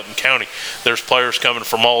just Gallatin County. There's players coming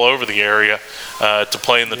from all over the area to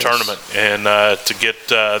play in the tournament, and to get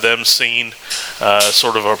them seen,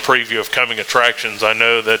 sort of a preview of coming attractions. I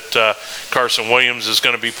know that Carson Williams is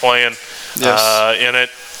going to be playing in it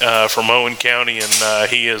from Owen County, and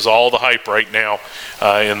he is all the hype right now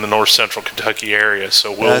in the north central Kentucky area.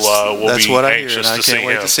 So we'll that's be what anxious I hear, and I to see can't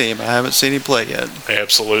wait him. to see him. I haven't seen him play yet.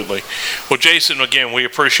 Absolutely. Well, Jason, again, we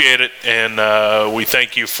appreciate it, and we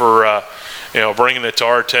thank you for bringing it to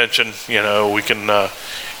our attention. We can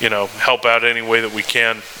help out any way that we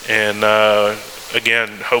can, and again,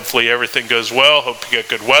 hopefully everything goes well. Hope you get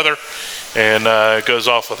good weather, and it goes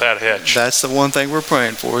off without a hitch. That's the one thing we're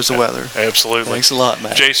praying for, is the weather. Absolutely. Thanks a lot,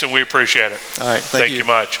 Matt. Jason, we appreciate it. All right, thank you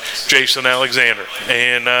much. Jason Alexander.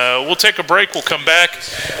 And we'll take a break. We'll come back,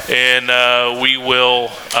 and we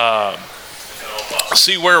will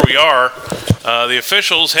see where we are. The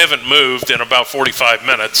officials haven't moved in about 45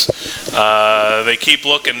 minutes. They keep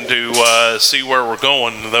looking to see where we're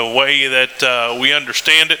going. The way that we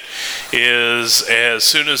understand it is, as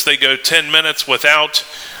soon as they go 10 minutes without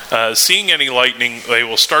seeing any lightning, they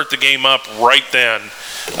will start the game up right then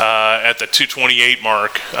at the 2:28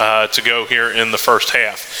 mark to go here in the first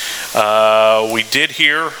half. We did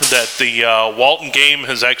hear that the Walton game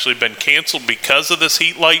has actually been canceled because of this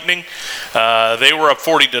heat lightning. They were up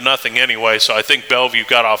 40-0 anyway, so I think Bellevue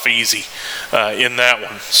got off easy in that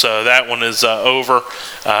one. So that one is over.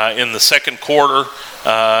 In the second quarter,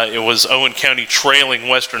 it was Owen County trailing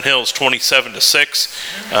Western Hills 27-6.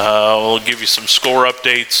 We'll give you some score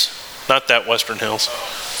updates. Not that Western Hills.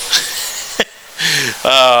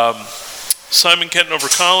 Simon Kenton over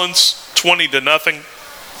Collins 20-0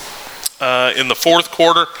 in the fourth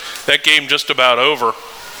quarter. That game just about over.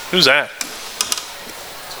 Who's that?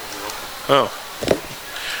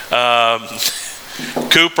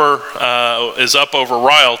 Cooper is up over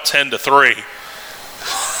Ryle 10-3.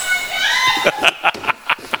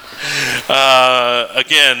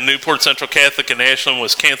 Again, Newport Central Catholic and Ashland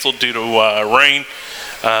was canceled due to rain.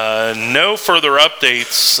 No further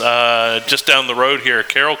updates just down the road here at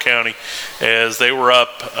Carroll County, as they were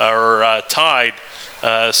tied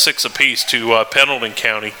 6 apiece to Pendleton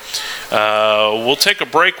County. We'll take a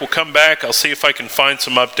break. We'll come back. I'll see if I can find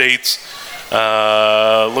some updates.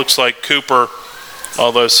 Looks like Cooper,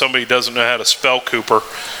 although somebody doesn't know how to spell Cooper,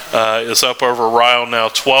 is up over Ryle now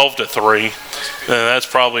 12-3. And that's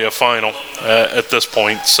probably a final at this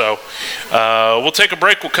point. So we'll take a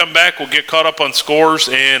break. We'll come back. We'll get caught up on scores,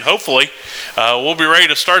 and hopefully we'll be ready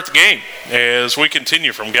to start the game as we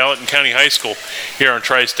continue from Gallatin County High School here on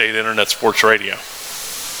Tri-State Internet Sports Radio.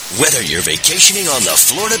 Whether you're vacationing on the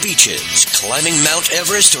Florida beaches, climbing Mount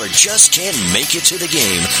Everest, or just can't make it to the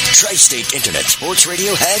game, Tri-State Internet Sports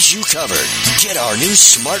Radio has you covered. Get our new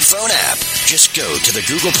smartphone app. Just go to the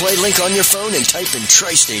Google Play link on your phone and type in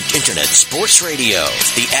Tri-State Internet Sports Radio.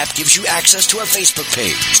 The app gives you access to our Facebook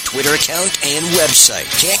page, Twitter account, and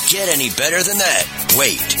website. Can't get any better than that.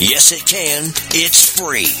 Wait, yes it can. It's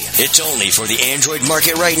free. It's only for the Android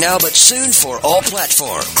market right now, but soon for all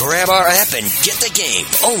platforms. Grab our app and get the game.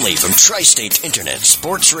 Only from Tri-State Internet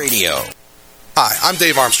Sports Radio. Hi, I'm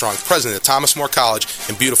Dave Armstrong, president of Thomas More College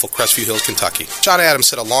in beautiful Crestview Hills, Kentucky. John Adams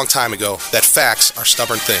said a long time ago that facts are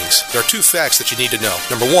stubborn things. There are 2 facts that you need to know.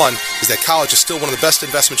 Number 1 is that college is still one of the best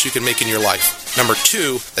investments you can make in your life. Number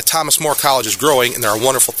 2, that Thomas More College is growing and there are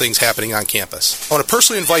wonderful things happening on campus. I want to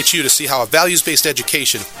personally invite you to see how a values-based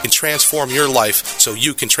education can transform your life so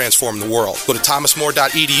you can transform the world. Go to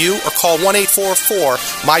thomasmore.edu or call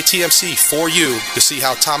 1-844-MY-TMC-4U to see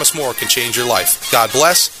how Thomas More can change your life. God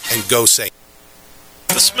bless and go Saints.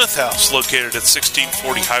 The Smith House, located at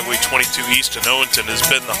 1640 Highway 22 East in Owenston, has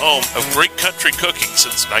been the home of great country cooking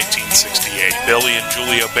since 1968. Billy and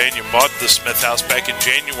Julia Banyan bought the Smith House back in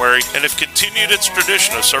January and have continued its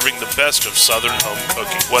tradition of serving the best of Southern home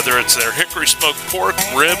cooking. Whether it's their hickory smoked pork,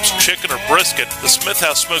 ribs, chicken, or brisket, the Smith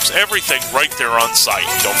House smokes everything right there on site.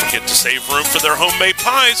 Don't forget to save room for their homemade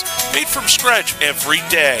pies, made from scratch every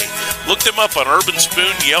day. Look them up on Urban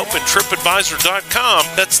Spoon, Yelp, and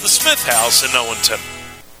TripAdvisor.com. That's the Smith House in Owenston.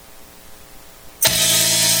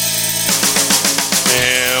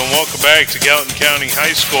 And welcome back to Gallatin County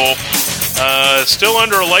High School. Still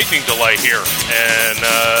under a lightning delay here, and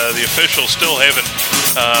the officials still haven't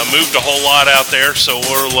moved a whole lot out there, so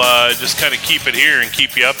we'll just kind of keep it here and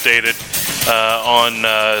keep you updated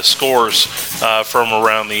on scores from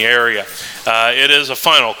around the area. It is a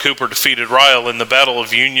final. Cooper defeated Ryle in the Battle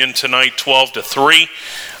of Union tonight, 12-3.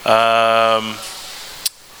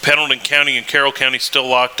 Pendleton County and Carroll County still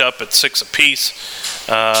locked up at 6 apiece.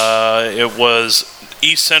 It was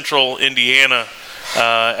East Central Indiana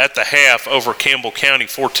at the half over Campbell County,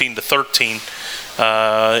 14-13.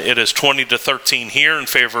 It is 20-13 here in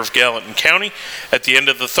favor of Gallatin County. At the end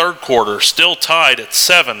of the third quarter, still tied at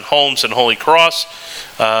 7, Holmes and Holy Cross.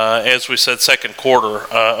 As we said, second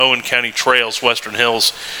quarter, Owen County trails Western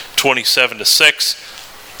Hills 27-6.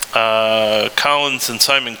 Collins and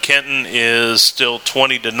Simon Kenton is still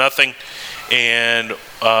 20-0, and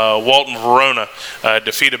Walton Verona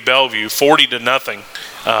defeated Bellevue 40-0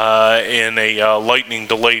 in a lightning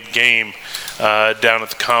delayed game down at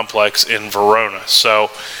the complex in Verona.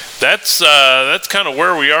 So that's kind of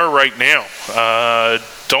where we are right now.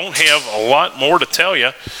 Don't have a lot more to tell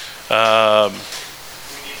you.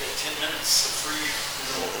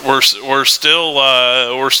 We're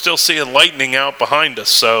still seeing lightning out behind us,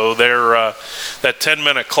 so that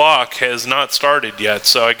 10-minute clock has not started yet.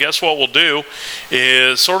 So I guess what we'll do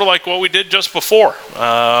is sort of like what we did just before.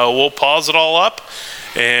 We'll pause it all up,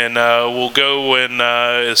 and we'll go, and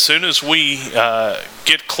as soon as we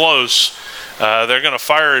get close, they're going to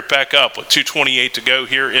fire it back up with 2:28 to go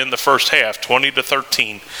here in the first half,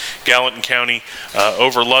 20-13, Gallatin County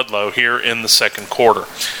over Ludlow here in the second quarter.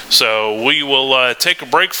 So we will take a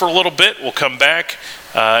break for a little bit. We'll come back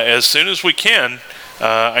as soon as we can.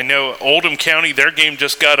 I know Oldham County, their game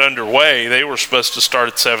just got underway. They were supposed to start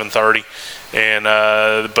at 7:30, and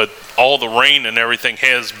but all the rain and everything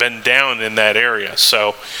has been down in that area.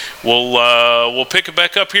 So we'll pick it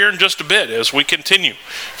back up here in just a bit as we continue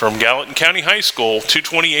from Gallatin County High School.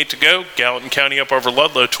 2:28 to go. Gallatin County up over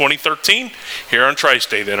Ludlow 2013 here on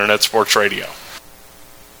Tri-State Internet Sports Radio.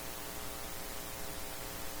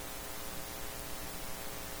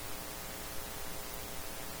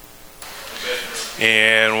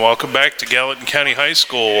 And welcome back to Gallatin County High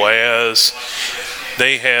School as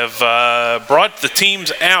they have brought the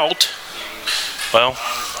teams out. Well,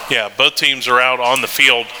 yeah, both teams are out on the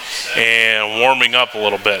field and warming up a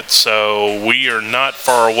little bit. So we are not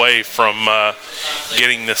far away from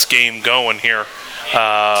getting this game going here.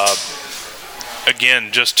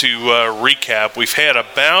 again, just to recap, we've had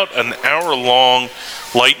about an hour-long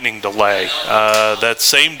lightning delay. That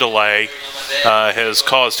same delay has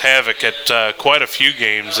caused havoc at quite a few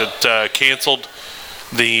games. It canceled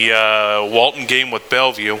the Walton game with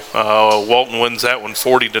Bellevue. Walton wins that one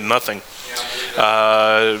 40-0.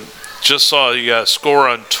 Just saw the score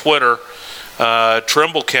on Twitter.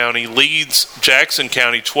 Trimble County leads Jackson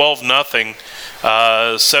County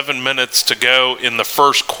 12-0. 7 minutes to go in the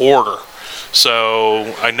first quarter.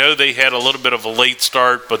 So I know they had a little bit of a late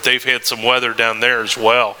start, but they've had some weather down there as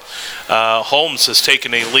well. Holmes has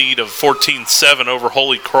taken a lead of 14-7 over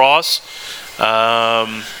Holy Cross.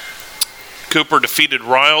 Cooper defeated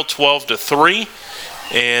Ryle 12-3.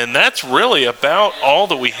 And that's really about all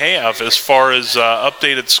that we have as far as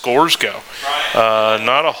updated scores go.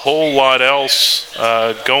 Not a whole lot else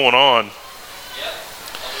going on.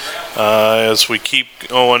 As we keep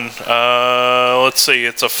going, let's see,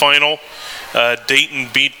 it's a final. Dayton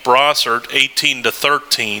beat Brossart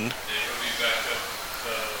 18-13.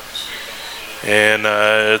 And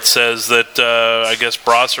it says that, I guess,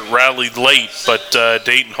 Brossart rallied late, but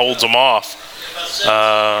Dayton holds them off.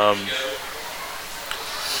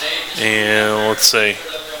 And let's see.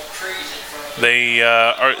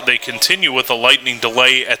 They continue with a lightning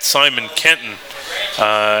delay at Simon Kenton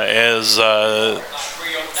as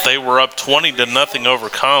they were up 20-0 over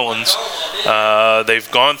Collins. They've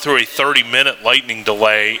gone through a 30-minute lightning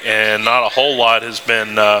delay, and not a whole lot has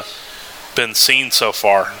been seen so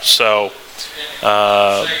far. So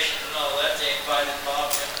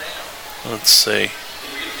let's see.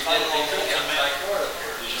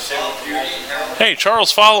 Hey,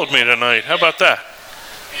 Charles followed me tonight. How about that?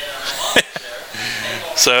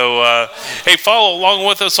 So, hey, follow along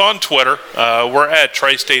with us on Twitter. We're at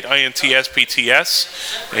Tri-State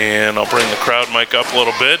INTSPTS, and I'll bring the crowd mic up a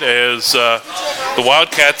little bit as the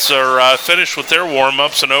Wildcats are finished with their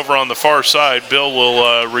warm-ups, and over on the far side, Bill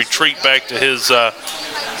will retreat back to his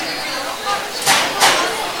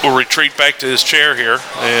chair here,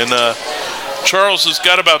 and Charles has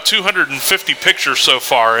got about 250 pictures so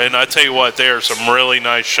far, and I tell you what, they are some really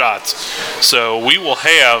nice shots. So we will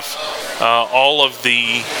have all of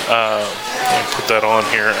the, I'll put that on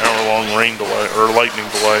here, hour-long rain delay or lightning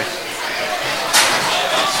delay.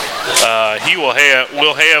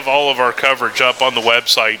 We'll have all of our coverage up on the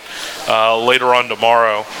website later on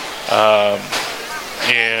tomorrow.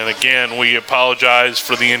 And again, we apologize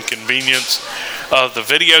for the inconvenience of the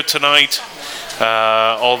video tonight.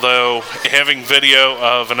 Although having video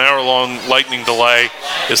of an hour-long lightning delay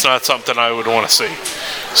is not something I would want to see.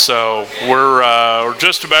 So we're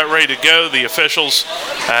just about ready to go. The officials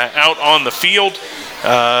out on the field.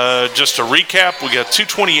 Just to recap, we got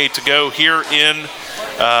 2:28 to go here in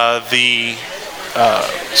the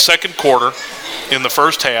second quarter. In the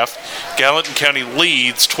first half, Gallatin County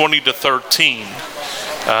leads 20-13.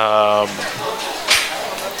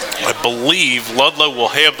 I believe Ludlow will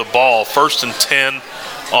have the ball 1st and 10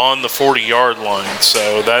 on the 40-yard line.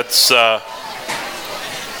 So that's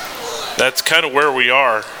kind of where we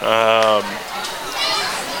are.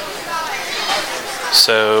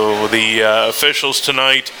 So the officials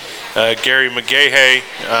tonight, Gary McGahey,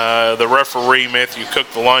 the referee, Matthew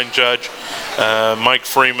Cook, the line judge, Mike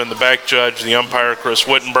Freeman, the back judge, the umpire, Chris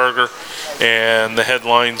Wittenberger, and the head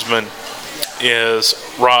linesman is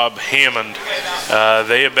Rob Hammond.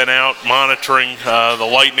 They have been out monitoring the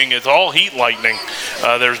lightning. It's all heat lightning.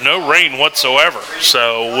 There's no rain whatsoever.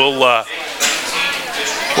 So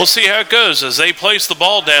we'll see how it goes as they place the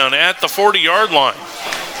ball down at the 40-yard line.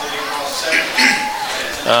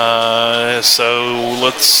 So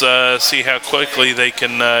let's see how quickly they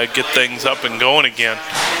can get things up and going again,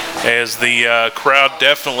 as the crowd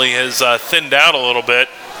definitely has thinned out a little bit.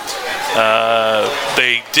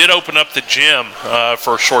 They did open up the gym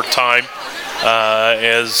for a short time,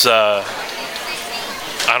 as I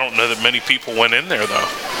don't know that many people went in there though.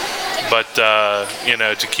 But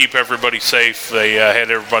to keep everybody safe, they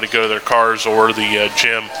had everybody go to their cars or the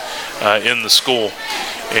gym in the school.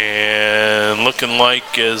 And looking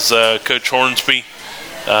like as Coach Hornsby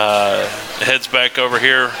heads back over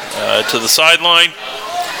here to the sideline,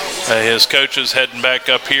 his coaches heading back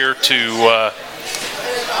up here to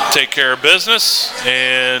take care of business.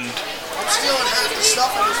 And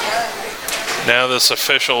now this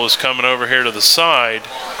official is coming over here to the side.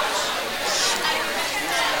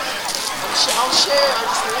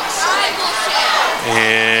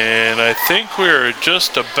 And I think we're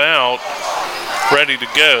just about ready to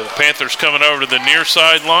go. The Panthers coming over to the near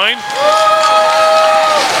sideline.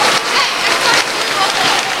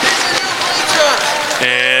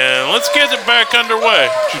 And let's get it back underway.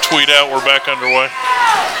 Did you tweet out we're back underway?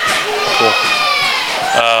 Cool.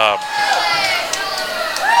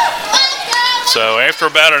 So after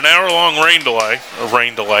about an hour-long lightning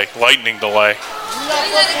delay,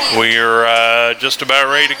 we're just about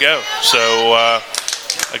ready to go. So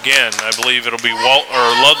again, I believe it'll be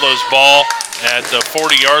Ludlow's ball at the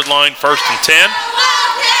 40-yard line, 1st and 10.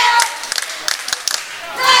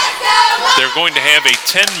 They're going to have a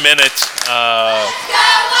 10-minute.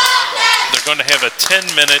 They're going to have a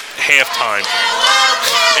 10-minute halftime.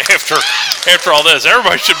 After all this,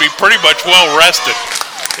 everybody should be pretty much well rested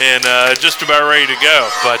and just about ready to go.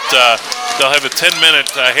 But they'll have a 10-minute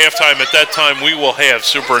halftime. At that time, we will have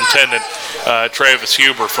Superintendent Travis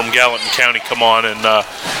Huber from Gallatin County come on and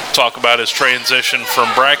talk about his transition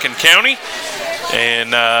from Bracken County,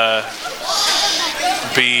 and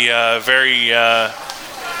be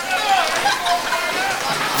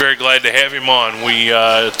very glad to have him on. We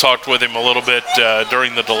talked with him a little bit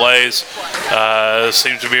during the delays.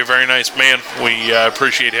 Seems to be a very nice man. We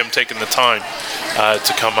appreciate him taking the time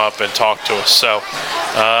to come up and talk to us. So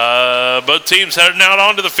both teams heading out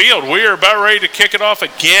onto the field. We are about ready to kick it off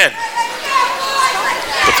again,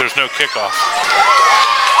 but there's no kickoff.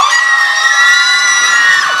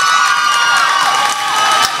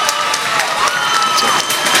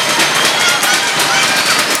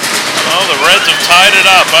 The Reds have tied it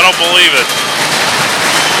up. I don't believe it.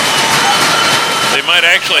 They might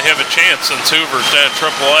actually have a chance since Hoover's down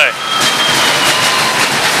AAA.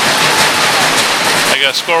 They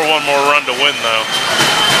got to score one more run to win, though.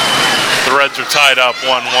 The Reds are tied up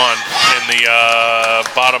 1-1 in the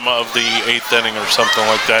bottom of the 8th inning or something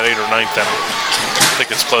like that, 8th or 9th inning. I think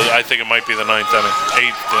it's close. I think it might be the 9th inning,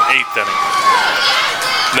 8th inning.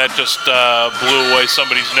 And that just blew away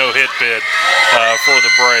somebody's no-hit bid for the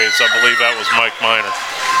Braves. I believe that was Mike Miner.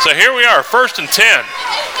 So here we are, 1st and 10.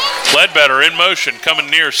 Ledbetter in motion, coming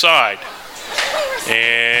near side.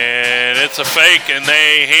 And it's a fake, and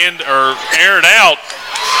they air it out.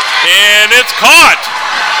 And it's caught.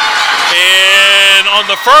 And on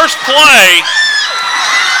the first play,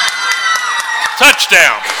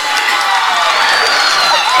 touchdown.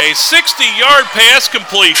 A 60-yard pass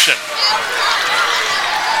completion.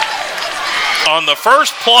 On the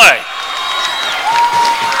first play.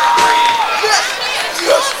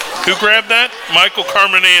 Who grabbed that? Michael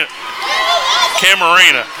Camarena.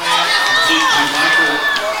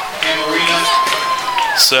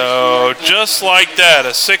 So just like that,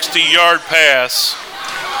 a 60-yard pass.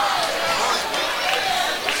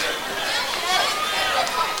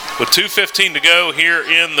 With 2:15 to go here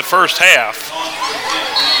in the first half.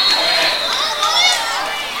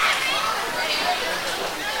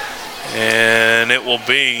 And it will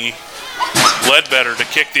be Ledbetter to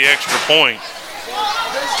kick the extra point.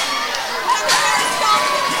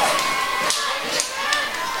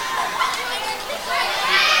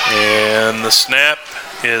 And the snap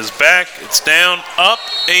is back. It's down, up,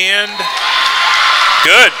 and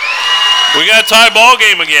good. We got a tie ball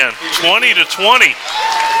game again, 20-20.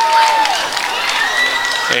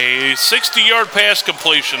 A 60-yard pass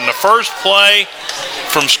completion, the first play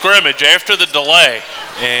from scrimmage after the delay.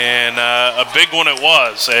 And a big one it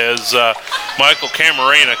was, as Michael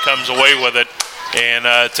Camarena comes away with it and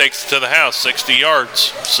takes it to the house, 60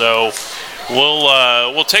 yards. So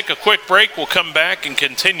we'll take a quick break. We'll come back and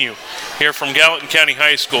continue here from Gallatin County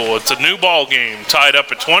High School. It's a new ball game, tied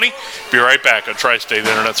up at 20. Be right back on Tri-State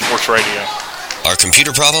Internet Sports Radio. Are computer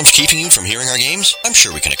problems keeping you from hearing our games? I'm sure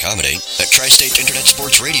we can accommodate. At Tri-State Internet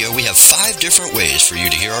Sports Radio, we have 5 different ways for you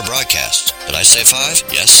to hear our broadcasts. Did I say 5?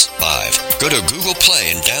 Yes, 5. Go to Google Play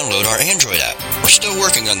and download our Android app. We're still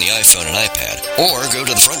working on the iPhone and iPad. Or go to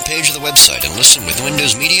the front page of the website and listen with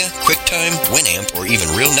Windows Media, QuickTime, Winamp, or even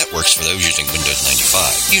Real Networks for those using Windows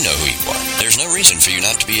 95. You know who you are. There's no reason for you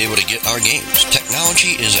not to be able to get our games.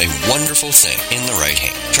 Technology is a wonderful thing in the right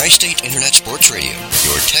hand. Tri-State Internet Sports Radio,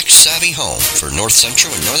 your tech-savvy home for North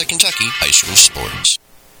Central and Northern Kentucky high school sports.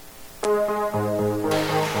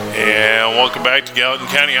 And welcome back to Gallatin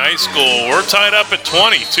County High School. We're tied up at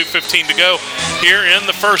 20, 2:15 to go here in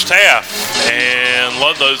the first half. And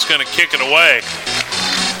Ludlow's going to kick it away.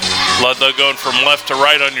 Ludlow going from left to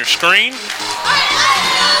right on your screen.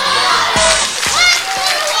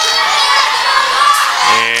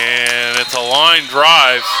 And it's a line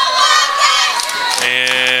drive.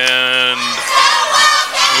 And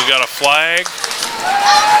we got a flag.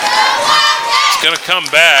 It's going to come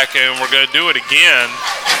back, and we're going to do it again.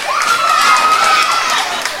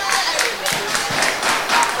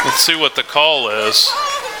 Let's see what the call is.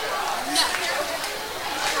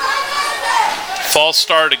 False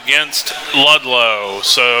start against Ludlow,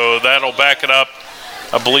 so that'll back it up,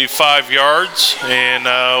 I believe, 5 yards, and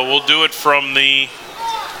we'll do it from the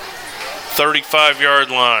 35-yard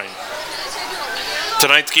line.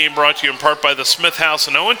 Tonight's game brought to you in part by the Smith House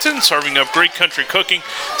in Owenton, serving up great country cooking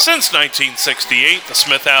since 1968. The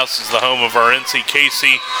Smith House is the home of our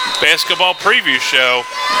NCKC basketball preview show.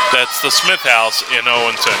 That's the Smith House in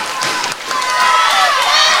Owenton.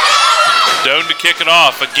 Doan to kick it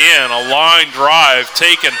off. Again, a line drive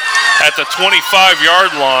taken at the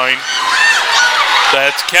 25-yard line.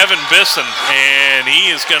 That's Kevin Bisson, and he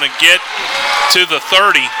is going to get to the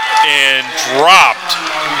 30 and dropped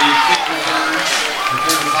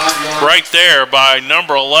right there by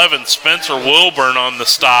number 11, Spencer Wilburn, on the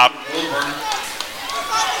stop.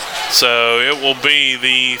 So it will be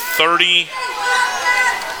the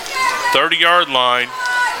 30-yard line.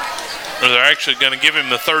 Or they're actually going to give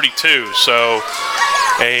him the 32. So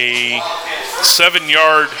a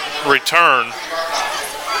 7-yard return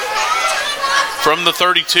from the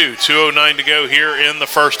 32. 2:09 to go here in the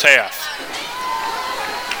first half.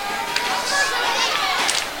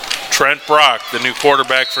 Trent Brock, the new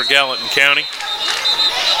quarterback for Gallatin County.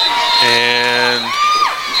 And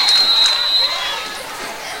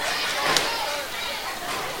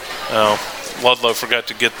Ludlow forgot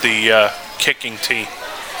to get the kicking tee.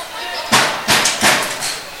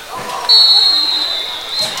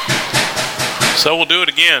 So we'll do it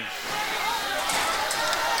again.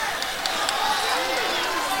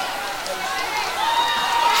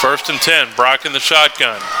 First and 10, Brock in the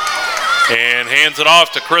shotgun. And hands it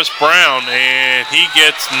off to Chris Brown, and he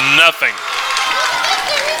gets nothing.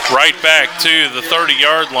 Right back to the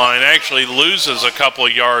 30-yard line. Actually loses a couple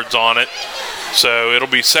of yards on it. So it'll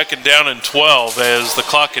be second down and 12 as the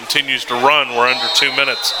clock continues to run. We're under 2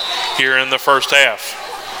 minutes here in the first half.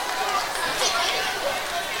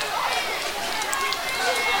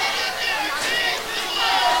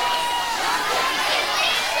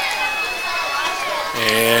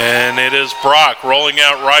 And it is Brock rolling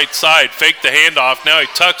out right side. Fake the handoff. Now he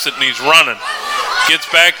tucks it and he's running. Gets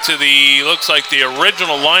back to the, looks like the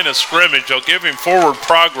original line of scrimmage. They'll give him forward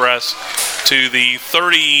progress to the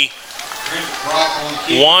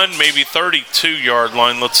 31, maybe 32-yard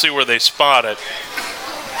line. Let's see where they spot it.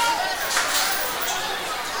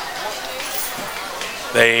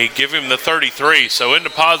 They give him the 33, so into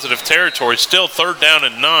positive territory. Still third down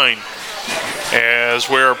and 9. As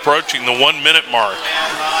we're approaching the 1 minute mark.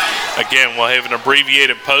 Again, we'll have an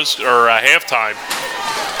abbreviated post or a halftime.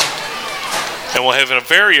 And we'll have a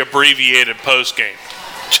very abbreviated post game.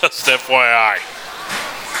 Just FYI.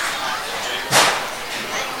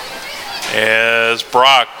 As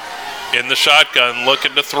Brock in the shotgun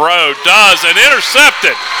looking to throw. Does, and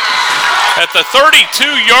intercepted. At the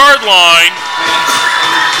 32-yard line,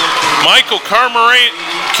 Michael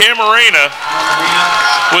Camarena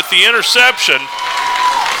with the interception.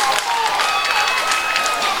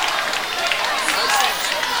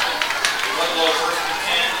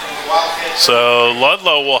 So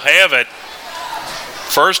Ludlow will have it.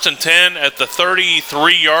 First and 10 at the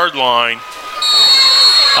 33-yard line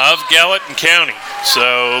of Gallatin County.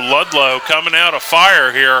 So Ludlow coming out of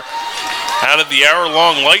fire here out of the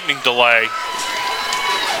hour-long lightning delay.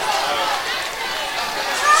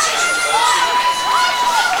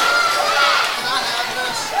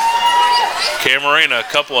 Camarena, a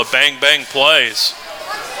couple of bang-bang plays.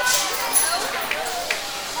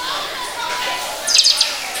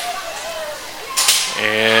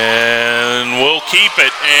 And we'll keep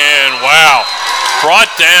it. And wow,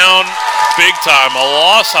 brought down big time. A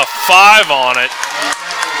loss of 5 on it.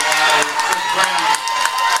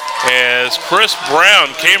 As Chris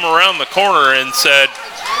Brown came around the corner and said,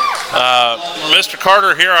 Mr.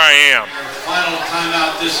 Carter, here I am. Final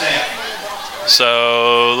timeout this half.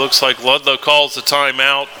 So looks like Ludlow calls the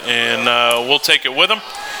timeout, and we'll take it with them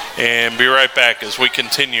and be right back as we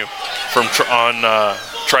continue from on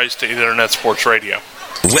Tri-State Internet Sports Radio.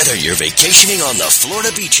 Whether you're vacationing on the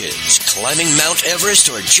Florida beaches, climbing Mount Everest,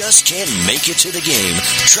 or just can't make it to the game,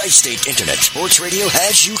 Tri-State Internet Sports Radio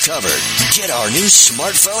has you covered. Get our new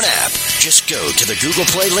smartphone app. Just go to the Google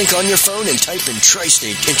Play link on your phone and type in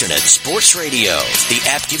Tri-State Internet Sports Radio. The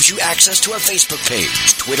app gives you access to our Facebook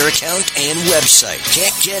page, Twitter account, and website.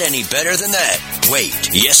 Can't get any better than that.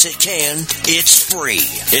 Wait, yes it can. It's free.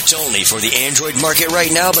 It's only for the Android market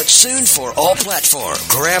right now, but soon for all platforms.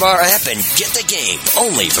 Grab our app and get the game.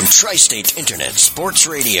 Only from Tri-State Internet Sports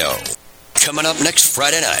Radio. Coming up next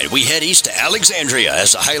Friday night, we head east to Alexandria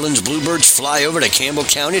as the Highlands Bluebirds fly over to Campbell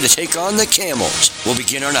County to take on the Camels. We'll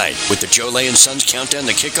begin our night with the Jolay and Sons countdown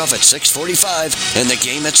to kickoff at 6:45 and the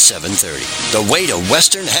game at 7:30. The way to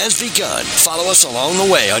Western has begun. Follow us along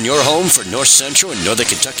the way on your home for North Central and Northern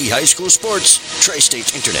Kentucky High School sports.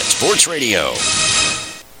 Tri-State Internet Sports Radio.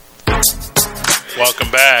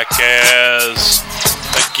 Welcome back as,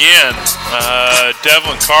 again,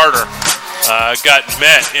 Devlin Carter got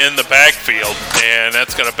met in the backfield, and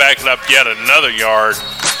that's going to back it up yet another yard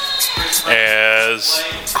as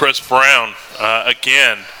Chris Brown,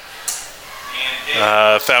 again,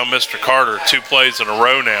 found Mr. Carter 2 plays in a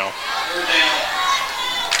row now.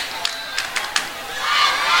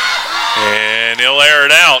 And he'll air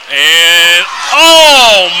it out, and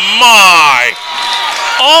oh my!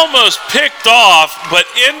 Almost picked off, but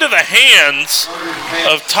into the hands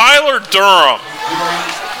of Tyler Durham.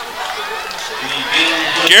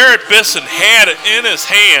 Garrett Bisson had it in his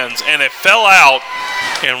hands, and it fell out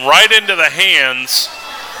and right into the hands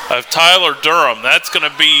of Tyler Durham. That's going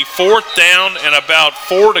to be 4th down and about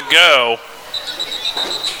 4 to go.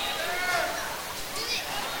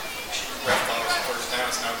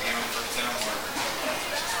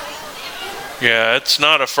 Yeah, it's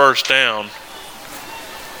not a first down.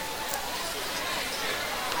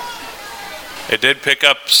 It did pick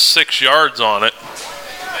up 6 yards on it.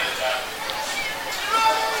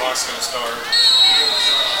 Clock's going to start.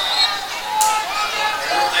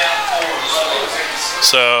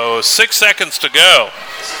 So 6 seconds to go.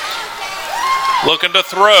 Looking to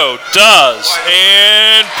throw. Does.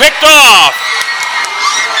 And picked off.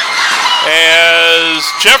 As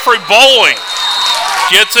Jeffrey Bowling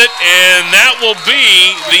gets it, and that will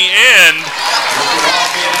be the end.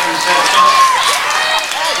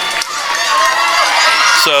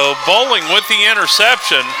 So Bowling with the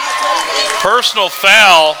interception. Personal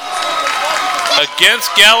foul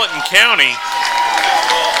against Gallatin County.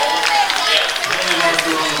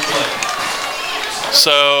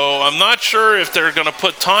 So I'm not sure if they're going to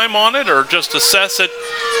put time on it or just assess it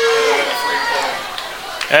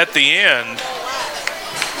at the end.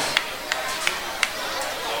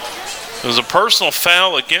 It was a personal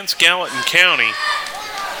foul against Gallatin County.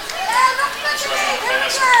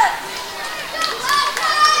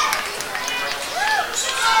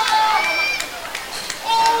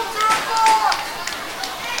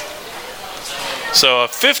 So a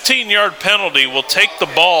 15-yard penalty will take the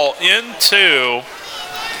ball into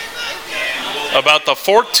about the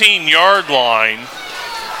 14-yard line,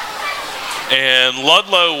 and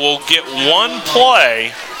Ludlow will get 1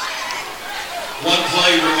 play. 1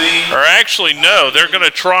 play remains. Or actually, no, they're going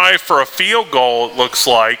to try for a field goal, it looks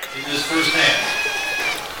like, in this first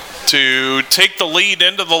half, to take the lead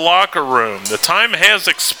into the locker room. The time has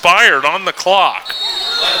expired on the clock.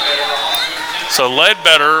 So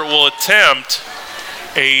Ledbetter will attempt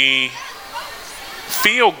a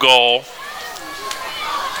field goal.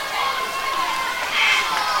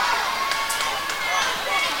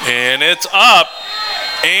 And it's up,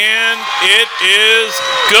 and it is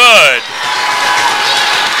good.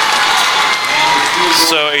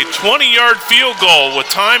 So a 20-yard field goal with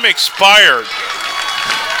time expired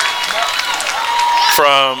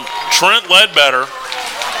from Trent Ledbetter,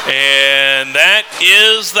 and that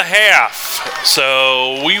is the half.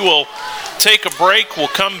 So we will take a break. We'll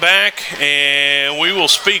come back and we will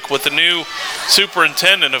speak with the new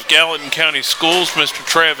superintendent of Gallatin County Schools, Mr.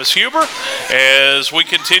 Travis Huber, as we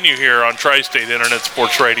continue here on Tri-State Internet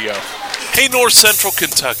Sports Radio. Hey, North Central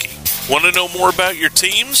Kentucky. Want to know more about your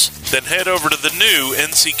teams? Then head over to the new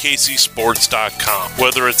nckcsports.com.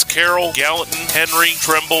 Whether it's Carroll, Gallatin, Henry,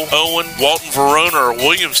 Trimble, Owen, Walton, Verona, or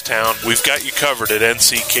Williamstown, we've got you covered at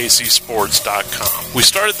nckcsports.com. We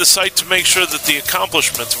started the site to make sure that the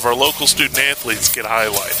accomplishments of our local student athletes get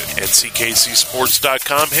highlighted.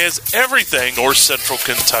 nckcsports.com has everything North Central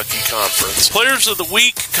Kentucky Conference. Players of the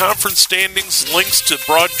Week, conference standings, links to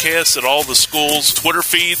broadcasts at all the schools, Twitter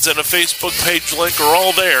feeds, and a Facebook page link are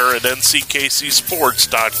all there at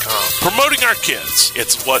nckcsports.com. Promoting our kids.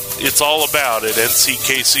 It's what it's all about at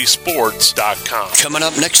nckcsports.com. Coming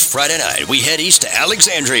up next Friday night, we head east to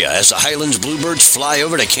Alexandria as the Highlands Bluebirds fly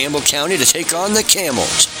over to Campbell County to take on the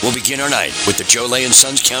Camels. We'll begin our night with the Joe Lay and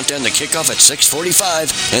Sons countdown to kickoff at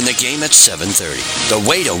 6:45 and the game at 7:30. The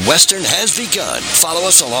way to Western has begun. Follow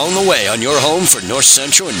us along the way on your home for North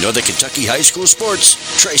Central and Northern Kentucky High School sports,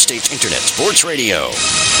 Tri-State Internet Sports Radio.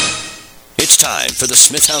 It's time for the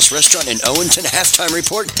Smith House Restaurant in Owenton Halftime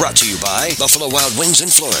Report, brought to you by Buffalo Wild Wings in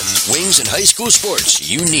Florence. Wings and high school sports,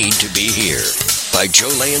 you need to be here. By Joe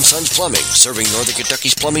Lay and Sons Plumbing, serving Northern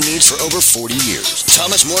Kentucky's plumbing needs for over 40 years.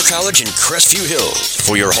 Thomas More College in Crestview Hills,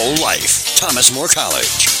 for your whole life. Thomas More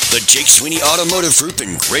College. The Jake Sweeney Automotive Group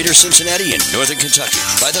in Greater Cincinnati and Northern Kentucky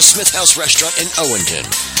by the Smith House Restaurant in Owenton.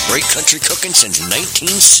 Great country cooking since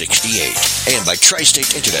 1968. And by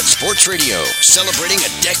Tri-State Internet Sports Radio, celebrating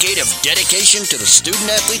a decade of dedication to the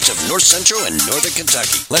student-athletes of North Central and Northern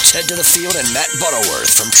Kentucky. Let's head to the field and Matt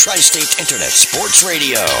Butterworth from Tri-State Internet Sports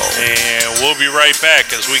Radio. And we'll be right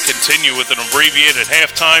back as we continue with an abbreviated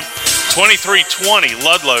halftime. 23-20,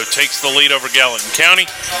 Ludlow takes the lead over Gallatin County,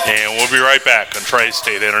 and we'll be right back on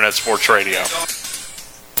Tri-State Internet Sports Radio.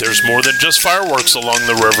 There's more than just fireworks along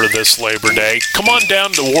the river this Labor Day. Come on down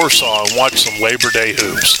to Warsaw and watch some Labor Day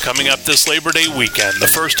hoops. Coming up this Labor Day weekend, the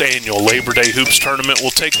first annual Labor Day Hoops tournament will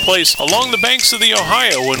take place along the banks of the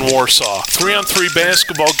Ohio in Warsaw. 3-on-3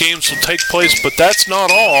 basketball games will take place, but that's not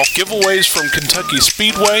all. Giveaways from Kentucky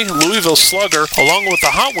Speedway, Louisville Slugger, along with the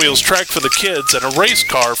Hot Wheels track for the kids and a race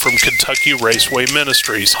car from Kentucky Raceway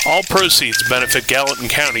Ministries. All proceeds benefit Gallatin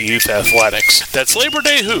County Youth Athletics. That's Labor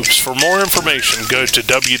Day Hoops. For more information, go to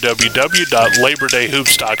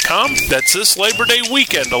www.labordayhoops.com. That's this Labor Day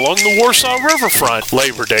weekend along the Warsaw Riverfront.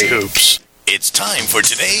 Labor Day Hoops. It's time for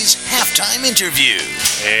today's halftime interview.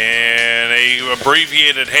 And a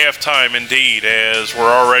abbreviated halftime indeed, as we're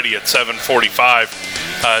already at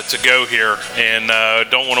 7:45 to go here, and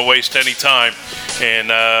don't want to waste any time. And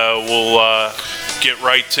we'll get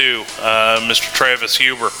right to Mr. Travis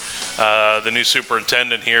Huber, the new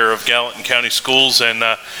superintendent here of Gallatin County Schools. And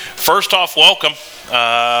first off, welcome.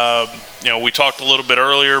 We talked a little bit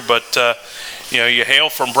earlier, but you hail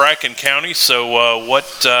from Bracken County. So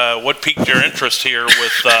what piqued your interest here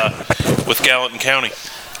with Gallatin County?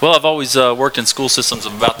 Well, I've always worked in school systems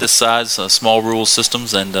of about this size, small rural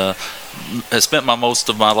systems, and have spent most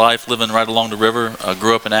of my life living right along the river. I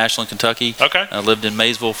grew up in Ashland, Kentucky. Okay. I lived in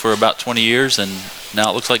Maysville for about 20 years, and now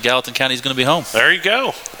it looks like Gallatin County is going to be home. There you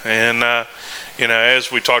go. And as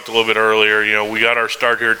we talked a little bit earlier, we got our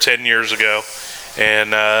start here 10 years ago,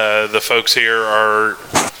 and the folks here are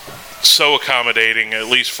so accommodating, at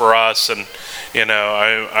least for us. And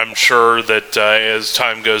I'm sure that as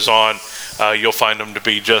time goes on, you'll find them to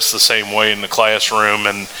be just the same way in the classroom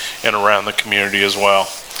and around the community as well.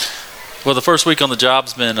 Well, the first week on the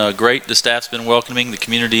job's been great. The staff's been welcoming. The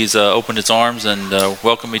community's opened its arms and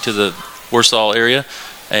welcomed me to the Warsaw area.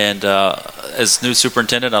 And as new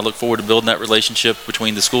superintendent, I look forward to building that relationship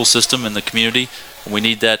between the school system and the community. We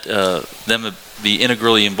need that them to be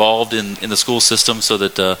integrally involved in the school system so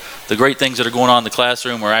that the great things that are going on in the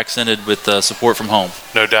classroom are accented with support from home.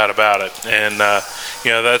 No doubt about it. And,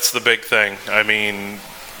 that's the big thing. I mean,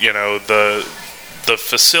 the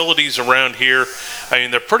facilities around here,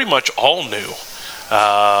 they're pretty much all new.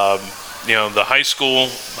 The high school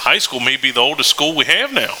may be the oldest school we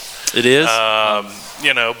have now. It is.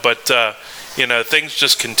 But things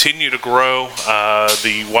just continue to grow.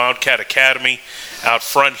 The Wildcat Academy out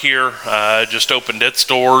front here just opened its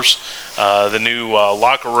doors. The new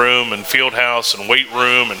locker room and field house and weight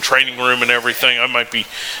room and training room and everything. I might be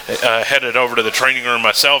headed over to the training room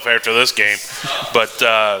myself after this game. But,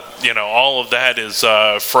 all of that is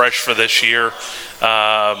fresh for this year.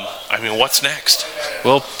 What's next?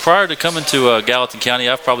 Well, prior to coming to Gallatin County,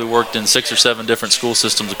 I've probably worked in 6 or 7 different school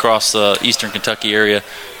systems across the eastern Kentucky area,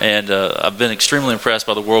 and I've been extremely impressed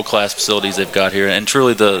by the world-class facilities they've got here. And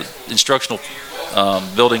truly, the instructional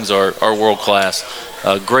buildings are world-class.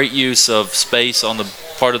 Great use of space on the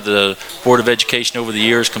part of the Board of Education over the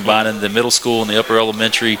years, combining the middle school and the upper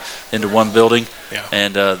elementary into one building. Yeah.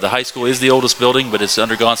 And the high school is the oldest building, but it's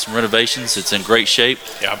undergone some renovations. It's in great shape.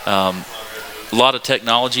 Yeah. A lot of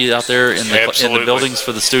technology out there in the buildings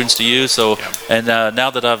for the students to use. So, and now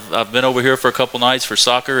that I've been over here for a couple nights for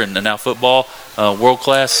soccer and now football,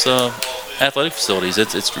 world-class athletic facilities.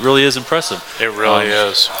 It really is impressive. It really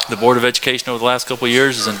is. The Board of Education over the last couple of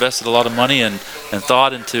years has invested a lot of money and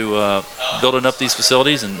thought into building up these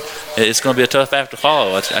facilities, and it's going to be a tough act to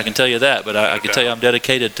follow. I can tell you that, but I can tell you I'm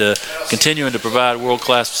dedicated to continuing to provide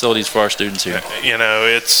world-class facilities for our students here.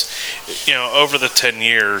 It's over the 10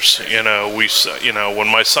 years, when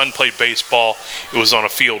my son played baseball, it was on a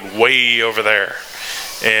field way over there.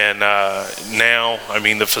 And now,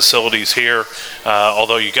 the facilities here,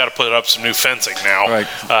 although you got to put up some new fencing now, right.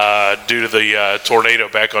 Due to the tornado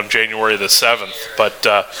back on January the 7th. But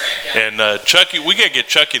Chucky, we got to get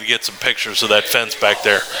Chucky to get some pictures of that fence back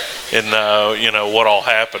there, and what all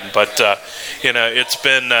happened. But it's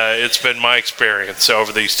been my experience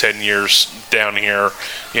over these 10 years down here.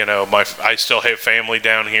 I still have family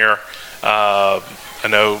down here. I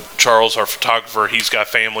know Charles, our photographer, he's got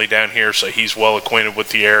family down here, so he's well acquainted with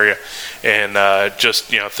the area. And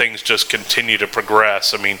things just continue to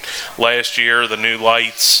progress. Last year, the new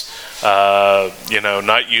lights,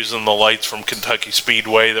 not using the lights from Kentucky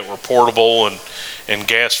Speedway that were portable and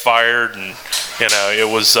gas fired, and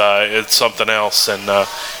it's something else. And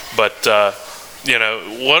what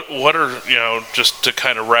are just to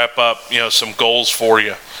kind of wrap up some goals for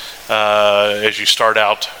you as you start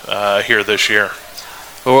out here this year?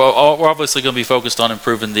 Well, we're obviously going to be focused on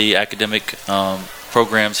improving the academic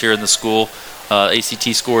programs here in the school.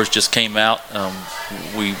 ACT scores just came out.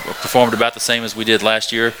 We performed about the same as we did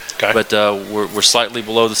last year, but we're slightly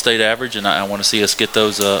below the state average, and I want to see us get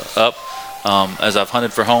those up. As I've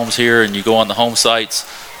hunted for homes here, and you go on the home sites,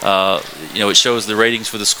 it shows the ratings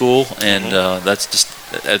for the school, and that's just,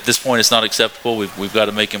 at this point, it's not acceptable. We've got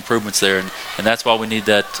to make improvements there, and that's why we need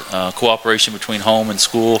that cooperation between home and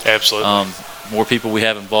school. Absolutely. More people we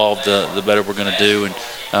have involved, the better we're going to do, and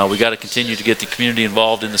we got to continue to get the community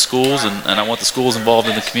involved in the schools, and I want the schools involved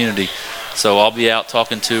in the community. So I'll be out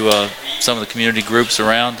talking to some of the community groups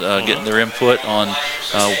around, getting their input on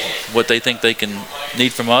what they think they can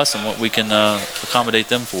need from us and what we can accommodate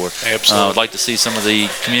them for. Absolutely. I'd like to see some of the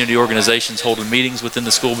community organizations holding meetings within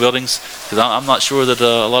the school buildings, because I'm not sure that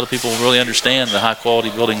a lot of people really understand the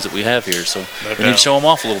high-quality buildings that we have here. So we need to show them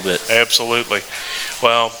off a little bit. Absolutely.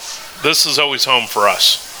 Well, this is always home for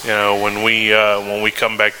us. When we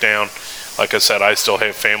come back down, like I said, I still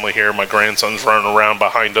have family here. My grandson's running around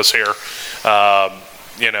behind us here,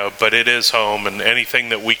 but it is home, and anything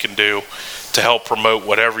that we can do to help promote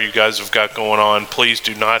whatever you guys have got going on, please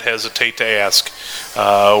do not hesitate to ask.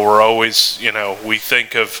 We're always, we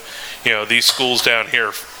think of, these schools down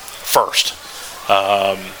here first.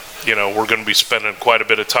 We're going to be spending quite a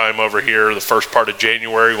bit of time over here the first part of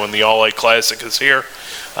January when the All-A Classic is here.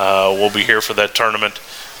 We'll be here for that tournament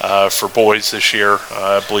for boys this year.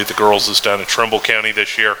 I believe the girls is down in Trimble County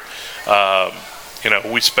this year.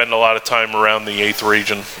 We spend a lot of time around the 8th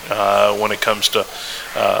region when it comes to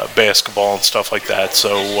basketball and stuff like that.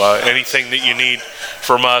 So anything that you need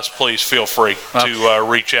from us, please feel free to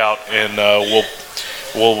reach out, and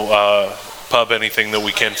we'll pub anything that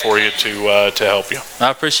we can for you to help you. I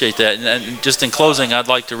appreciate that. And just in closing, I'd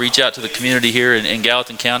like to reach out to the community here in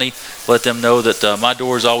Gallatin County, let them know that my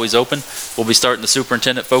door is always open. We'll be starting the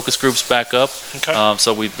superintendent focus groups back up. Okay.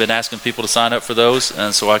 So we've been asking people to sign up for those,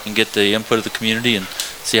 and so I can get the input of the community and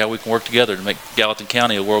see how we can work together to make Gallatin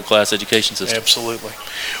County a world-class education system. Absolutely.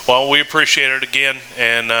 Well, we appreciate it again,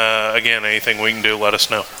 and again, anything we can do, let us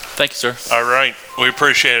know. Thank you, sir. All right. We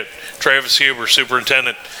appreciate it. Travis Huber,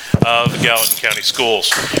 Superintendent of the Gallatin County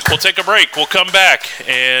Schools. We'll take a break. We'll come back,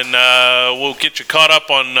 and we'll get you caught up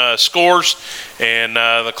on scores, and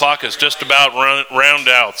the clock is just about round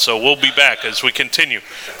out, so we'll be back as we continue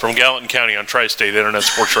from Gallatin County on Tri-State Internet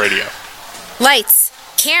Sports Radio. Lights,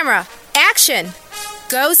 camera, action!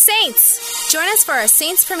 Go Saints! Join us for our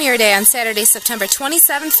Saints Premiere Day on Saturday, September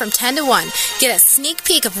 27th from 10 to 1. Get a sneak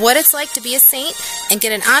peek of what it's like to be a Saint and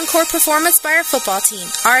get an encore performance by our football team.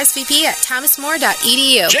 RSVP at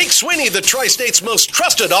thomasmore.edu. Jake Sweeney, the Tri-State's most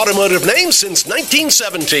trusted automotive name since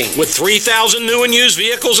 1917. With 3,000 new and used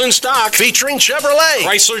vehicles in stock. Featuring Chevrolet,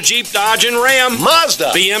 Chrysler, Jeep, Dodge, and Ram,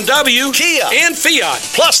 Mazda, BMW, Kia, and Fiat.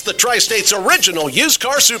 Plus the Tri-State's original used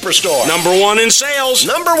car superstore. Number one in sales.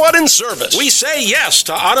 Number one in service. We say yes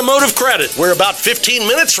to automotive credit. We're about 15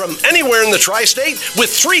 minutes from anywhere in the Tri-State with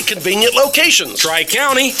 3 convenient locations.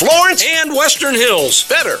 Tri-County, Florence, and Western Hills.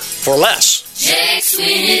 Better for less.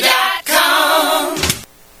 JakeSweeney.com.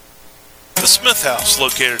 The Smith House,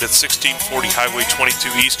 located at 1640 Highway 22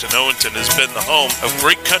 East in Owenton, has been the home of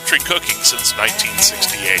great country cooking since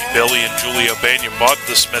 1968. Billy and Julia Banyan bought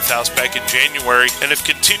the Smith House back in January and have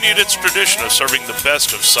continued its tradition of serving the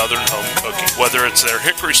best of Southern home cooking. Whether it's their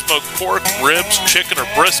hickory smoked pork, ribs, chicken, or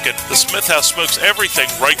brisket, the Smith House smokes everything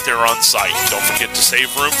right there on site. Don't forget to save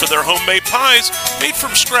room for their homemade pies, made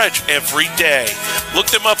from scratch every day. Look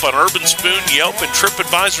them up on Urban Spoon, Yelp, and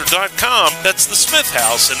TripAdvisor.com. That's the Smith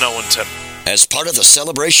House in Owenton. As part of the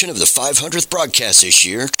celebration of the 500th broadcast this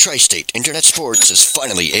year, Tri-State Internet Sports is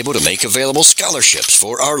finally able to make available scholarships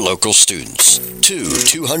for our local students. 2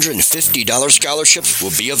 $250 scholarships will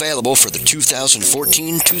be available for the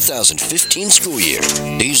 2014-2015 school year.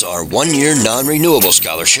 These are one-year non-renewable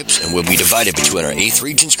scholarships and will be divided between our 8th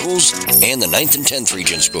Region schools and the 9th and 10th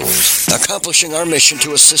Region schools, accomplishing our mission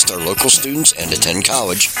to assist our local students and attend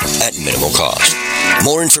college at minimal cost.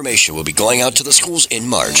 More information will be going out to the schools in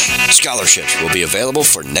March. Scholarships will be available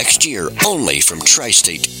for next year only from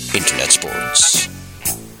Tri-State Internet Sports.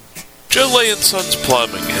 Joe Sons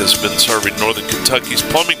Plumbing has been serving Northern Kentucky's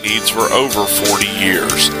plumbing needs for over 40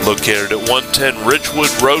 years. Located at 110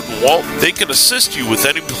 Ridgewood Road in Walton, they can assist you with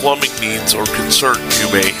any plumbing needs or concerns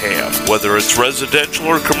you may have. Whether it's residential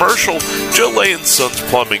or commercial, Joe Sons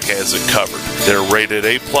Plumbing has it covered. They're rated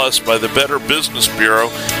A+ by the Better Business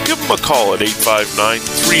Bureau. Give them a call at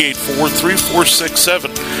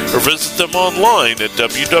 859-384-3467 or visit them online at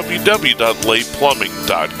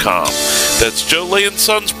www.layplumbing.com. That's Joe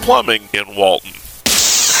Sons Plumbing in Walton.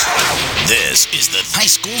 This is the high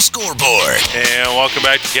school scoreboard. And welcome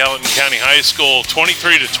back to Gallatin County High School.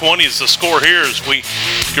 23-20 is the score here as we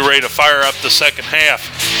get ready to fire up the second half.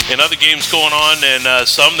 And other games going on, and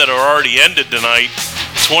some that are already ended tonight.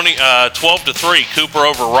 12-3, Cooper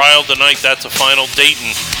over Ryle tonight. That's a final.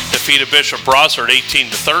 Dayton defeated Bishop Brossard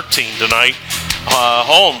 18-13 tonight.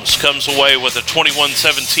 Holmes comes away with a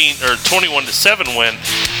 21-17 or 21-7 win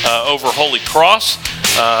over Holy Cross.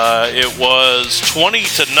 It was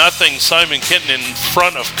 20-0 Simon Kitten in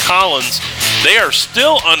front of Collins. They are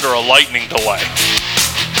still under a lightning delay.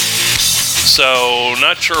 So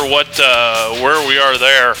not sure where we are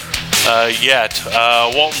there yet.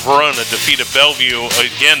 Walton Verona defeated Bellevue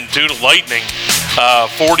again due to lightning,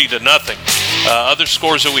 40-0. Other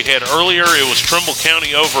scores that we had earlier, it was Trimble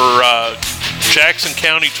County over Jackson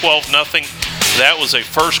County 12-0. That was a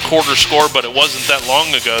first quarter score, but it wasn't that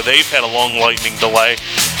long ago. They've had a long lightning delay.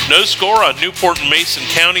 No score on Newport and Mason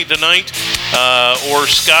County tonight, or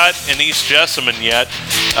Scott and East Jessamine yet.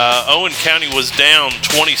 Owen County was down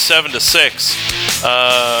 27-6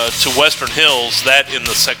 to Western Hills, that in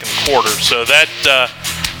the second quarter. So that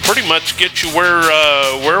pretty much gets you where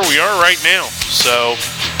we are right now. So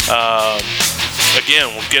again,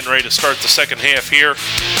 we're getting ready to start the second half here.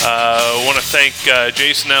 I want to thank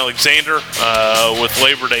Jason Alexander with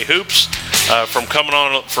Labor Day Hoops for coming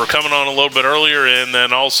on a little bit earlier, and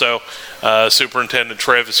then also Superintendent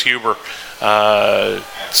Travis Huber.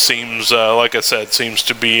 Seems, like I said, seems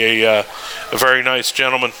to be a very nice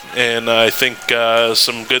gentleman, and I think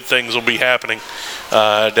some good things will be happening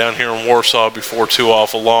down here in Warsaw before too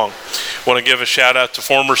awful long. Want to give a shout out to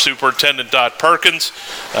former Superintendent Dot Perkins.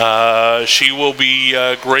 She will be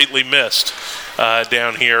greatly missed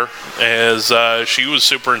down here, as she was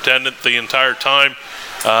superintendent the entire time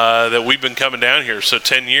that we've been coming down here, so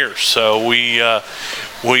 10 years. So we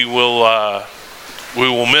will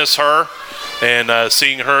miss her and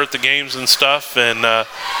seeing her at the games and stuff. And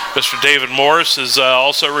Mr. David Morris is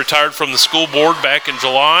also retired from the school board back in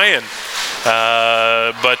July, and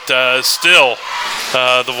but still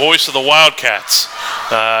the voice of the Wildcats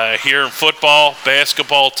here in football,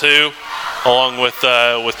 basketball too, along with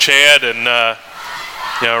Chad and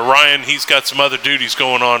Ryan. He's got some other duties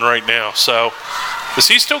going on right now. So is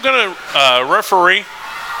he still going to referee,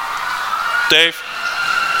 Dave?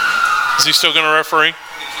 Is he still going to referee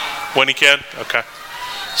when he can? Okay.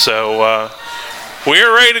 So we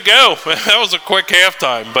are ready to go. That was a quick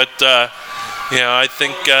halftime, but I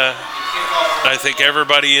think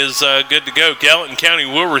everybody is good to go. Gallatin County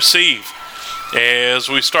will receive as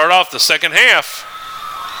we start off the second half.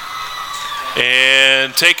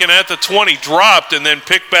 And taken at the 20, dropped, and then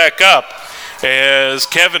picked back up as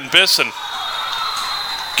Kevin Bisson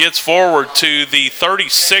gets forward to the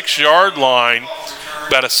 36-yard line,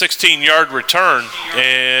 about a 16-yard return,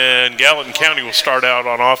 and Gallatin County will start out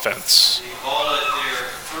on offense. The ball at their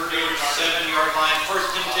 37-yard line,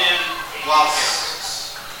 first and 10,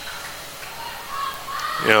 Wildcats.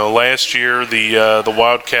 Last year the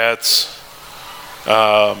Wildcats,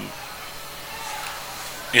 a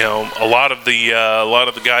lot of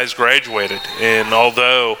the guys graduated, and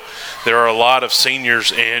although there are a lot of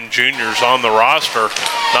seniors and juniors on the roster,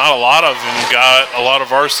 not a lot of them got a lot of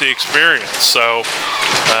varsity experience. So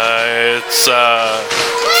it's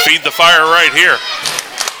feed the fire right here.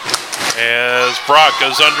 As Brock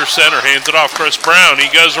goes under center, hands it off Chris Brown. He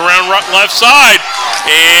goes around left side,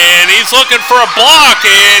 and he's looking for a block,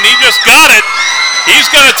 and he just got it. He's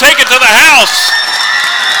going to take it to the house.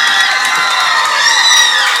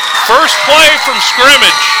 First play from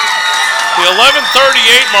scrimmage. The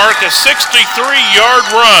 11:38 mark, a 63-yard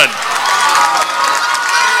run.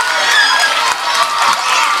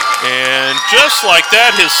 And just like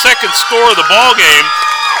that, his second score of the ball game.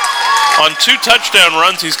 On 2 touchdown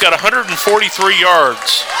runs, he's got 143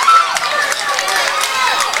 yards.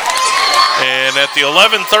 And at the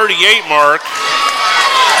 11:38 mark,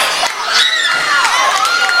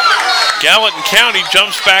 Gallatin County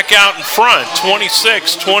jumps back out in front,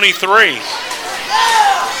 26-23.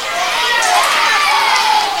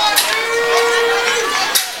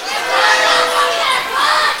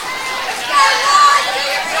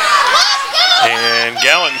 And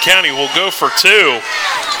Gallatin County will go for two.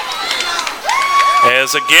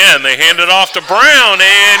 As again, they hand it off to Brown,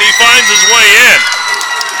 and he finds his way in.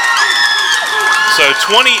 So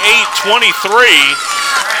 28-23.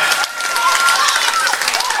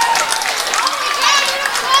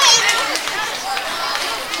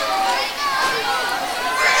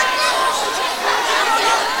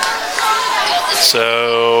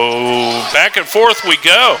 So back and forth we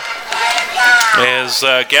go as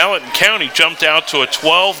Gallatin County jumped out to a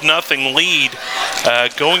 12-0 lead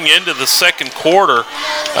going into the second quarter.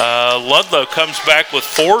 Ludlow comes back with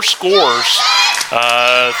 4 scores, 3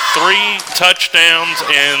 touchdowns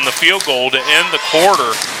and the field goal to end the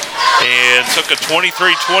quarter, and took a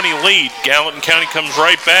 23-20 lead. Gallatin County comes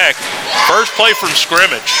right back. First play from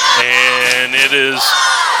scrimmage, and it is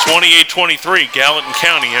 28-23, Gallatin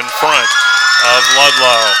County in front of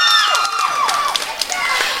Ludlow.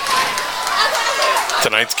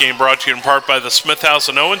 Tonight's game brought to you in part by the Smith House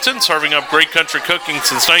in Owenton, serving up great country cooking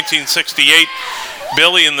since 1968.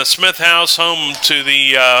 Billy in the Smith House, home to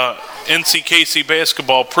the NCKC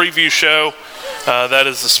basketball preview show. That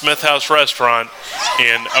is the Smith House restaurant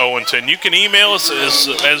in Owenton. You can email us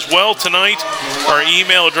as well tonight. Our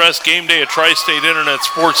email address,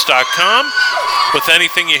 gameday@tristateinternetsports.com, with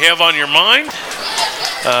anything you have on your mind.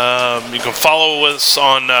 You can follow us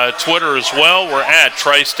on Twitter as well. We're at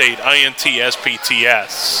Tri-State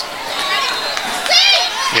INTSPTS.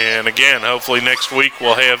 And again, hopefully next week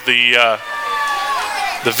we'll have the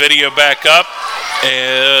video back up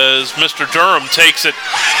as Mr. Durham takes it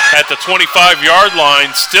at the 25-yard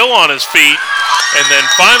line, still on his feet, and then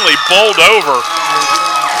finally bowled over.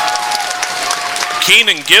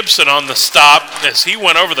 Keenan Gibson on the stop as he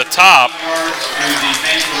went over the top,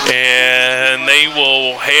 and they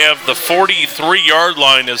will have the 43-yard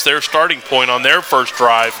line as their starting point on their first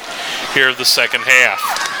drive here of the second half.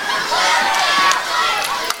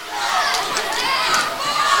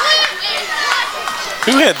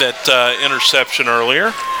 Who had that interception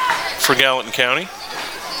earlier for Gallatin County?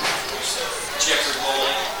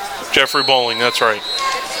 Jeffrey Bowling, that's right.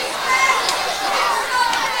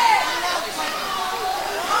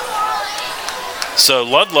 So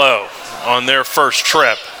Ludlow on their first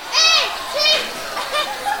trip,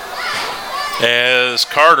 as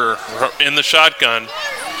Carter in the shotgun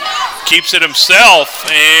keeps it himself,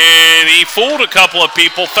 and he fooled a couple of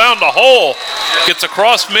people, found a hole, gets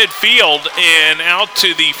across midfield and out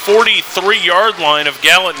to the 43-yard line of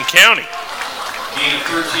Gallatin County.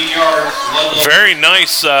 Very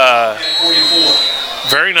nice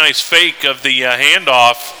fake of the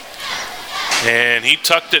handoff, and he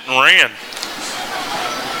tucked it and ran.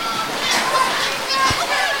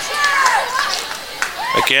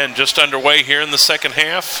 Again, just underway here in the second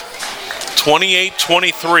half.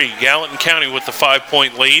 28-23, Gallatin County with the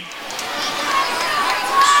 5-point lead.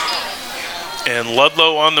 And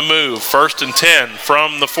Ludlow on the move, 1st and 10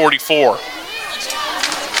 from the 44.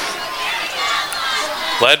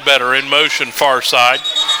 Ledbetter in motion far side.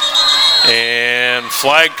 And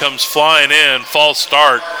flag comes flying in, false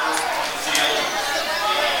start.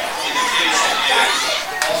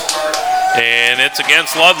 And it's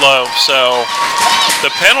against Ludlow, so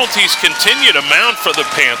the penalties continue to mount for the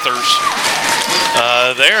Panthers.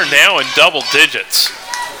 They are now in double digits.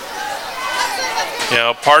 You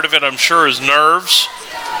know, part of it, I'm sure, is nerves.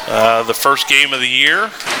 The first game of the year.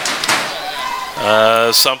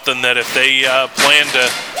 Something that if they plan to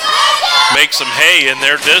make some hay in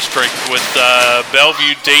their district with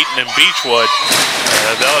Bellevue, Dayton, and Beechwood,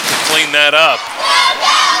 they'll have to clean that up.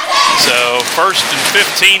 So 1st and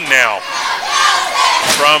 15 now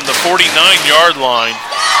from the 49-yard line.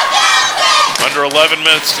 Under 11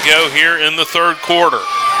 minutes to go here in the third quarter.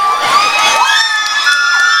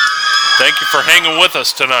 Thank you for hanging with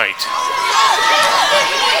us tonight.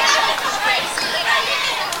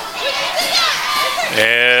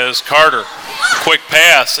 As Carter, quick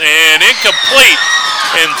pass and incomplete,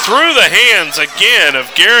 and through the hands again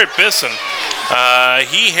of Garrett Bisson.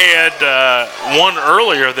 He had one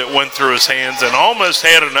earlier that went through his hands and almost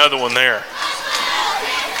had another one there.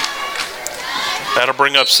 That'll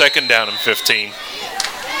bring up 2nd down and 15.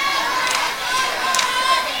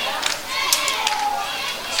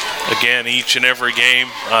 Again, each and every game,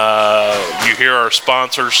 you hear our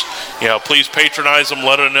sponsors. You know, please patronize them.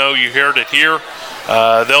 Let them know you heard it here.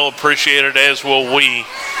 They'll appreciate it, as will we.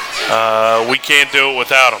 We can't do it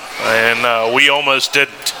without them, and we almost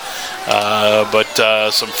didn't.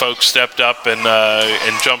 But some folks stepped up and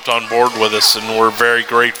jumped on board with us, and we're very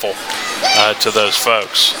grateful to those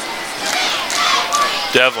folks.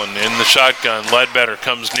 Devlin in the shotgun. Ledbetter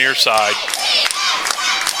comes near side.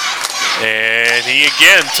 And he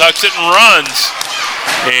again tucks it and runs.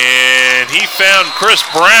 And he found Chris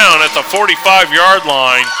Brown at the 45-yard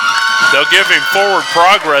line. They'll give him forward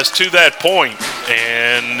progress to that point,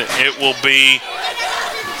 and it will be,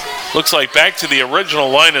 looks like back to the original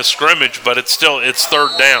line of scrimmage, but it's third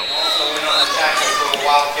down.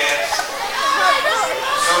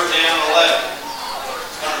 Third down, 11.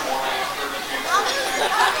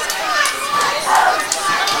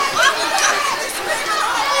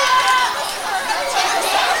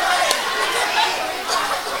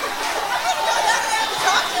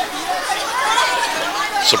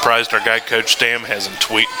 Surprised our guy, Coach Stam, hasn't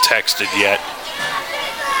texted yet.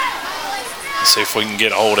 Let's see if we can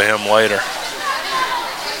get a hold of him later.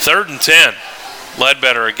 3rd and 10.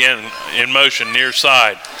 Ledbetter again in motion near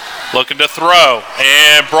side. Looking to throw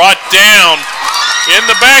and brought down in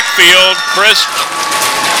the backfield. Chris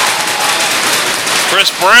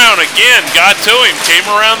Brown again got to him, came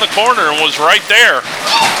around the corner and was right there.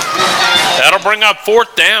 That'll bring up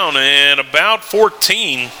 4th down and about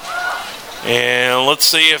 14. And let's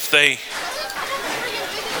see if they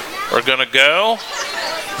are going to go.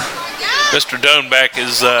 Mr. Doneback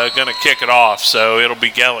is going to kick it off, so it'll be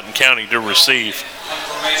Gallatin County to receive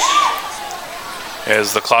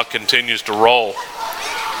as the clock continues to roll.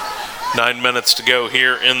 9 minutes to go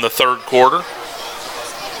here in the third quarter.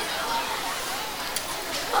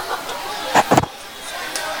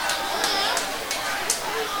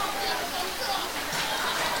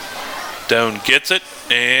 Doan gets it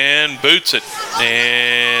and boots it,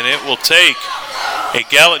 and it will take a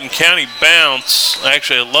Gallatin County bounce,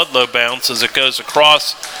 actually a Ludlow bounce, as it goes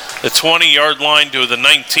across the 20-yard line to the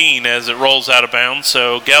 19 as it rolls out of bounds.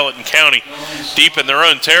 So Gallatin County, deep in their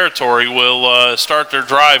own territory, will start their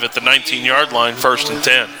drive at the 19-yard line, 1st and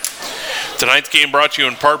 10. Tonight's game brought to you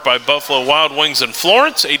in part by Buffalo Wild Wings in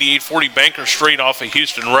Florence. 8840 Banker Street off of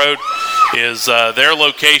Houston Road is their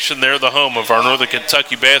location. They're the home of our Northern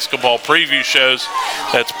Kentucky basketball preview shows.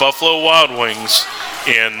 That's Buffalo Wild Wings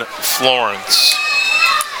in Florence.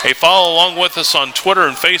 Hey, follow along with us on Twitter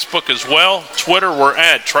and Facebook as well. Twitter, we're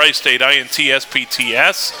at Tri-State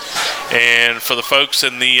INTSPTS. And for the folks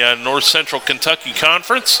in the North Central Kentucky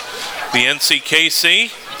Conference, the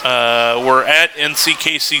NCKC, we're at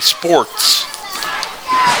NCKC Sports.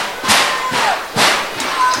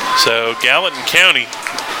 So Gallatin County,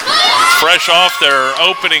 fresh off their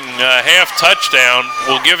opening half touchdown,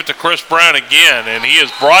 will give it to Chris Brown again, and he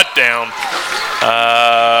is brought down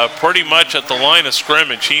pretty much at the line of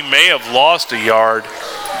scrimmage. He may have lost a yard.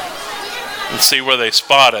 Let's see where they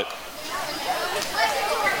spot it.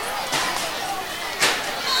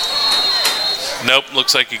 Nope,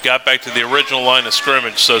 looks like he got back to the original line of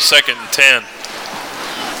scrimmage, so 2nd and 10.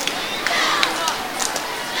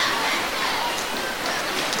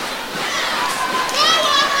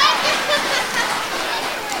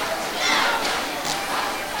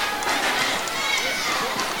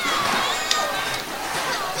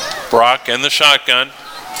 Brock in the shotgun,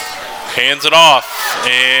 hands it off,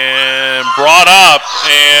 and brought up,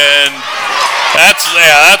 and that's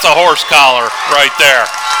a horse collar right there.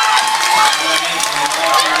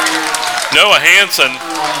 Noah Hansen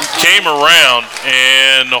came around,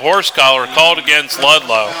 and the horse collar called against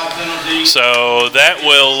Ludlow. So that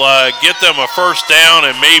will get them a 1st down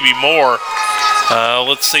and maybe more.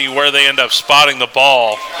 Let's see where they end up spotting the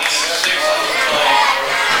ball.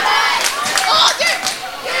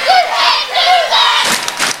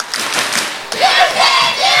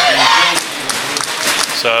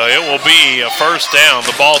 So it will be a 1st down.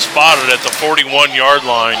 The ball spotted at the 41-yard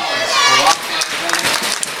line.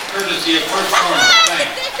 Courtesy of First Corner.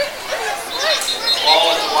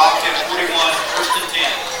 Ball at the Wildcat 41, 1st and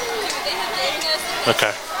 10.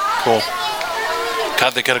 Okay, cool.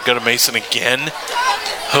 God, they got to go to Mason again?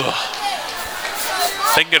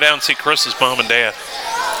 They can go down and see Chris's mom and dad.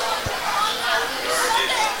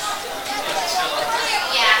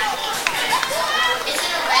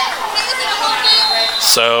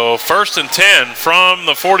 So 1st and 10 from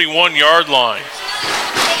the 41-yard line.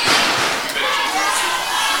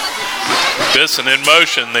 Bisson in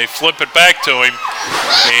motion. They flip it back to him,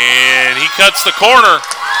 and he cuts the corner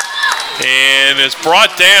and is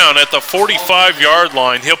brought down at the 45-yard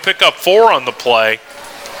line. He'll pick up 4 on the play.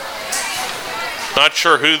 Not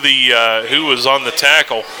sure who was on the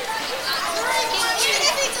tackle.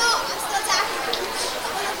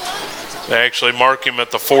 They actually mark him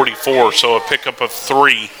at the 44, so a pickup of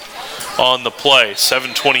 3 on the play.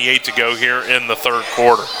 7:28 to go here in the third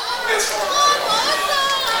quarter.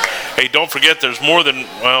 Hey, don't forget there's more than,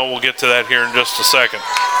 well, we'll get to that here in just a second.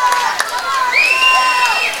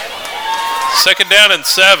 2nd down and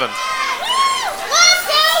 7.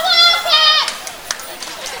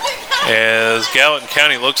 as Gallatin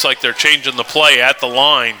County looks like they're changing the play at the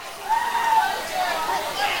line.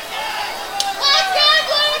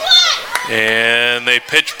 And they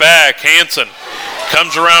pitch back. Hansen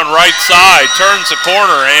comes around right side, turns the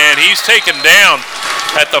corner, and he's taken down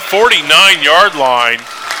at the 49-yard line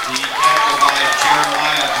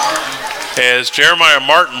as Jeremiah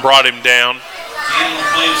Martin brought him down.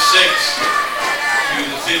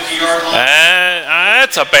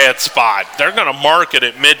 That's a bad spot. They're going to mark it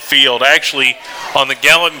at midfield, actually on the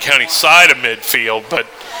Gallatin County side of midfield, but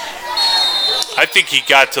I think he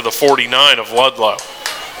got to the 49 of Ludlow.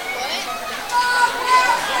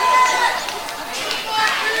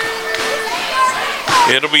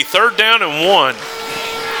 It'll be 3rd down and 1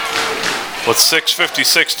 with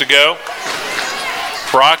 6:56 to go.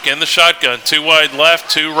 Brock in the shotgun, 2 wide left,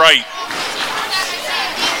 2 right.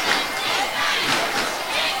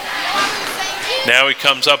 Now he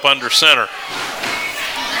comes up under center.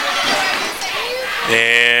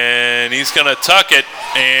 And he's going to tuck it,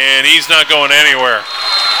 and he's not going anywhere.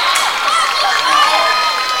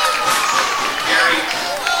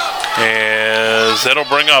 As that'll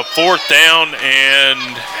bring up 4th down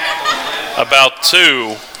and about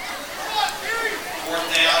 2.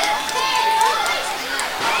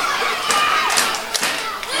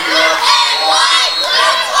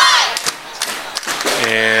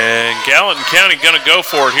 And Gallatin County going to go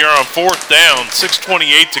for it here on 4th down.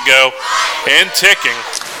 6:28 to go and ticking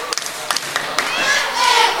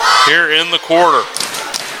here in the quarter.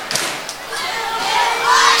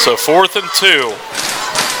 So 4th and 2.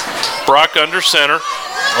 Brock under center.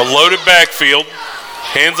 A loaded backfield.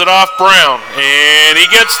 Hands it off Brown. And he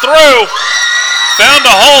gets through. Found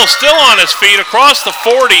a hole, still on his feet, across the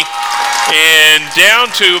 40 and down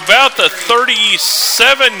to about the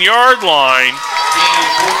 37-yard line.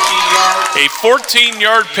 A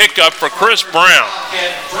 14-yard pickup for Chris Brown.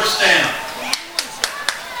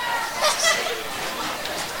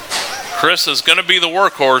 Chris is going to be the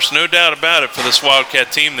workhorse, no doubt about it, for this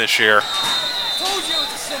Wildcat team this year.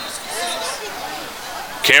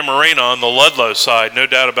 Camarena on the Ludlow side, no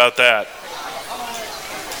doubt about that.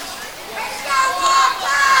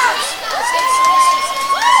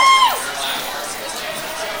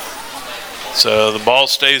 So the ball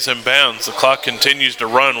stays in bounds. The clock continues to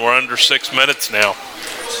run. We're under 6 minutes now.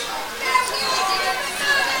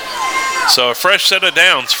 So a fresh set of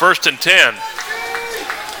downs, 1st and 10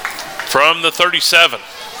 from the 37.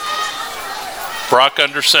 Brock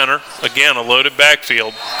under center. Again, a loaded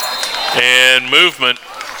backfield. And movement.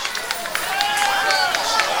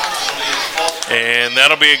 And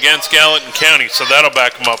that'll be against Gallatin County, so that'll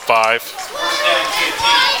back them up 5.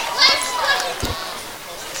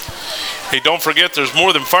 Hey, don't forget there's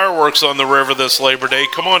more than fireworks on the river this Labor Day.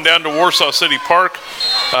 Come on down to Warsaw City Park,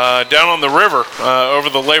 down on the river over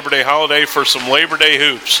the Labor Day holiday for some Labor Day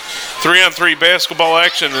hoops. 3-on-3 basketball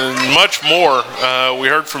action and much more. We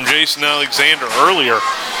heard from Jason Alexander earlier.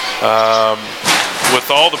 With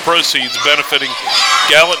all the proceeds benefiting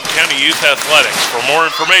Gallatin County Youth Athletics. For more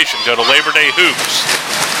information, go to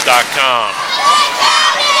LaborDayHoops.com.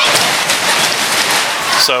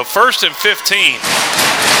 So 1st and 15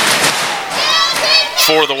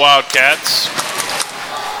 for the Wildcats.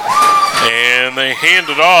 And they hand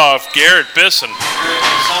it off Garrett Bisson.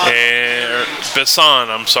 As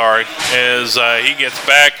he gets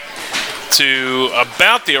back to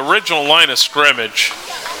about the original line of scrimmage.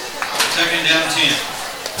 2nd down 10.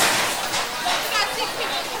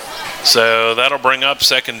 So that'll bring up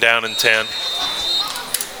 2nd down and 10.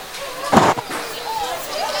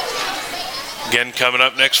 Again, coming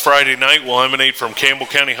up next Friday night, we'll emanate from Campbell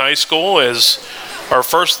County High School as our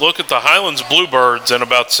first look at the Highlands Bluebirds in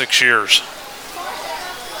about 6 years.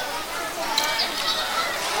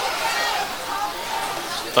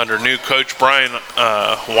 Under new coach Brian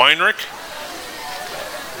Weinrich.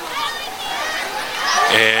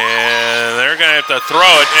 And they're going to have to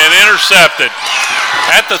throw it and intercept it.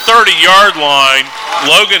 At the 30-yard line,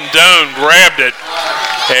 Logan Doan grabbed it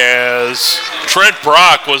as Trent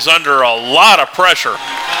Brock was under a lot of pressure.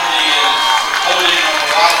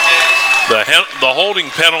 The holding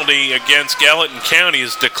penalty against Gallatin County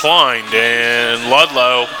is declined, and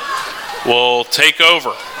Ludlow will take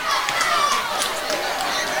over.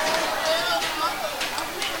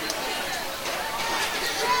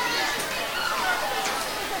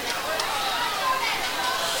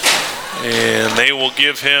 And they will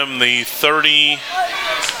give him the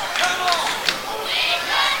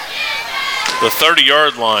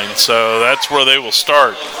 30-yard line. So that's where they will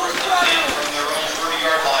start.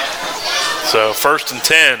 So 1st and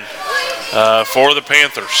 10 for the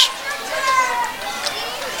Panthers.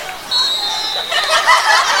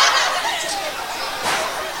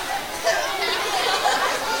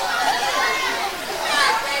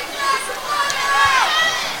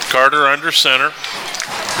 Carter under center.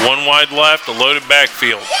 One wide left, a loaded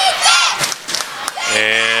backfield.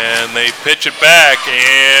 And they pitch it back,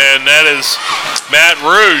 and that is Matt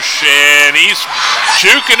Roosh, and he's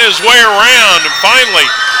juking his way around, and finally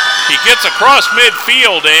he gets across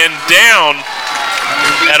midfield and down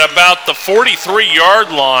at about the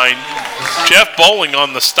 43-yard line. Jeff Bowling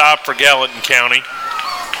on the stop for Gallatin County.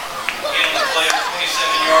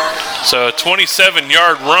 So a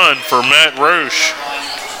 27-yard run for Matt Roosh.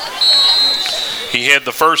 He had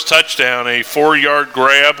the first touchdown, a 4-yard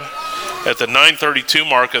grab at the 9:32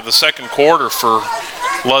 mark of the second quarter for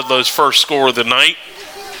Ludlow's first score of the night.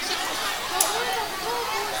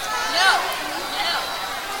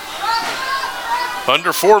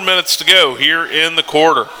 Under 4 minutes to go here in the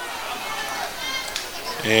quarter.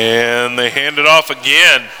 And they hand it off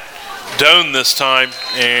again. Doan this time,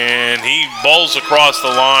 and he bowls across the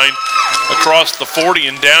line, across the 40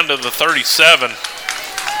 and down to the 37.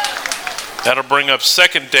 That'll bring up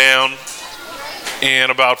second down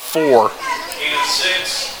and about 4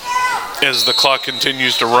 as the clock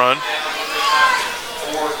continues to run.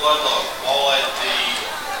 All at the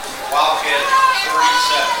Wildcat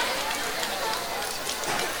 37.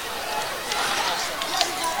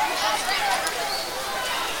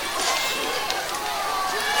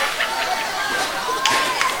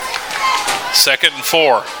 Second and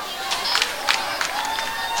 4.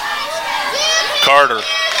 Carter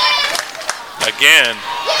again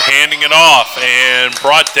handing it off and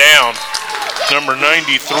brought down. Number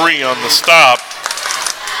 93 on the stop.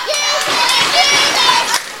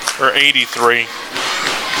 Or 83.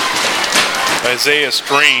 Isaiah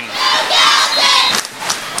Streen.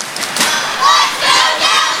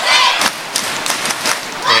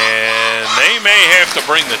 And they may have to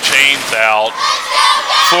bring the chains out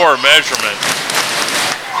for a measurement.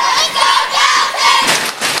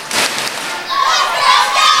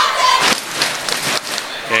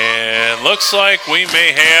 And looks like we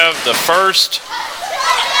may have the first.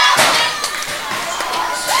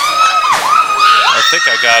 I think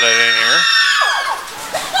I got it in here.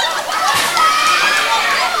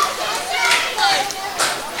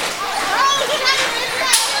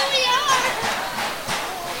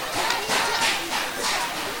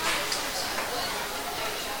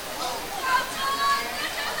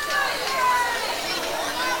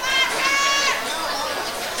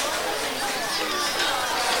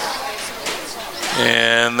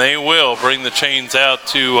 And they will bring the chains out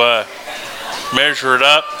to measure it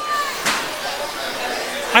up.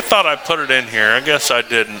 I thought I put it in here. I guess I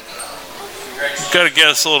didn't. Got to get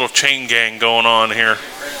us a little chain gang going on here.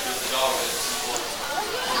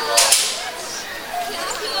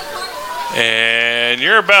 And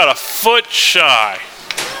you're about a foot shy.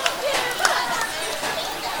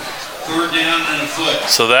 Third down and a foot.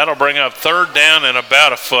 So that'll bring up third down and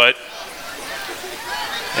about a foot.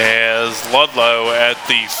 As Ludlow at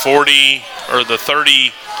the 40 or the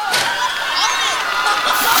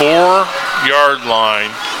 34-yard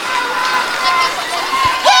line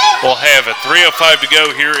will have it. 3:05 to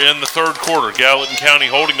go here in the third quarter. Gallatin County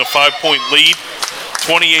holding a 5-point lead,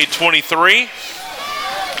 28-23.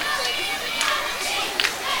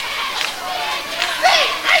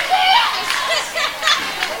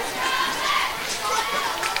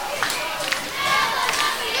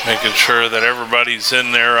 Making sure that everybody's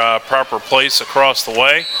in their proper place across the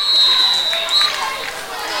way.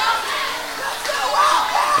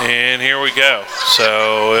 And here we go.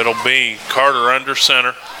 So it'll be Carter under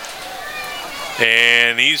center.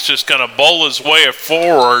 And he's just going to bowl his way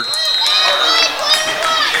forward.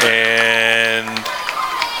 And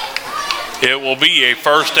it will be a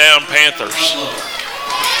first down, Panthers.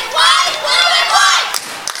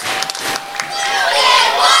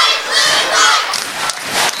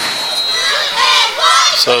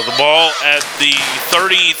 So the ball at the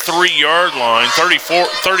 33-yard line,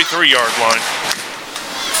 33-yard line.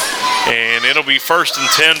 And it'll be first and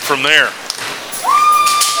 10 from there.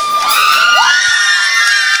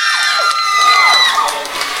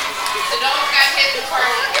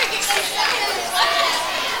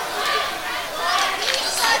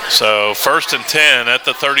 So first and 10 at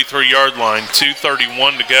the 33-yard line,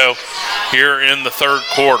 2:31 to go here in the third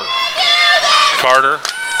quarter. Carter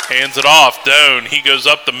hands it off. Doan, he goes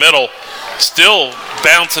up the middle, still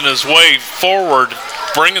bouncing his way forward,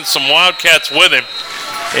 bringing some Wildcats with him.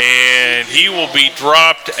 And he will be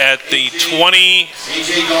dropped at the 20.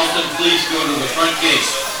 A.J. Dalton, please go to the front gate.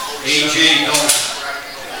 A.J. Dalton.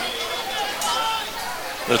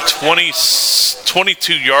 The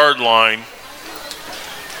 22-yard line.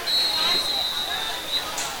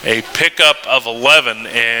 A pickup of 11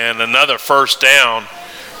 and another first down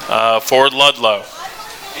for Ludlow.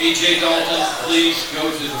 A.J. Dalton, please go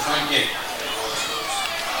to the front gate.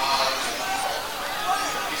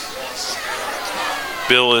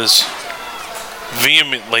 Bill is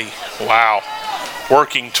vehemently,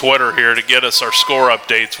 working Twitter here to get us our score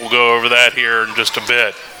updates. We'll go over that here in just a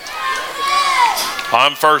bit.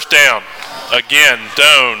 On first down, again,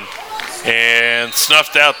 Doan, and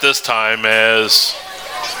snuffed out this time as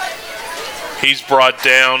he's brought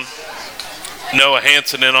down. Noah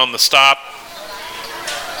Hansen in on the stop.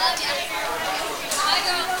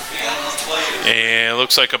 And it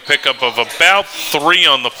looks like a pickup of about 3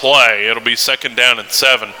 on the play. It'll be second down and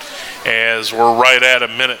 7 as we're right at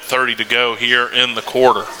 1:30 to go here in the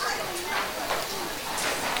quarter.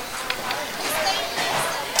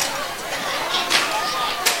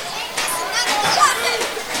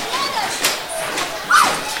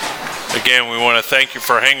 Again, we want to thank you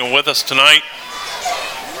for hanging with us tonight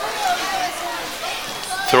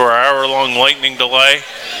through our hour-long lightning delay.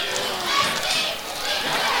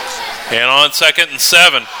 And on second and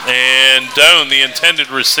 7, and Doan, the intended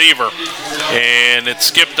receiver, and it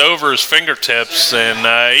skipped over his fingertips, and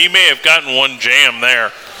he may have gotten one jam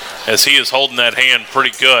there as he is holding that hand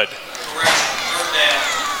pretty good.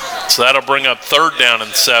 So that'll bring up third down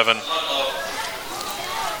and 7.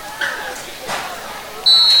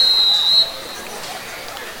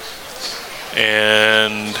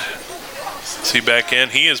 And is he back in?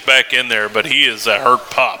 He is back in there, but he is a hurt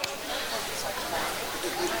pup.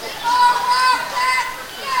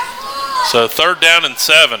 So third down and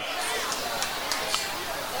 7.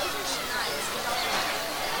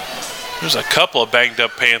 There's a couple of banged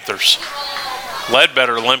up Panthers.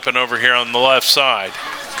 Ledbetter limping over here on the left side.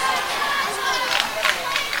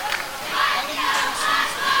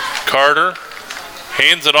 Carter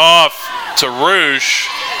hands it off to Rouge,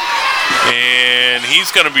 and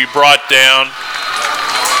he's going to be brought down.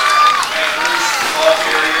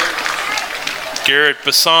 Garrett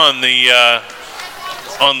Basson,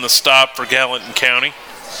 on the stop for Gallatin County.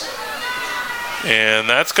 And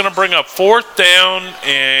that's going to bring up fourth down,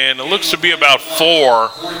 and it looks to be about 4.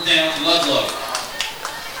 Fourth down, Ludlow.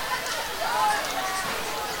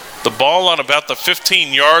 The ball on about the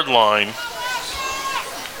 15-yard line.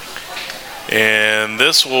 And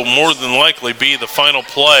this will more than likely be the final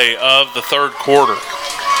play of the third quarter.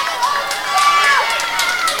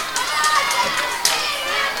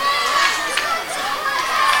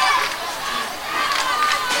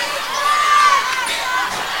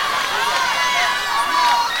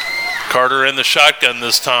 Carter in the shotgun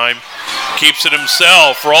this time. Keeps it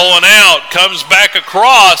himself. Rolling out. Comes back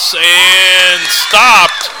across and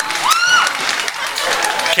stopped.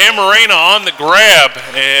 Camarena on the grab.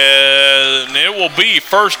 And it will be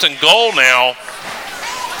first and goal now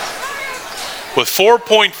with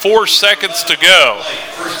 4.4 seconds to go.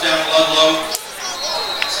 First down, Ludlow.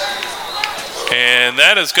 And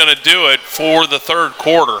that is going to do it for the third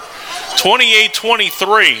quarter.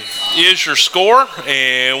 28-23 is your score,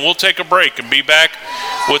 and we'll take a break and be back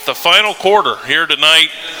with the final quarter here tonight.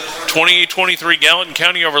 28-23 Gallatin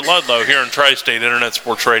County over Ludlow here on Tri-State Internet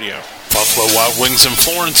Sports Radio. Buffalo Wild Wings in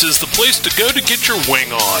Florence is the place to go to get your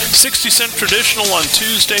wing on. 60-cent traditional on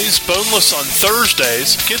Tuesdays, boneless on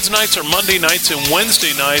Thursdays. Kids' nights are Monday nights, and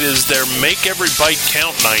Wednesday night is their Make Every Bite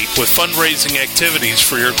Count night with fundraising activities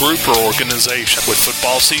for your group or organization. With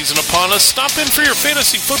football season upon us, stop in for your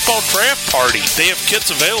fantasy football draft party. They have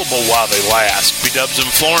kits available while they last. B-Dubs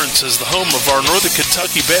in Florence is the home of our Northern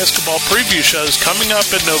Kentucky basketball preview shows coming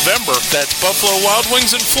up in November. That's Buffalo Wild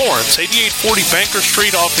Wings in Florence, 8840 Banker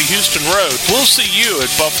Street off the Houston Road. We'll see you at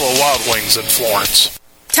Buffalo Wild Wings in Florence.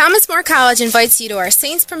 Thomas More College invites you to our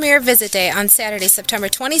Saints Premier Visit Day on Saturday, September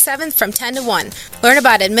 27th from 10 to 1. Learn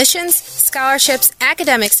about admissions, scholarships,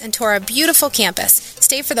 academics, and tour our beautiful campus.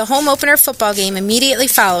 Stay for the home opener football game immediately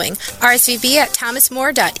following. RSVP at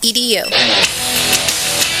thomasmore.edu.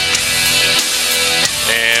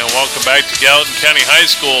 And welcome back to Gallatin County High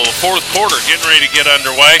School. The fourth quarter getting ready to get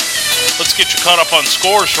underway. Let's get you caught up on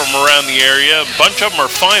scores from around the area. A bunch of them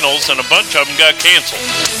are finals, and a bunch of them got canceled.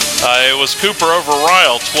 It was Cooper over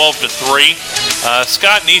Ryle, 12-3.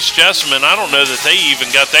 Scott and East Jessamine, I don't know that they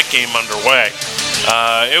even got that game underway.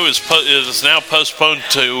 It is now postponed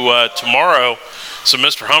to tomorrow. So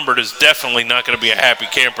Mr. Humbert is definitely not going to be a happy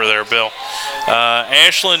camper there, Bill.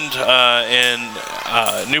 Ashland and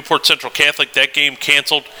Newport Central Catholic, that game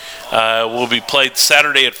canceled. Will be played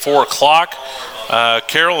Saturday at 4 o'clock.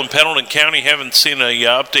 Carroll and Pendleton County haven't seen a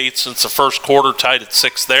update since the first quarter, tied at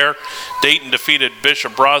 6 there. Dayton defeated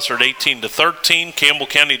Bishop Brossard 18-13. Campbell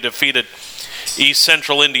County defeated East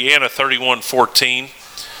Central Indiana 31-14.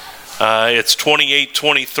 It's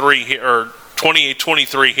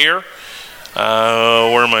 28-23 here.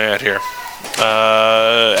 Where am I at here?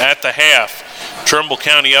 At the half, Trimble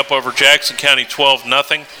County up over Jackson County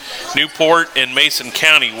 12-0. Newport and Mason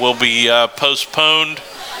County will be postponed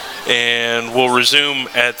and will resume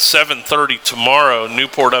at 7:30 tomorrow.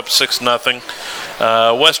 Newport up 6-0.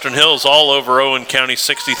 Western Hills all over Owen County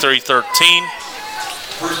 63-13.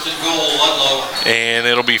 First and goal, Ludlow. And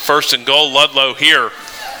it'll be first and goal, Ludlow here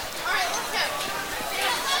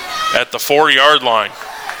at the 4-yard line.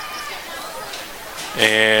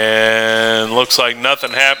 And looks like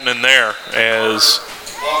nothing happening there as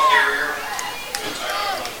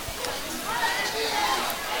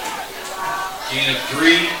gain of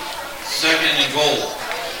 3, second and goal.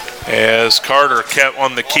 As Carter kept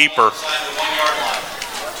on the keeper.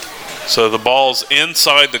 So the ball's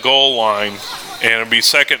inside the goal line, and it'll be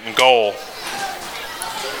second and goal.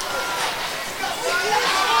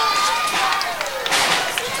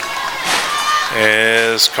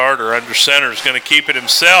 As Carter under center is going to keep it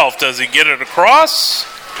himself. Does he get it across?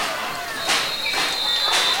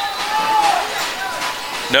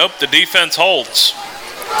 Nope, the defense holds.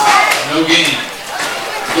 No gain.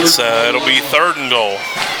 So it'll be third and goal.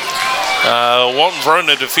 Walton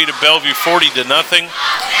Verona defeated Bellevue 40-0.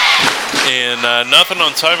 And nothing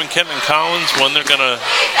on Simon Kenton and Collins when they're going to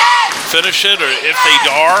finish it, or if they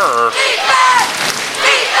are, or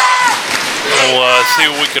we'll see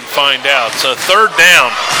what we can find out. So third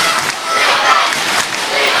down.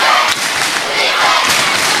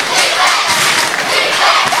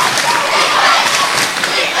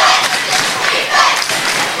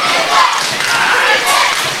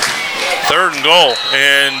 Third and goal,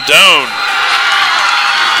 and Doan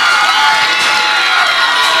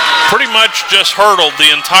pretty much just hurdled the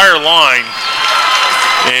entire line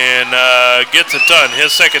and gets it done.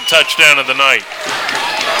 His second touchdown of the night.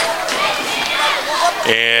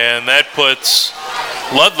 And that puts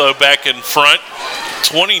Ludlow back in front,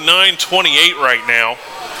 29-28 right now.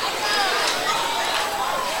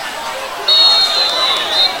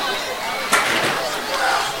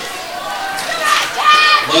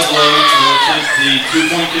 Ludlow will attempt the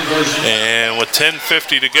 2-point conversion. And with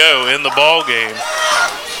 10:50 to go in the ball game.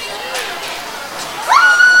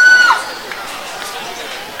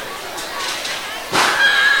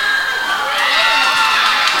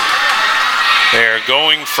 They're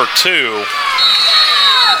going for 2.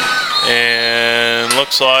 And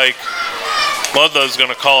looks like Ludlow's going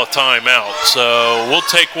to call a timeout. So we'll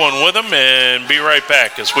take one with them and be right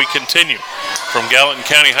back as we continue from Gallatin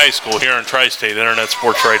County High School here on Tri-State Internet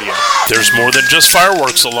Sports Radio. There's more than just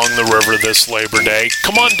fireworks along the river this Labor Day.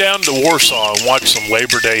 Come on down to Warsaw and watch some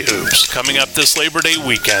Labor Day hoops. Coming up this Labor Day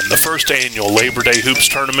weekend, the first annual Labor Day Hoops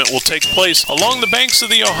tournament will take place along the banks of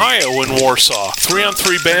the Ohio in Warsaw.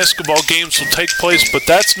 3-on-3 basketball games will take place, but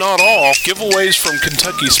that's not all. Giveaways from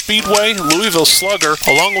Kentucky Speedway, Louisville Slugger,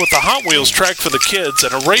 along with the Hot Wheels track for the kids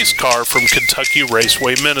and a race car from Kentucky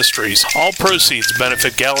Raceway Ministries. All proceeds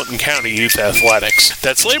benefit Gallatin County Youth Athletics.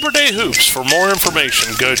 That's Labor Day Hoops. For more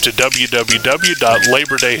information, go to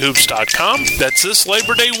www.labordayhoops.com. That's this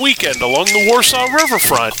Labor Day weekend along the Warsaw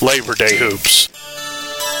Riverfront. Labor Day Hoops.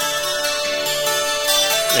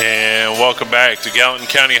 And welcome back to Gallatin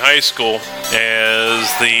County High School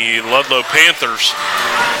as the Ludlow Panthers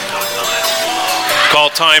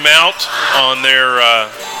call timeout on their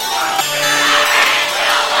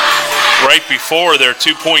right before their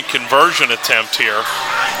 2-point conversion attempt here.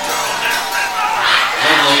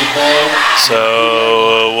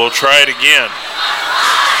 So we'll try it again.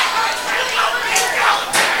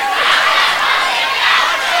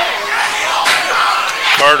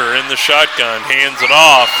 Carter in the shotgun, hands it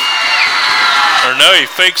off. Or no, he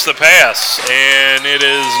fakes the pass, and it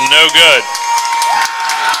is no good.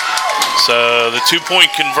 So the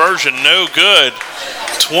 2-point conversion, no good.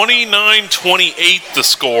 29-28 the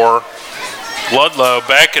score. Ludlow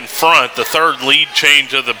back in front, the third lead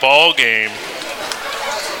change of the ball game.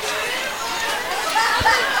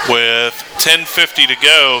 With 10:50 to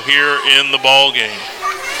go here in the ball game.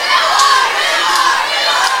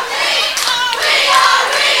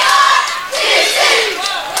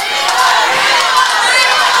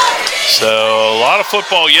 So a lot of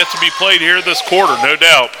football yet to be played here this quarter, no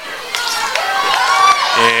doubt.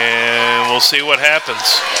 And we'll see what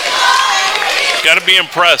happens. Got to be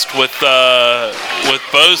impressed with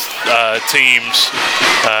both teams.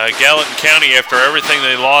 Gallatin County, after everything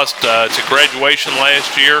they lost to graduation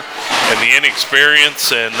last year and the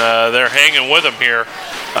inexperience, and they're hanging with them here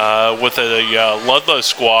with a Ludlow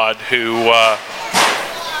squad who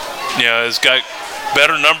has got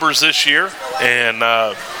better numbers this year, and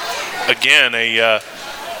again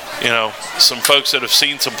some folks that have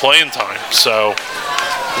seen some playing time. So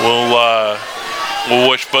We'll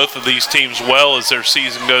wish both of these teams well as their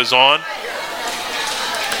season goes on.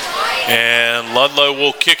 And Ludlow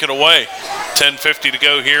will kick it away. 10:50 to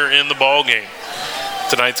go here in the ball game.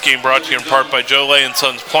 Tonight's game brought to you in part by Joe Lay &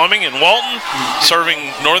 Sons Plumbing in Walton,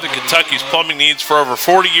 serving Northern Kentucky's plumbing needs for over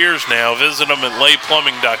 40 years now. Visit them at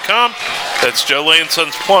layplumbing.com. That's Joe Lay &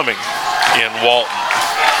 Sons Plumbing in Walton.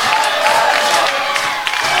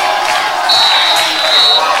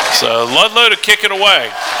 So Ludlow to kick it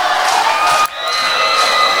away.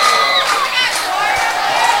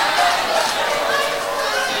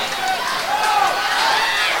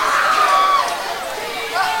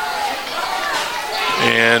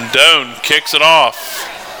 And Doan kicks it off.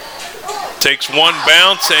 Takes one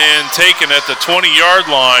bounce and taken at the 20-yard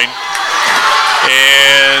line.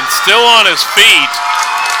 And still on his feet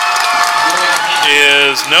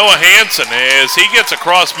is Noah Hansen as he gets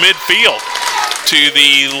across midfield to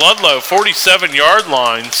the Ludlow 47-yard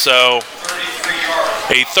line. So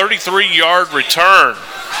a 33-yard return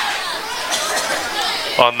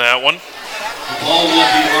on that one. The ball will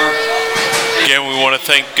be marked. Again, we want to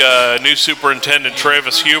thank new Superintendent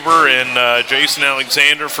Travis Huber and Jason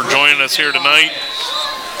Alexander for joining us here tonight.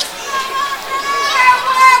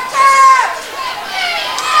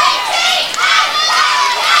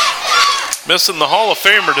 Missing the Hall of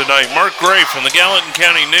Famer tonight, Mark Gray from the Gallatin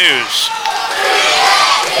County News.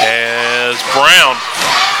 As Brown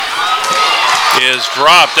is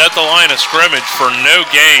dropped at the line of scrimmage for no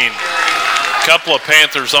gain. Couple of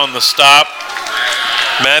Panthers on the stop.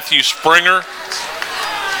 Matthew Springer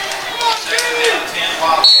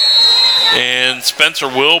and Spencer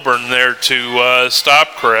Wilburn there to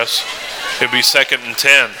stop Chris. It'll be 2nd and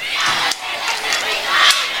 10.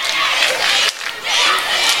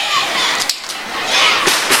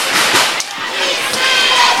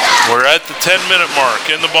 We're at the 10-minute mark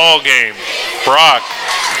in the ball game. Brock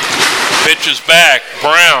pitches back.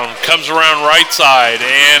 Brown comes around right side,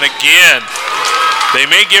 and again, they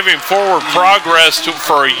may give him forward progress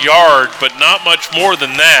for a yard, but not much more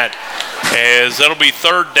than that, as that'll be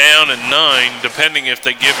 3rd down and 9, depending if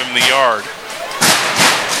they give him the yard.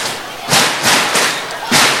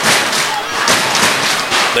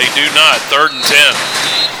 They do not. 3rd and 10.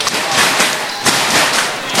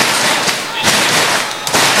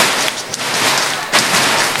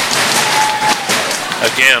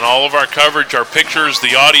 Again, all of our coverage, our pictures,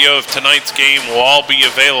 the audio of tonight's game will all be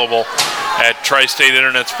available at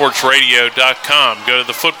TriStateInternetSportsRadio.com. Go to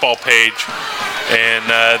the football page and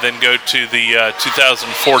then go to the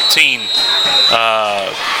 2014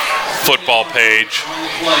 football page.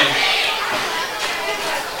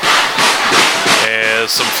 As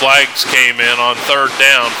some flags came in on 3rd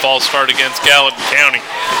down, false start against Gallatin County.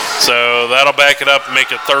 So that'll back it up and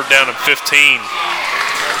make it 3rd down and 15.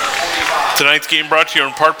 Tonight's game brought to you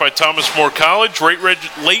in part by Thomas More College.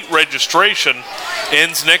 Late registration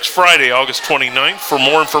ends next Friday, August 29th. For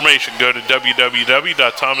more information, go to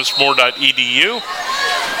www.thomasmore.edu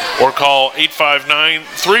or call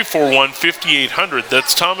 859-341-5800.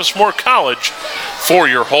 That's Thomas More College for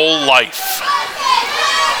your whole life.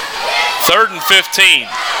 3rd and 15.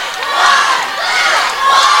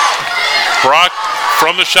 Brock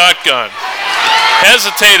from the shotgun.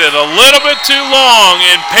 Hesitated a little bit too long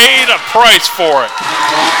and paid a price for it,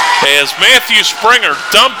 as Matthew Springer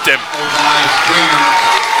dumped him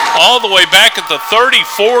all the way back at the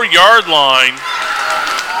 34-yard line.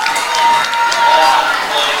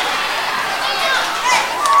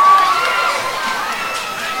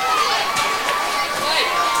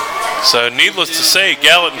 So needless to say,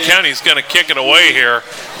 Gallatin County is going to kick it away here,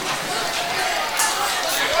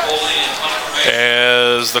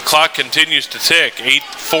 as the clock continues to tick.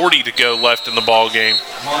 8:40 to go left in the ball game.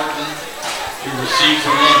 Martin to receive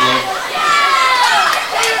from Ludlow.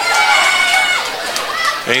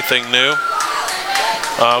 Anything new?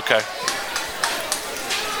 Okay.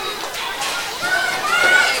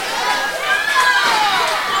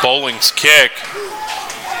 Bowling's kick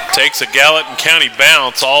takes a Gallatin County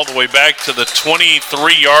bounce all the way back to the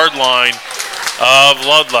 23-yard line of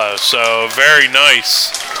Ludlow. So very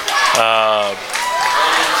nice. A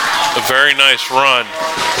very nice run.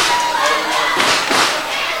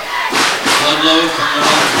 Ludlow from the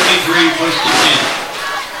 23, push to 10.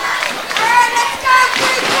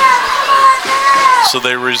 So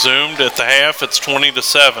they resumed at the half. It's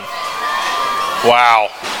 20-7. Wow.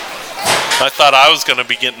 I thought I was going to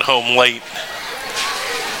be getting home late.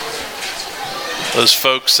 Those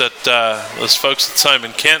folks at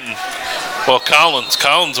Simon Kenton. Well, Collins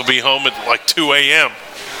will be home at like 2 a.m.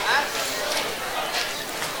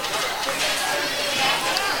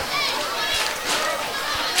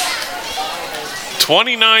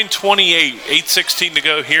 29-28, 8:16 to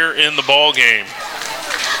go here in the ball game.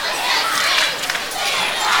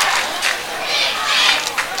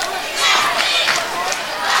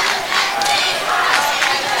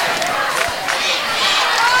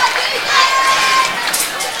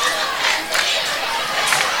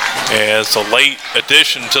 As a late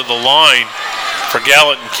addition to the line for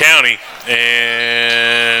Gallatin County,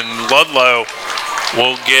 and Ludlow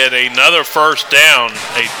will get another first down,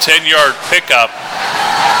 a 10-yard pickup,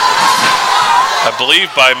 I believe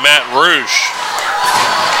by Matt Roosh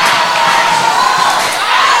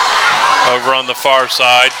over on the far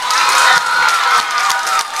side.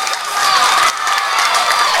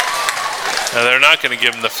 Now they're not going to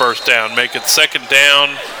give him the first down. Make it second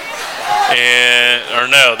down,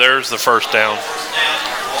 there's the first down.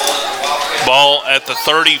 Ball at the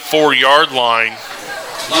 34-yard line.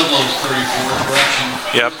 Ludlow's 34, correction.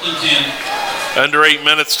 Yep. Under 8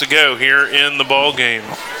 minutes to go here in the ball game.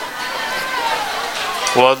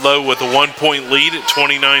 Ludlow with a 1-point lead at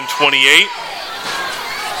 29-28.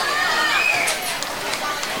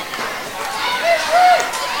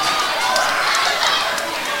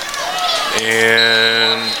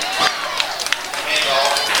 And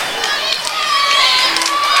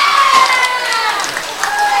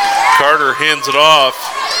Carter hands it off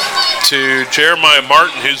to Jeremiah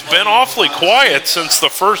Martin, who's been awfully quiet since the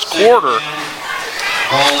first quarter.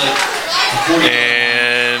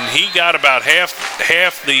 And he got about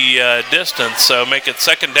half the distance, so make it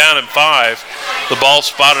second down and 5. The ball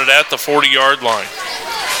spotted at the 40-yard line.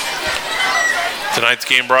 Tonight's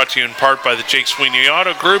game brought to you in part by the Jake Sweeney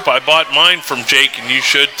Auto Group. I bought mine from Jake, and you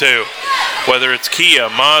should too. Whether it's Kia,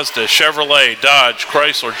 Mazda, Chevrolet, Dodge,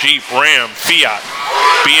 Chrysler, Jeep, Ram, Fiat,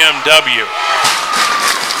 BMW.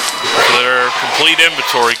 For their complete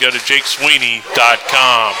inventory, go to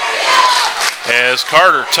jakesweeney.com. As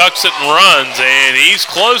Carter tucks it and runs, and he's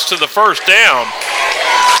close to the first down.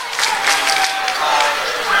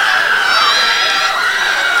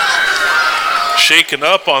 Shaken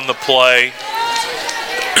up on the play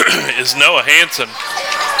is Noah Hansen.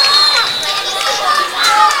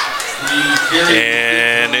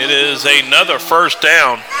 And it is another first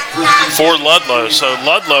down for Ludlow. So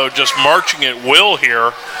Ludlow just marching at will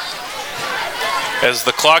here as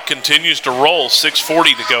the clock continues to roll.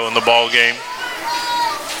 6:40 to go in the ball game.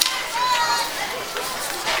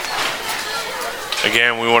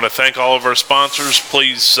 Again, we want to thank all of our sponsors.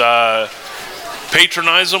 Please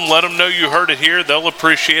patronize them. Let them know you heard it here. They'll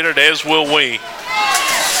appreciate it, as will we.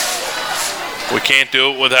 We can't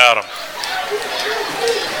do it without them.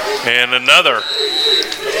 And another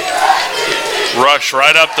rush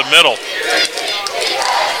right up the middle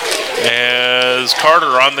as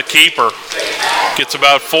Carter on the keeper gets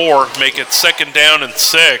about 4, make it second down and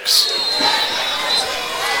 6.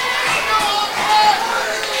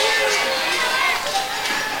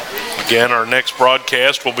 Again, our next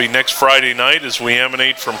broadcast will be next Friday night as we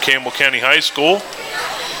emanate from Campbell County High School.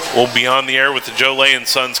 We'll be on the air with the Joe Lay and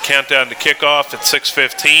Sons countdown to kickoff at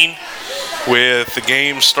 6:15, with the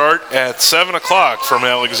game start at 7 o'clock from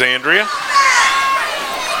Alexandria.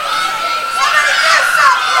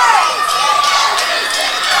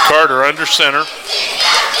 Carter under center,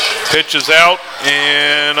 pitches out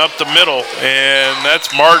and up the middle, and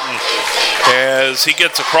that's Martin as he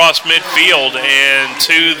gets across midfield and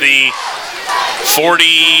to the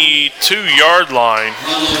 42-yard line.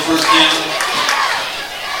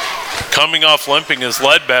 Coming off limping is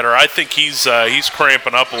Ledbetter. I think he's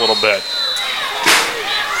cramping up a little bit.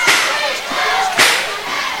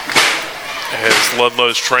 As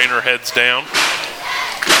Ludlow's trainer heads down.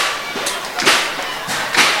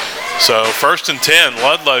 So 1st and 10,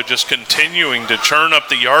 Ludlow just continuing to churn up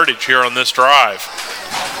the yardage here on this drive.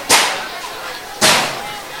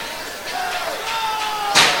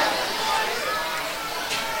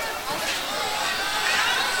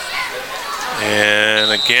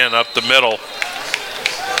 And again, up the middle.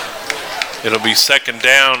 It'll be second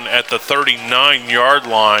down at the 39-yard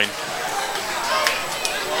line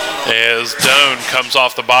as Doan comes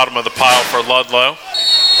off the bottom of the pile for Ludlow.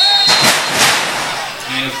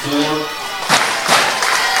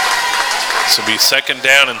 This will be second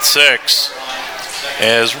down and 6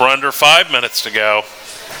 as we're under 5 minutes to go.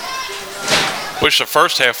 Wish the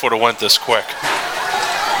first half would have went this quick.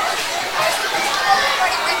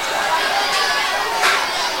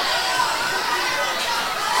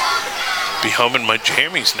 Be home in my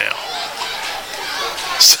jammies now.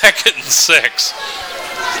 Second and 6.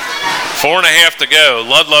 4.5 to go.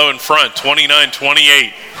 Ludlow in front,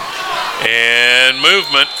 29-28. And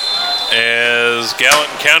movement as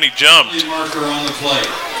Gallatin County jumped. Marker on the play.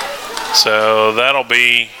 So that'll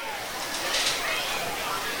be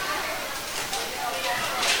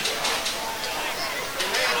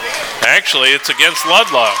Actually, it's against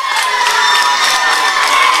Ludlow.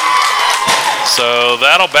 So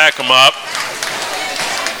that'll back them up.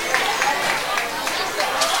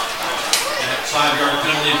 5-yard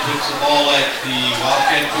penalty puts the ball at the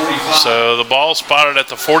Wildcat 45. So the ball spotted at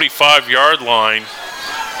the 45-yard line.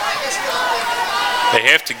 They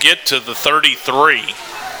have to get to the 33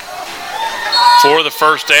 for the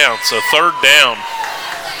first down. So third down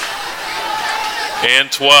and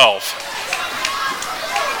 12.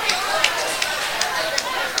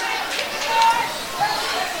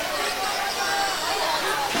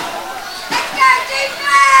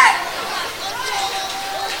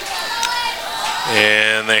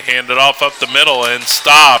 And they hand it off up the middle and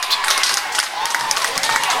stopped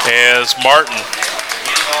as Martin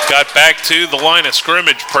got back to the line of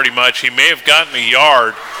scrimmage pretty much. He may have gotten a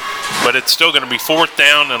yard, but it's still going to be fourth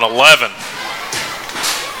down and 11.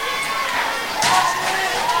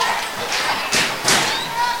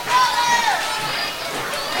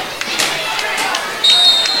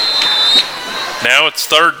 Now it's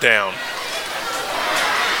third down.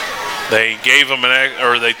 They gave him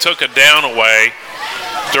they took a down away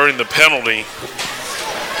during the penalty,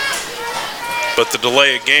 but the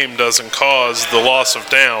delay of game doesn't cause the loss of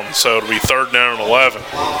down, so it'll be third down and 11.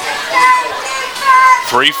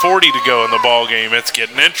 3:40 to go in the ball game. It's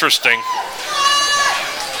getting interesting.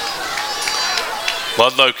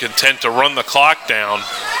 Ludlow content to run the clock down.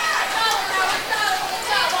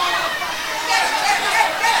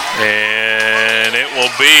 And it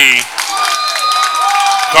will be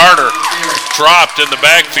Carter dropped in the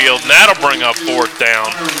backfield, and that'll bring up fourth down.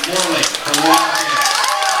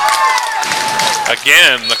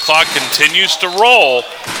 Again, the clock continues to roll.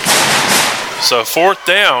 So fourth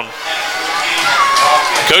down.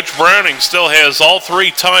 Coach Browning still has all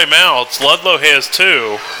three timeouts. Ludlow has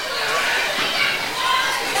two.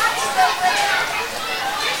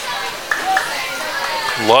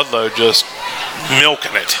 Ludlow just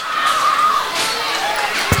milking it.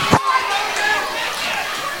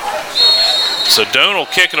 So Doan will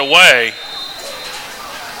kick it away.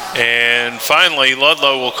 And finally,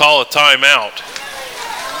 Ludlow will call a timeout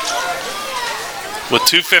with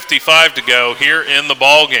 2:55 to go here in the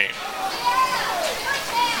ball game.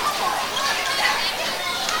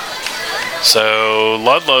 So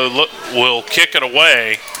Ludlow will kick it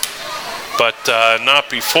away, but not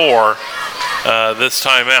before this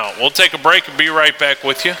timeout. We'll take a break and be right back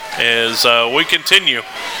with you as we continue.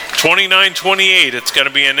 29-28. It's going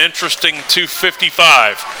to be an interesting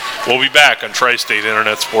 2:55. We'll be back on Tri-State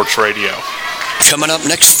Internet Sports Radio. Coming up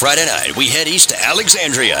next Friday night, we head east to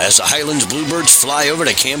Alexandria as the Highlands Bluebirds fly over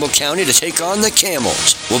to Campbell County to take on the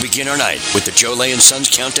Camels. We'll begin our night with the Joe Lay and Sons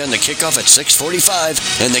countdown to kickoff at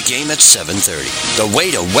 6:45 and the game at 7:30. The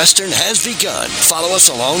way to Western has begun. Follow us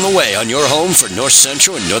along the way on your home for North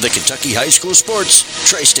Central and Northern Kentucky high school sports.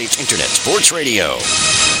 Tri-State Internet Sports Radio.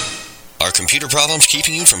 Are computer problems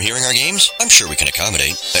keeping you from hearing our games? I'm sure we can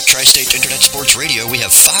accommodate. At Tri-State Internet Sports Radio, we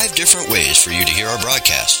have 5 different ways for you to hear our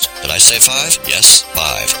broadcasts. Did I say 5? Yes,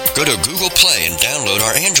 5. Go to Google Play and download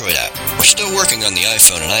our Android app. We're still working on the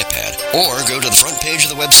iPhone and iPad. Or go to the front page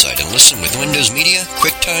of the website and listen with Windows Media,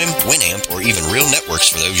 QuickTime, Winamp, or even Real Networks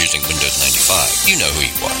for those using Windows 95. You know who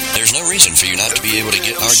you are. There's no reason for you not to be able to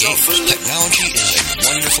get our games. Technology is a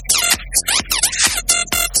wonderful...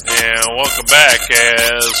 And welcome back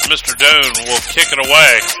as Mr. Doan will kick it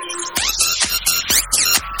away.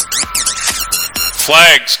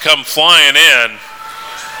 Flags come flying in.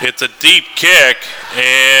 It's a deep kick,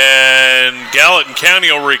 and Gallatin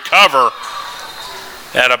County will recover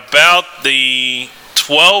at about the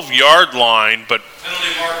 12-yard line, but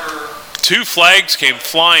 2 flags came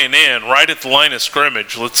flying in right at the line of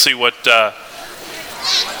scrimmage. Let's see what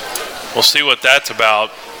we'll see what that's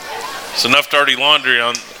about. It's enough dirty laundry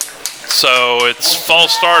on. So it's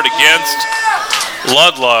false start against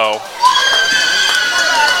Ludlow.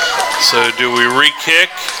 So do we re-kick?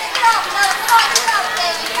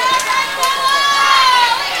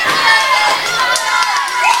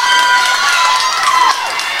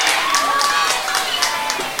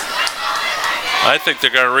 I think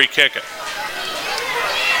they're going to re-kick it.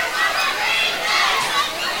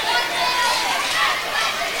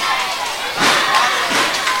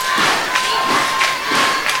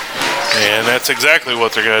 And that's exactly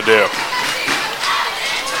what they're going to do.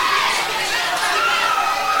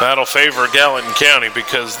 That'll favor Gallatin County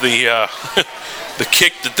because the the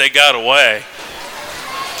kick that they got away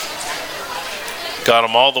got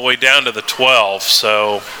them all the way down to the 12.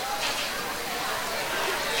 So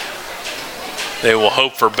they will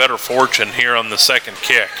hope for better fortune here on the second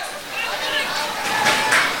kick.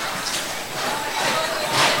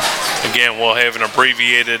 Again, we'll have an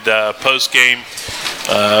abbreviated post game.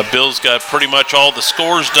 Bill's got pretty much all the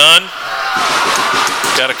scores done.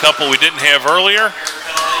 Got a couple we didn't have earlier.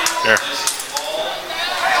 There.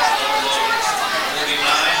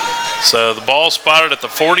 So the ball spotted at the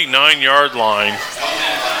 49-yard line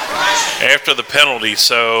after the penalty.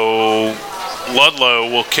 So Ludlow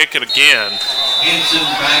will kick it again. Hanson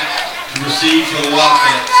back to receive for the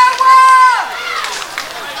Wildcats.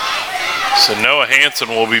 So Noah Hanson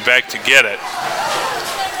will be back to get it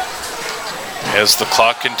as the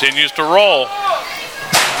clock continues to roll.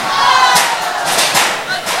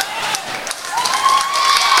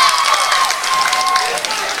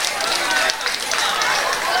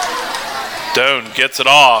 Doan gets it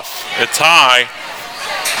off. It's high.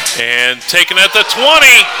 And taken at the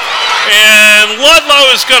 20. And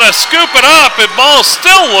Ludlow is going to scoop it up. And ball's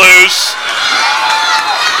still loose.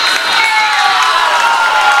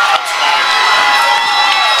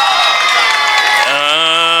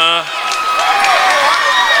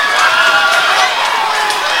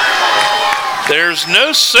 There's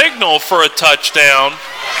no signal for a touchdown.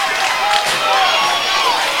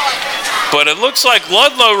 But it looks like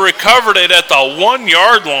Ludlow recovered it at the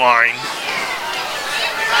 1-yard line.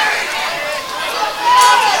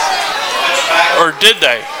 Or did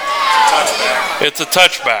they? It's a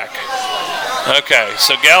touchback. Okay,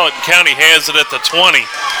 so Gallatin County has it at the 20.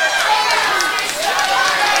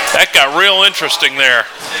 That got real interesting there.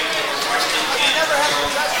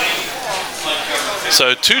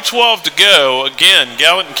 So 2:12 to go. Again,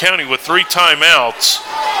 Gallatin County with 3 timeouts.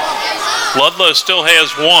 Ludlow still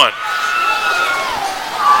has 1.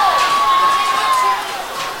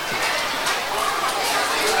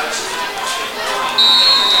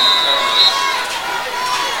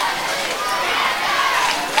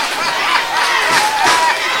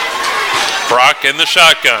 Brock in the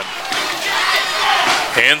shotgun.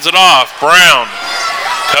 Hands it off. Brown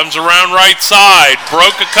comes around right side.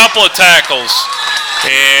 Broke a couple of tackles.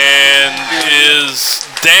 And is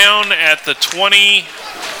down at the 20.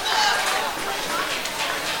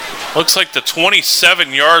 Looks like the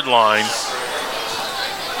 27-yard line.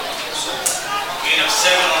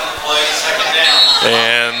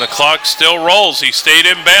 And the clock still rolls. He stayed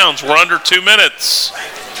in bounds. We're under 2 minutes.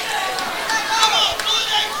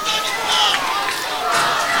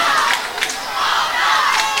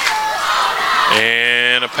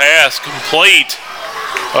 And a pass complete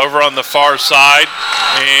over on the far side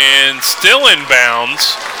and still in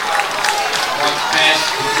bounds. Pass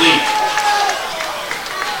complete.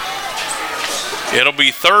 It'll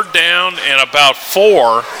be 3rd down and about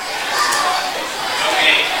 4.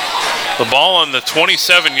 The ball on the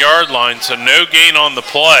 27-yard line, so no gain on the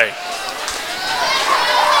play.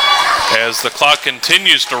 As the clock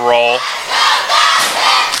continues to roll.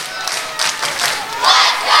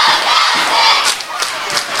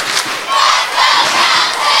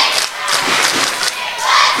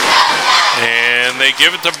 And they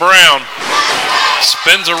give it to Brown.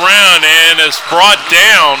 Spins around and is brought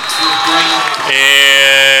down.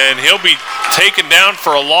 And he'll be taken down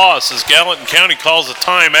for a loss as Gallatin County calls a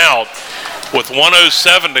timeout with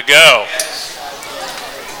 1:07 to go.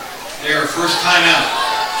 Their first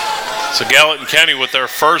timeout. So Gallatin County with their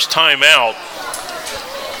first timeout.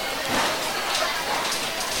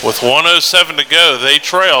 With 1:07 to go, they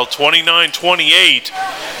trail 29-28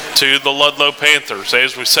 to the Ludlow Panthers.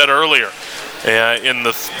 As we said earlier,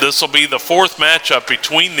 this will be the 4th matchup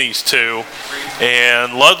between these two,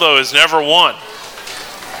 and Ludlow has never won.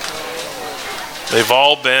 They've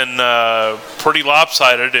all been pretty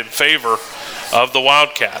lopsided in favor of the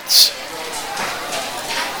Wildcats.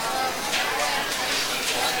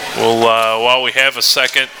 We'll, while we have a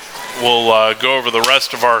second, we'll go over the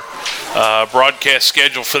rest of our broadcast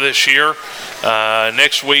schedule for this year.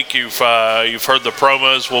 Next week, you've heard the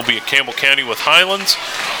promos. We'll be at Campbell County with Highlands.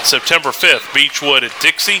 September 5th, Beechwood at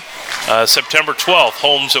Dixie. September 12th,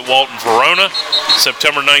 Holmes at Walton Verona.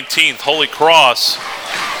 September 19th, Holy Cross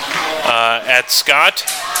at Scott.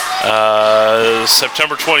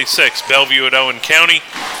 September 26th, Bellevue at Owen County.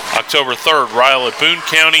 October 3rd, Ryle at Boone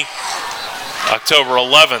County. October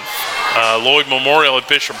 11th, Lloyd Memorial at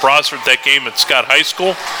Bishop Brossard. That game at Scott High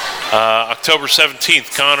School. October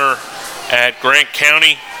 17th, Connor at Grant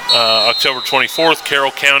County. October 24th,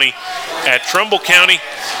 Carroll County at Trumbull County.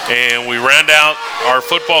 And we round out our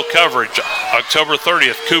football coverage. October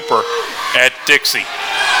 30th, Cooper at Dixie.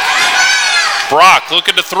 Brock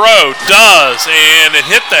looking to throw, does, and it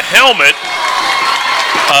hit the helmet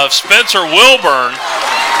of Spencer Wilburn.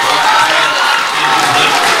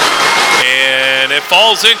 And it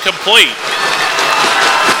falls incomplete.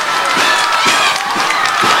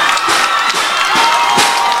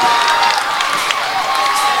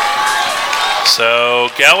 So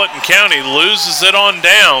Gallatin County loses it on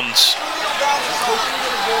downs.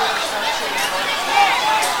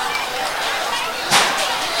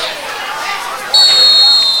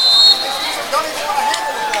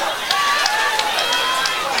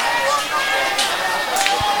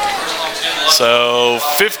 So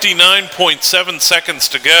 59.7 seconds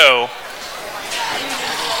to go.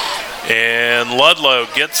 And Ludlow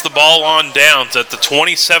gets the ball on downs at the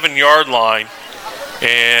 27-yard line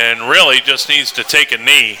and really just needs to take a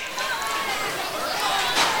knee.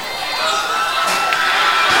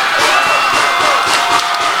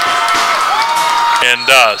 And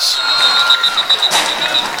does.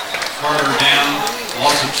 Carter down,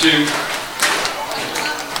 loss of 2.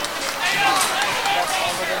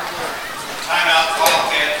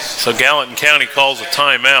 So Gallatin County calls a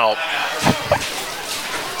timeout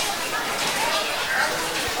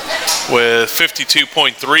with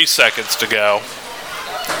 52.3 seconds to go.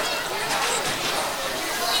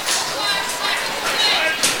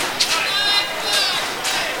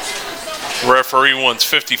 Referee wants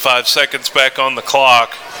 55 seconds back on the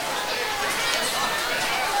clock.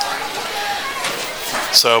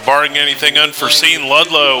 So barring anything unforeseen,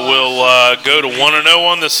 Ludlow will go to 1-0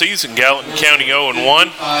 on the season. Gallatin County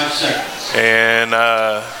 0-1. And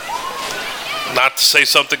not to say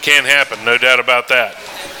something can't happen, no doubt about that.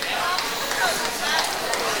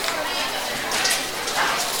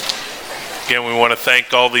 Again, we want to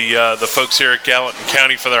thank all the folks here at Gallatin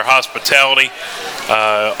County for their hospitality.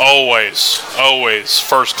 Always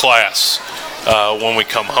first class when we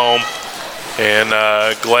come home. And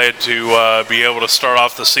glad to be able to start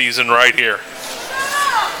off the season right here.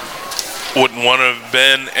 Wouldn't want to have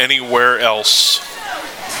been anywhere else.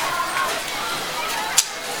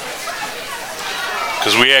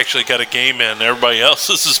 Because we actually got a game in. Everybody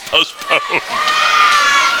else's is postponed.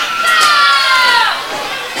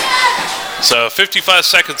 So 55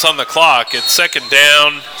 seconds on the clock. It's second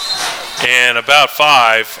down and about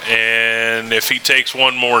 5. And if he takes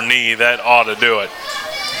one more knee, that ought to do it.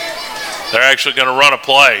 They're actually going to run a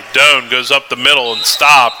play. Doan goes up the middle and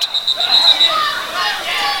stopped.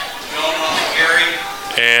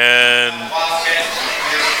 And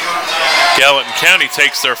Gallatin County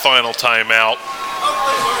takes their final timeout.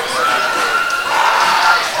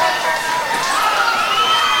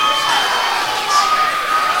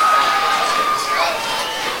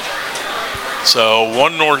 So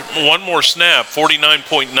one more snap,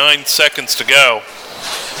 49.9 seconds to go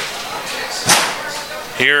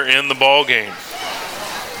here in the ball game.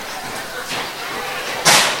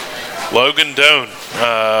 Logan Doan,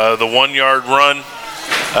 the 1-yard run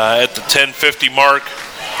at the 10:50 mark,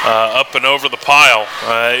 up and over the pile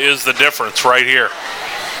is the difference right here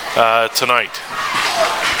tonight.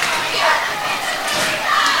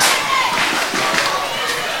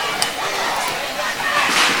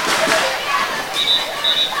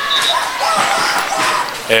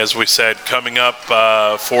 As we said, coming up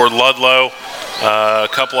for Ludlow, a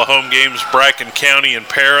couple of home games, Bracken County and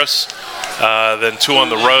Paris, then 2 on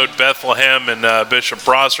the road, Bethlehem and Bishop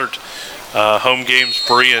Brossart. Home games,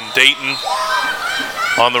 Berea and Dayton.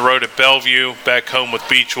 On the road at Bellevue, back home with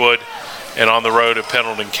Beechwood, and on the road at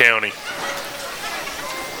Pendleton County.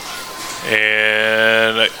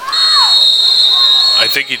 And I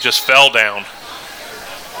think he just fell down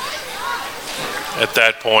at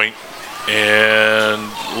that point.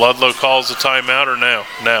 And Ludlow calls a timeout or no?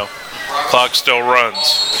 No. Clock still runs.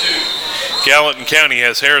 Gallatin County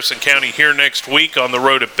has Harrison County here next week on the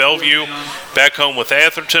road at Bellevue. Back home with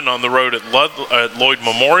Atherton on the road at Lloyd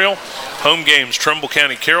Memorial. Home games, Trimble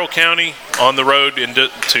County, Carroll County. On the road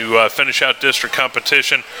to finish out district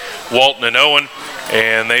competition, Walton and Owen.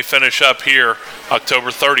 And they finish up here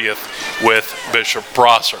October 30th with Bishop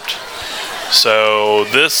Brossart. So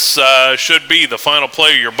this should be the final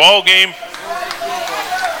play of your ball game.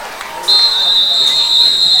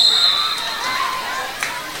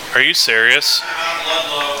 Are you serious?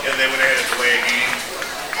 And they would have had to delay a game.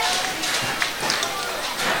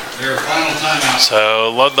 Their final timeout.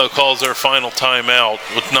 So Ludlow calls their final timeout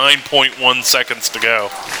with 9.1 seconds to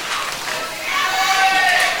go.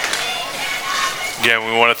 Again,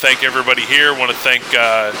 we want to thank everybody here. Want to thank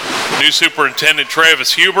new Superintendent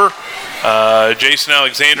Travis Huber, Jason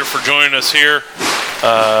Alexander for joining us here.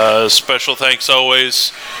 Special thanks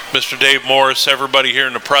always, Mr. Dave Morris, everybody here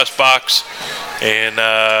in the press box. And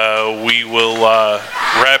we will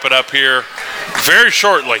wrap it up here very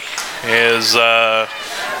shortly as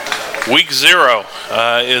week 0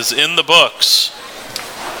 is in the books.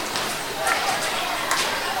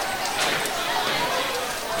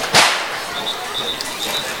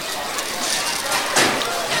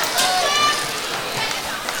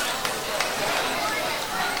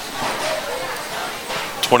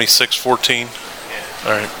 26-14.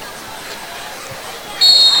 All right.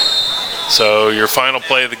 So your final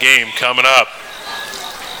play of the game coming up.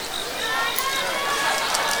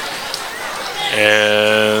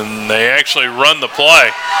 And they actually run the play.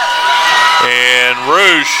 And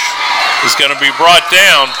Rouge is going to be brought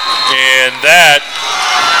down. And that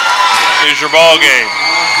is your ball game.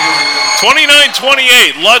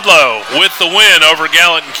 29-28, Ludlow with the win over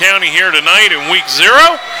Gallatin County here tonight in week 0.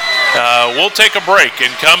 We'll take a break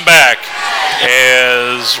and come back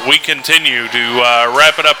as we continue to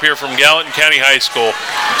wrap it up here from Gallatin County High School.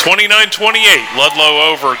 29-28,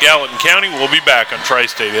 Ludlow over Gallatin County. We'll be back on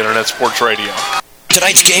Tri-State Internet Sports Radio.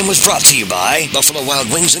 Tonight's game was brought to you by Buffalo Wild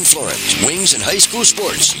Wings in Florence. Wings and high school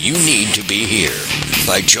sports, you need to be here.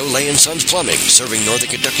 By Joe Lay & Sons Plumbing, serving Northern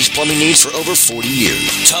Kentucky's plumbing needs for over 40 years.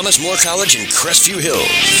 Thomas More College in Crestview Hills,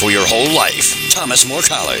 for your whole life. Thomas More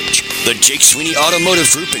College. The Jake Sweeney Automotive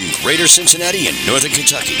Group in Greater Cincinnati and Northern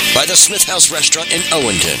Kentucky. By the Smith House Restaurant in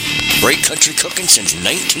Owenton. Great country cooking since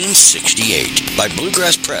 1968. By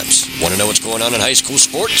Bluegrass Preps. Want to know what's going on in high school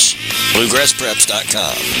sports?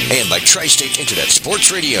 BluegrassPreps.com. And by Tri-State Internet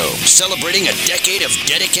Sports Radio, celebrating a decade of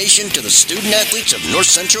dedication to the student athletes of North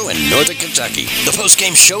Central and Northern Kentucky. The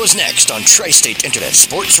post-game show is next on Tri-State Internet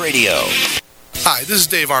Sports Radio. Hi, this is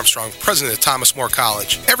Dave Armstrong, president of Thomas More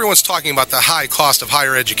College. Everyone's talking about the high cost of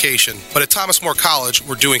higher education, but at Thomas More College,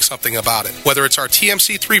 we're doing something about it. Whether it's our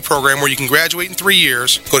TMC3 program where you can graduate in 3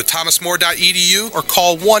 years, go to thomasmore.edu or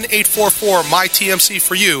call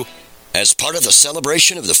 1-844-MY-TMC-for-you. As part of the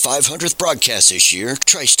celebration of the 500th broadcast this year,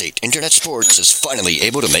 Tri-State Internet Sports is finally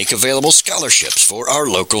able to make available scholarships for our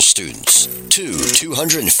local students. 2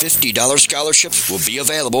 $250 scholarships will be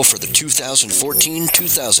available for the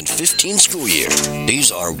 2014-2015 school year.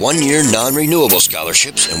 These are one-year non-renewable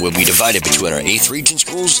scholarships and will be divided between our 8th Region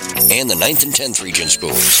schools and the 9th and 10th Region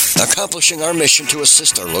schools, accomplishing our mission to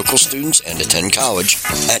assist our local students and attend college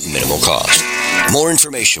at minimal cost. More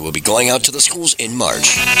information will be going out to the schools in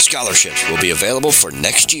March. Scholarships will be available for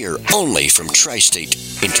next year only from Tri-State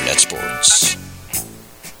Internet Sports.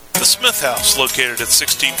 The Smith House, located at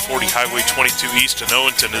 1640 Highway 22 East in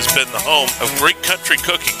Owenton, has been the home of great country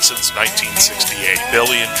cooking since 1968.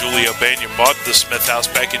 Billy and Julia Banyan bought the Smith House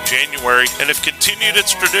back in January and have continued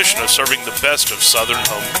its tradition of serving the best of Southern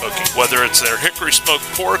home cooking. Whether it's their hickory smoked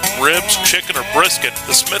pork, ribs, chicken, or brisket,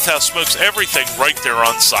 the Smith House smokes everything right there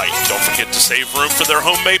on site. Don't forget to save room for their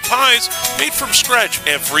homemade pies, made from scratch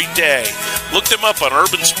every day. Look them up on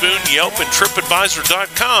Urban Spoon, Yelp, and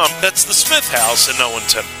TripAdvisor.com. That's the Smith House in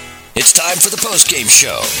Owenton. It's time for the post-game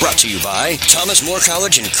show, brought to you by Thomas More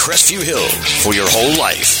College in Crestview Hills. For your whole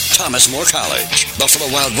life, Thomas More College. Buffalo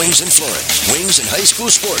Wild Wings in Florence. Wings and high school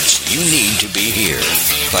sports, you need to be here.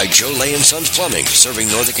 By Joe Lay & Sons Plumbing, serving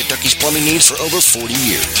Northern Kentucky's plumbing needs for over 40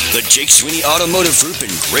 years. The Jake Sweeney Automotive Group in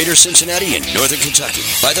Greater Cincinnati and Northern Kentucky.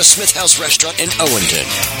 By the Smith House Restaurant in Owenton.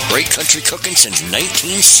 Great country cooking since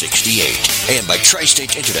 1968. And by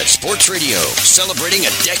Tri-State Internet Sports Radio, celebrating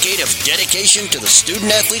a decade of dedication to the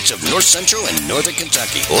student athletes of North Central and Northern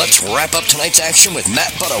Kentucky. Let's wrap up tonight's action with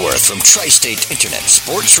Matt Butterworth from Tri-State Internet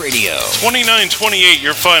Sports Radio. 29-28,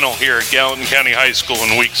 your final here at Gallatin County High School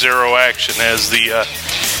in Week 0 action as the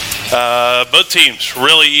both teams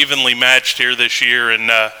really evenly matched here this year,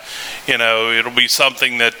 and it'll be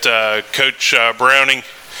something that Coach Browning,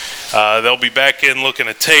 they'll be back in looking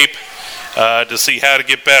at tape to see how to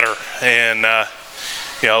get better, and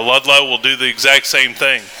Ludlow will do the exact same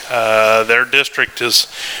thing. Their district is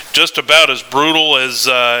just about as brutal as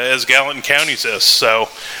Gallatin County's is. So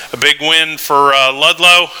a big win for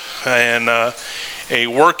Ludlow and a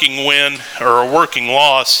working win or a working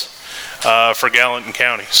loss for Gallatin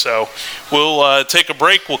County. So we'll take a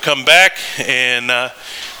break. We'll come back and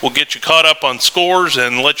we'll get you caught up on scores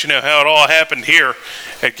and let you know how it all happened here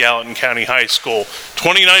at Gallatin County High School.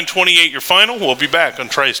 29-28 your final. We'll be back on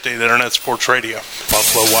Tri-State Internet Sports Radio.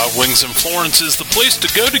 Buffalo Wild Wings in Florence is the place to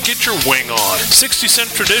go to get your wing on.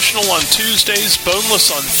 60-cent traditional on Tuesdays,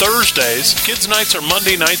 boneless on Thursdays. Kids' nights are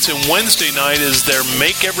Monday nights, and Wednesday night is their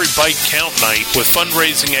Make Every Bite Count night with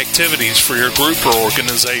fundraising activities for your group or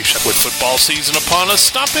organization. With football season upon us,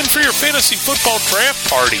 stop in for your fantasy football draft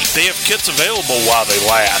party. They have kits available while they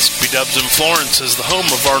last. B-Dubs in Florence is the home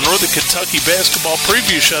of our Northern Kentucky basketball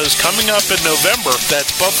preview shows coming up in November.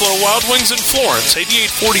 That's Buffalo Wild Wings in Florence,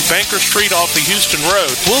 8840 Banker Street off the Houston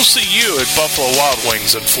Road. We'll see you at Buffalo Wild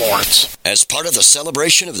Wings in Florence. As part of the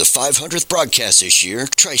celebration of the 500th broadcast this year,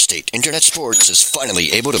 Tri-State Internet Sports is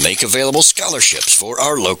finally able to make available scholarships for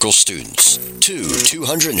our local students. 2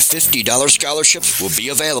 $250 scholarships will be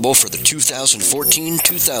available for the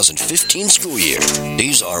 2014-2015 2015 school year.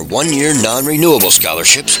 These are one-year non-renewable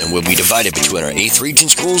scholarships and will be divided between our 8th region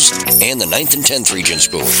schools and the 9th and 10th region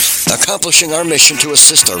schools, accomplishing our mission to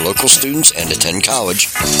assist our local students and attend college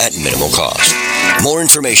at minimal cost. More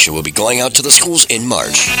information will be going out to the schools in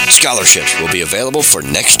March. Scholarships will be available for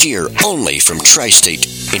next year only from Tri-State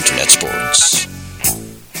Internet Sports.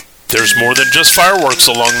 There's more than just fireworks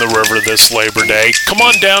along the river this Labor Day. Come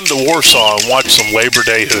on down to Warsaw and watch some Labor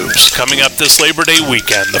Day hoops. Coming up this Labor Day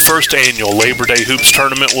weekend, the first annual Labor Day Hoops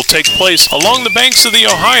tournament will take place along the banks of the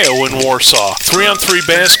Ohio in Warsaw. 3-on-3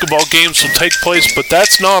 basketball games will take place, but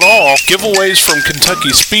that's not all. Giveaways from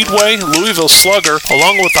Kentucky Speedway, Louisville Slugger,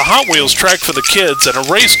 along with the Hot Wheels track for the kids and a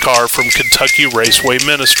race car from Kentucky Raceway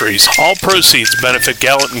Ministries. All proceeds benefit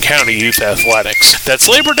Gallatin County Youth Athletics. That's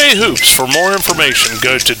Labor Day Hoops. For more information,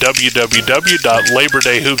 go to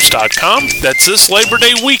www.labordayhoops.com. That's this Labor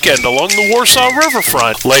Day weekend along the Warsaw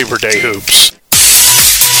Riverfront. Labor Day Hoops.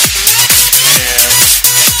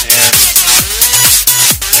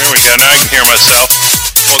 There we go. Now I can hear myself.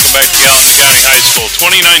 Welcome back to Gallatin County High School.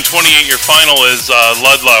 29-28, your final is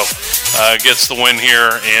Ludlow gets the win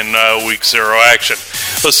here in Week 0 action.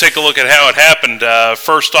 Let's take a look at how it happened.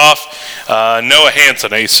 First off, Noah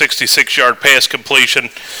Hansen, a 66-yard pass completion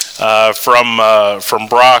from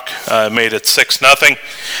Brock, made it 6-0.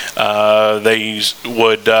 They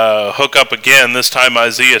would hook up again, this time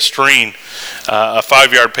Isaiah Streen, a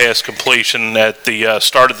 5-yard pass completion at the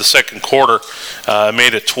start of the second quarter,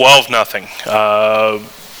 made it 12-0.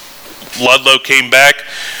 Ludlow came back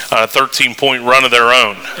on a 13-point run of their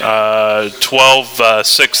own.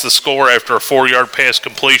 12-6 the score after a 4-yard pass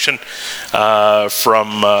completion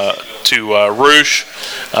to Roosh.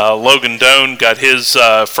 Logan Doan got his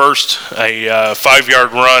first, a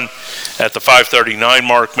 5-yard run at the 5:39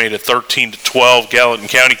 mark, made it 13-12. Gallatin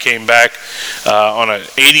County came back on an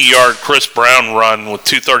 80-yard Chris Brown run with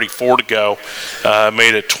 2:34 to go,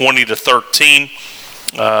 made it 20-13.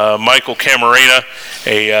 Michael Camarena,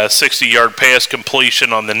 a 60-yard pass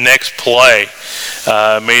completion on the next play,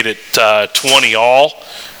 made it 20-all,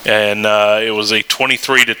 and it was a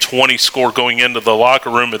 23-20 score going into the locker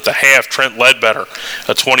room at the half. Trent Ledbetter,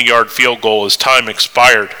 a 20-yard field goal as time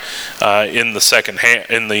expired in the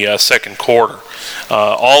second quarter.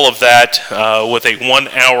 All of that with a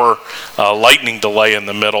 1-hour lightning delay in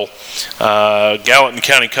the middle. Gallatin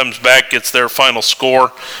County comes back, gets their final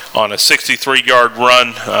score on a 63-yard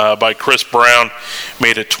run by Chris Brown,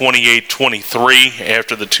 made it 28-23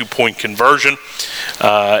 after the 2-point conversion.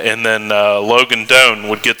 And then Logan Doan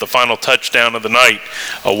would get the final touchdown of the night,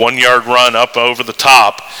 a 1-yard run up over the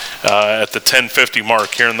top at the 10:50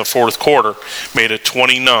 mark here in the fourth quarter, made it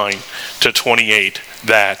 29-28.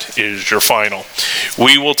 That is your final.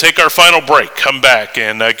 We will take our final break, come back,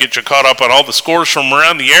 and get you caught up on all the scores from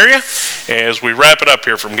around the area as we wrap it up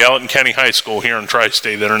here from Gallatin County High School here on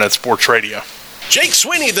Tri-State Internet Sports Radio. Jake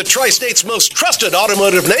Sweeney, the Tri-State's most trusted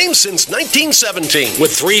automotive name since 1917.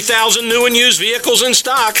 With 3,000 new and used vehicles in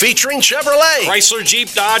stock. Featuring Chevrolet, Chrysler,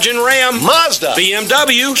 Jeep, Dodge, and Ram, Mazda,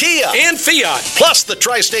 BMW, Kia, and Fiat. Plus the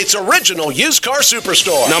Tri-State's original used car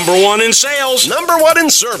superstore. Number 1 in sales. Number 1 in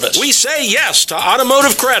service. We say yes to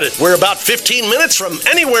automotive credit. We're about 15 minutes from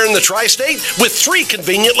anywhere in the Tri-State with 3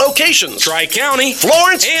 convenient locations. Tri-County,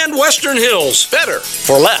 Florence, and Western Hills. Better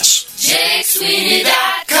for less.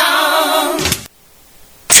 JakeSweeney.com.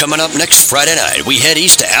 Coming up next Friday night, we head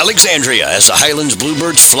east to Alexandria as the Highlands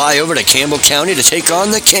Bluebirds fly over to Campbell County to take on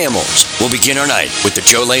the Camels. We'll begin our night with the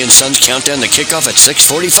Joe Lay and Sons countdown to kickoff at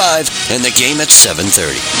 6:45 and the game at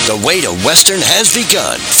 7:30. The way to Western has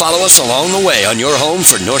begun. Follow us along the way on your home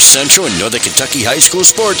for North Central and Northern Kentucky High School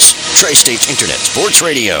sports, Tri-State's Internet Sports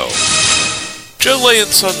Radio. Joe Lay &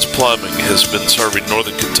 Sons Plumbing has been serving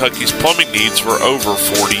Northern Kentucky's plumbing needs for over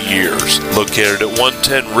 40 years. Located at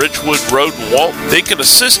 110 Ridgewood Road in Walton, they can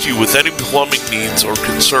assist you with any plumbing needs or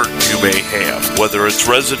concerns you may have. Whether it's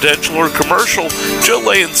residential or commercial, Joe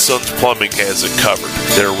Lay & Sons Plumbing has it covered.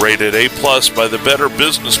 They're rated A+ by the Better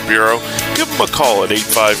Business Bureau. Give them a call at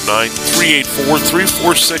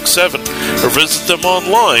 859-384-3467 or visit them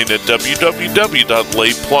online at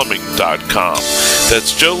www.layplumbing.com.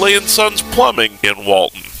 That's Joe Lay & Sons Plumbing in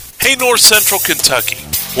Walton. Hey, North Central Kentucky.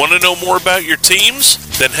 Want to know more about your teams?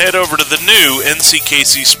 Then head over to the new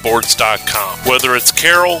NCKCSports.com. Whether it's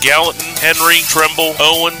Carroll, Gallatin, Henry, Trimble,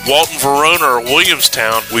 Owen, Walton, Verona, or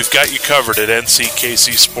Williamstown, we've got you covered at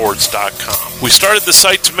NCKCSports.com. We started the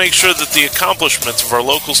site to make sure that the accomplishments of our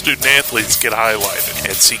local student athletes get highlighted.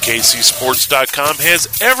 NCKCSports.com has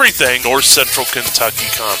everything North Central Kentucky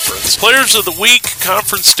Conference. Players of the Week,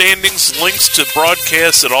 conference standings, links to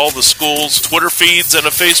broadcasts at all the schools, Twitter feeds, and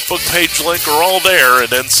a Facebook page link are all there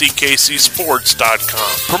at NCKCSports.com.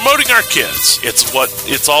 Promoting our kids. It's what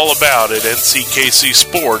it's all about at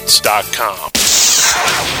nckcsports.com.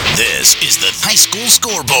 This is the high school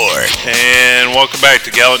scoreboard. And welcome back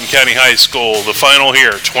to Gallatin County High School. The final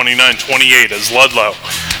here, 29-28, as Ludlow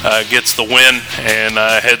gets the win and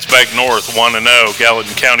heads back north 1-0.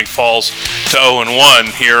 Gallatin County falls to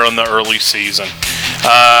 0-1 here on the early season.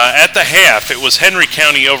 At the half, it was Henry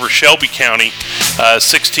County over Shelby County,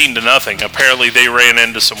 16-0. Apparently, they ran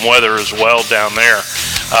into some weather as well down there.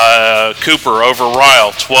 Cooper over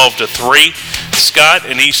Ryle, 12-3. Scott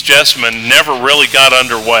and East Jessamine never really got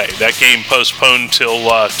underway. That game postponed till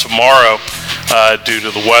tomorrow due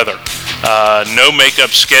to the weather. No makeup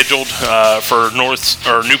scheduled for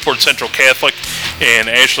Newport Central Catholic and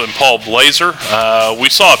Ashland Paul Blazer. We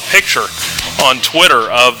saw a picture on Twitter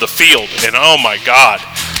of the field, and oh my God,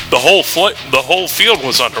 the whole field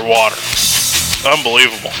was underwater.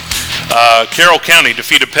 Unbelievable. Carroll County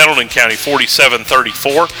defeated Pendleton County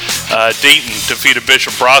 47-34. Dayton defeated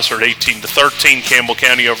Bishop Brossard 18-13. Campbell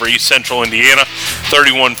County over East Central Indiana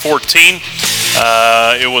 31-14.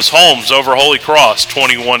 It was Holmes over Holy Cross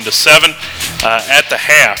 21-7. At the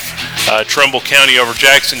half, Trumbull County over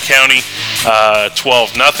Jackson County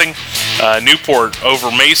 12-0. Newport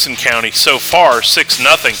over Mason County so far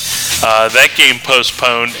 6-0. That game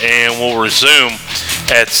postponed and will resume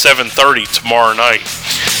at 7:30 tomorrow night.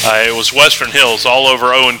 It was Western Hills all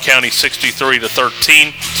over Owen County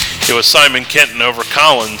 63-13. It was Simon Kenton over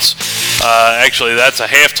Collins. Actually, that's a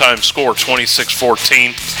halftime score,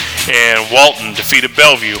 26-14. And Walton defeated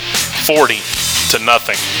Bellevue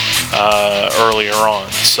 40-0 earlier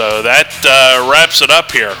on. So that wraps it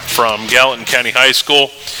up here from Gallatin County High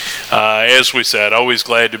School. As we said, always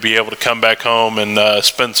glad to be able to come back home and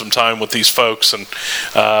spend some time with these folks. And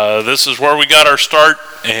this is where we got our start,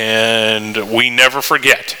 and we never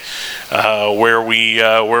forget where we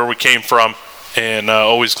came from. And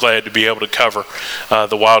always glad to be able to cover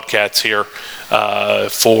the Wildcats here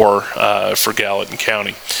for Gallatin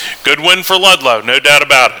County. Good win for Ludlow, no doubt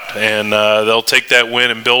about it. And they'll take that win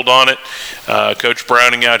and build on it. Coach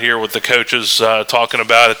Browning out here with the coaches talking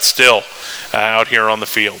about it still out here on the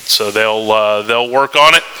field. So they'll work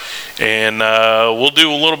on it. And we'll do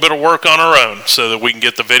a little bit of work on our own so that we can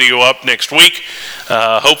get the video up next week.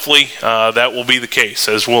 Hopefully that will be the case,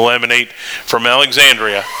 as we'll emanate from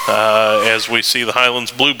Alexandria as we see the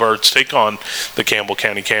Highlands Bluebirds take on the Campbell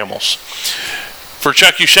County Camels. For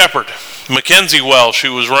Chucky Shepard, Mackenzie Welsh,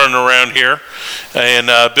 who was running around here, and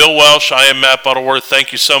Bill Welsh, I am Matt Butterworth.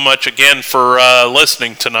 Thank you so much again for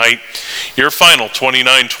listening tonight. Your final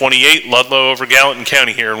 29-28, Ludlow over Gallatin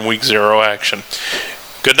County here in Week 0 action.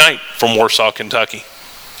 Good night from Warsaw, Kentucky.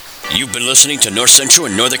 You've been listening to North Central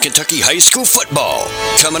and Northern Kentucky High School football.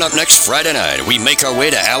 Coming up next Friday night, we make our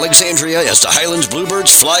way to Alexandria as the Highlands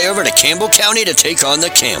Bluebirds fly over to Campbell County to take on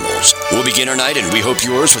the Camels. We'll begin our night, and we hope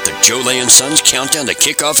yours, with the Joe Lay and Sons countdown to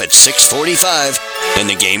kickoff at 6:45 and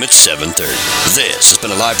the game at 7:30. This has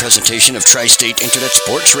been a live presentation of Tri-State Internet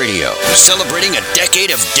Sports Radio, celebrating a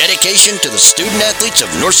decade of dedication to the student-athletes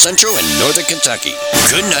of North Central and Northern Kentucky.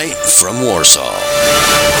 Good night from Warsaw.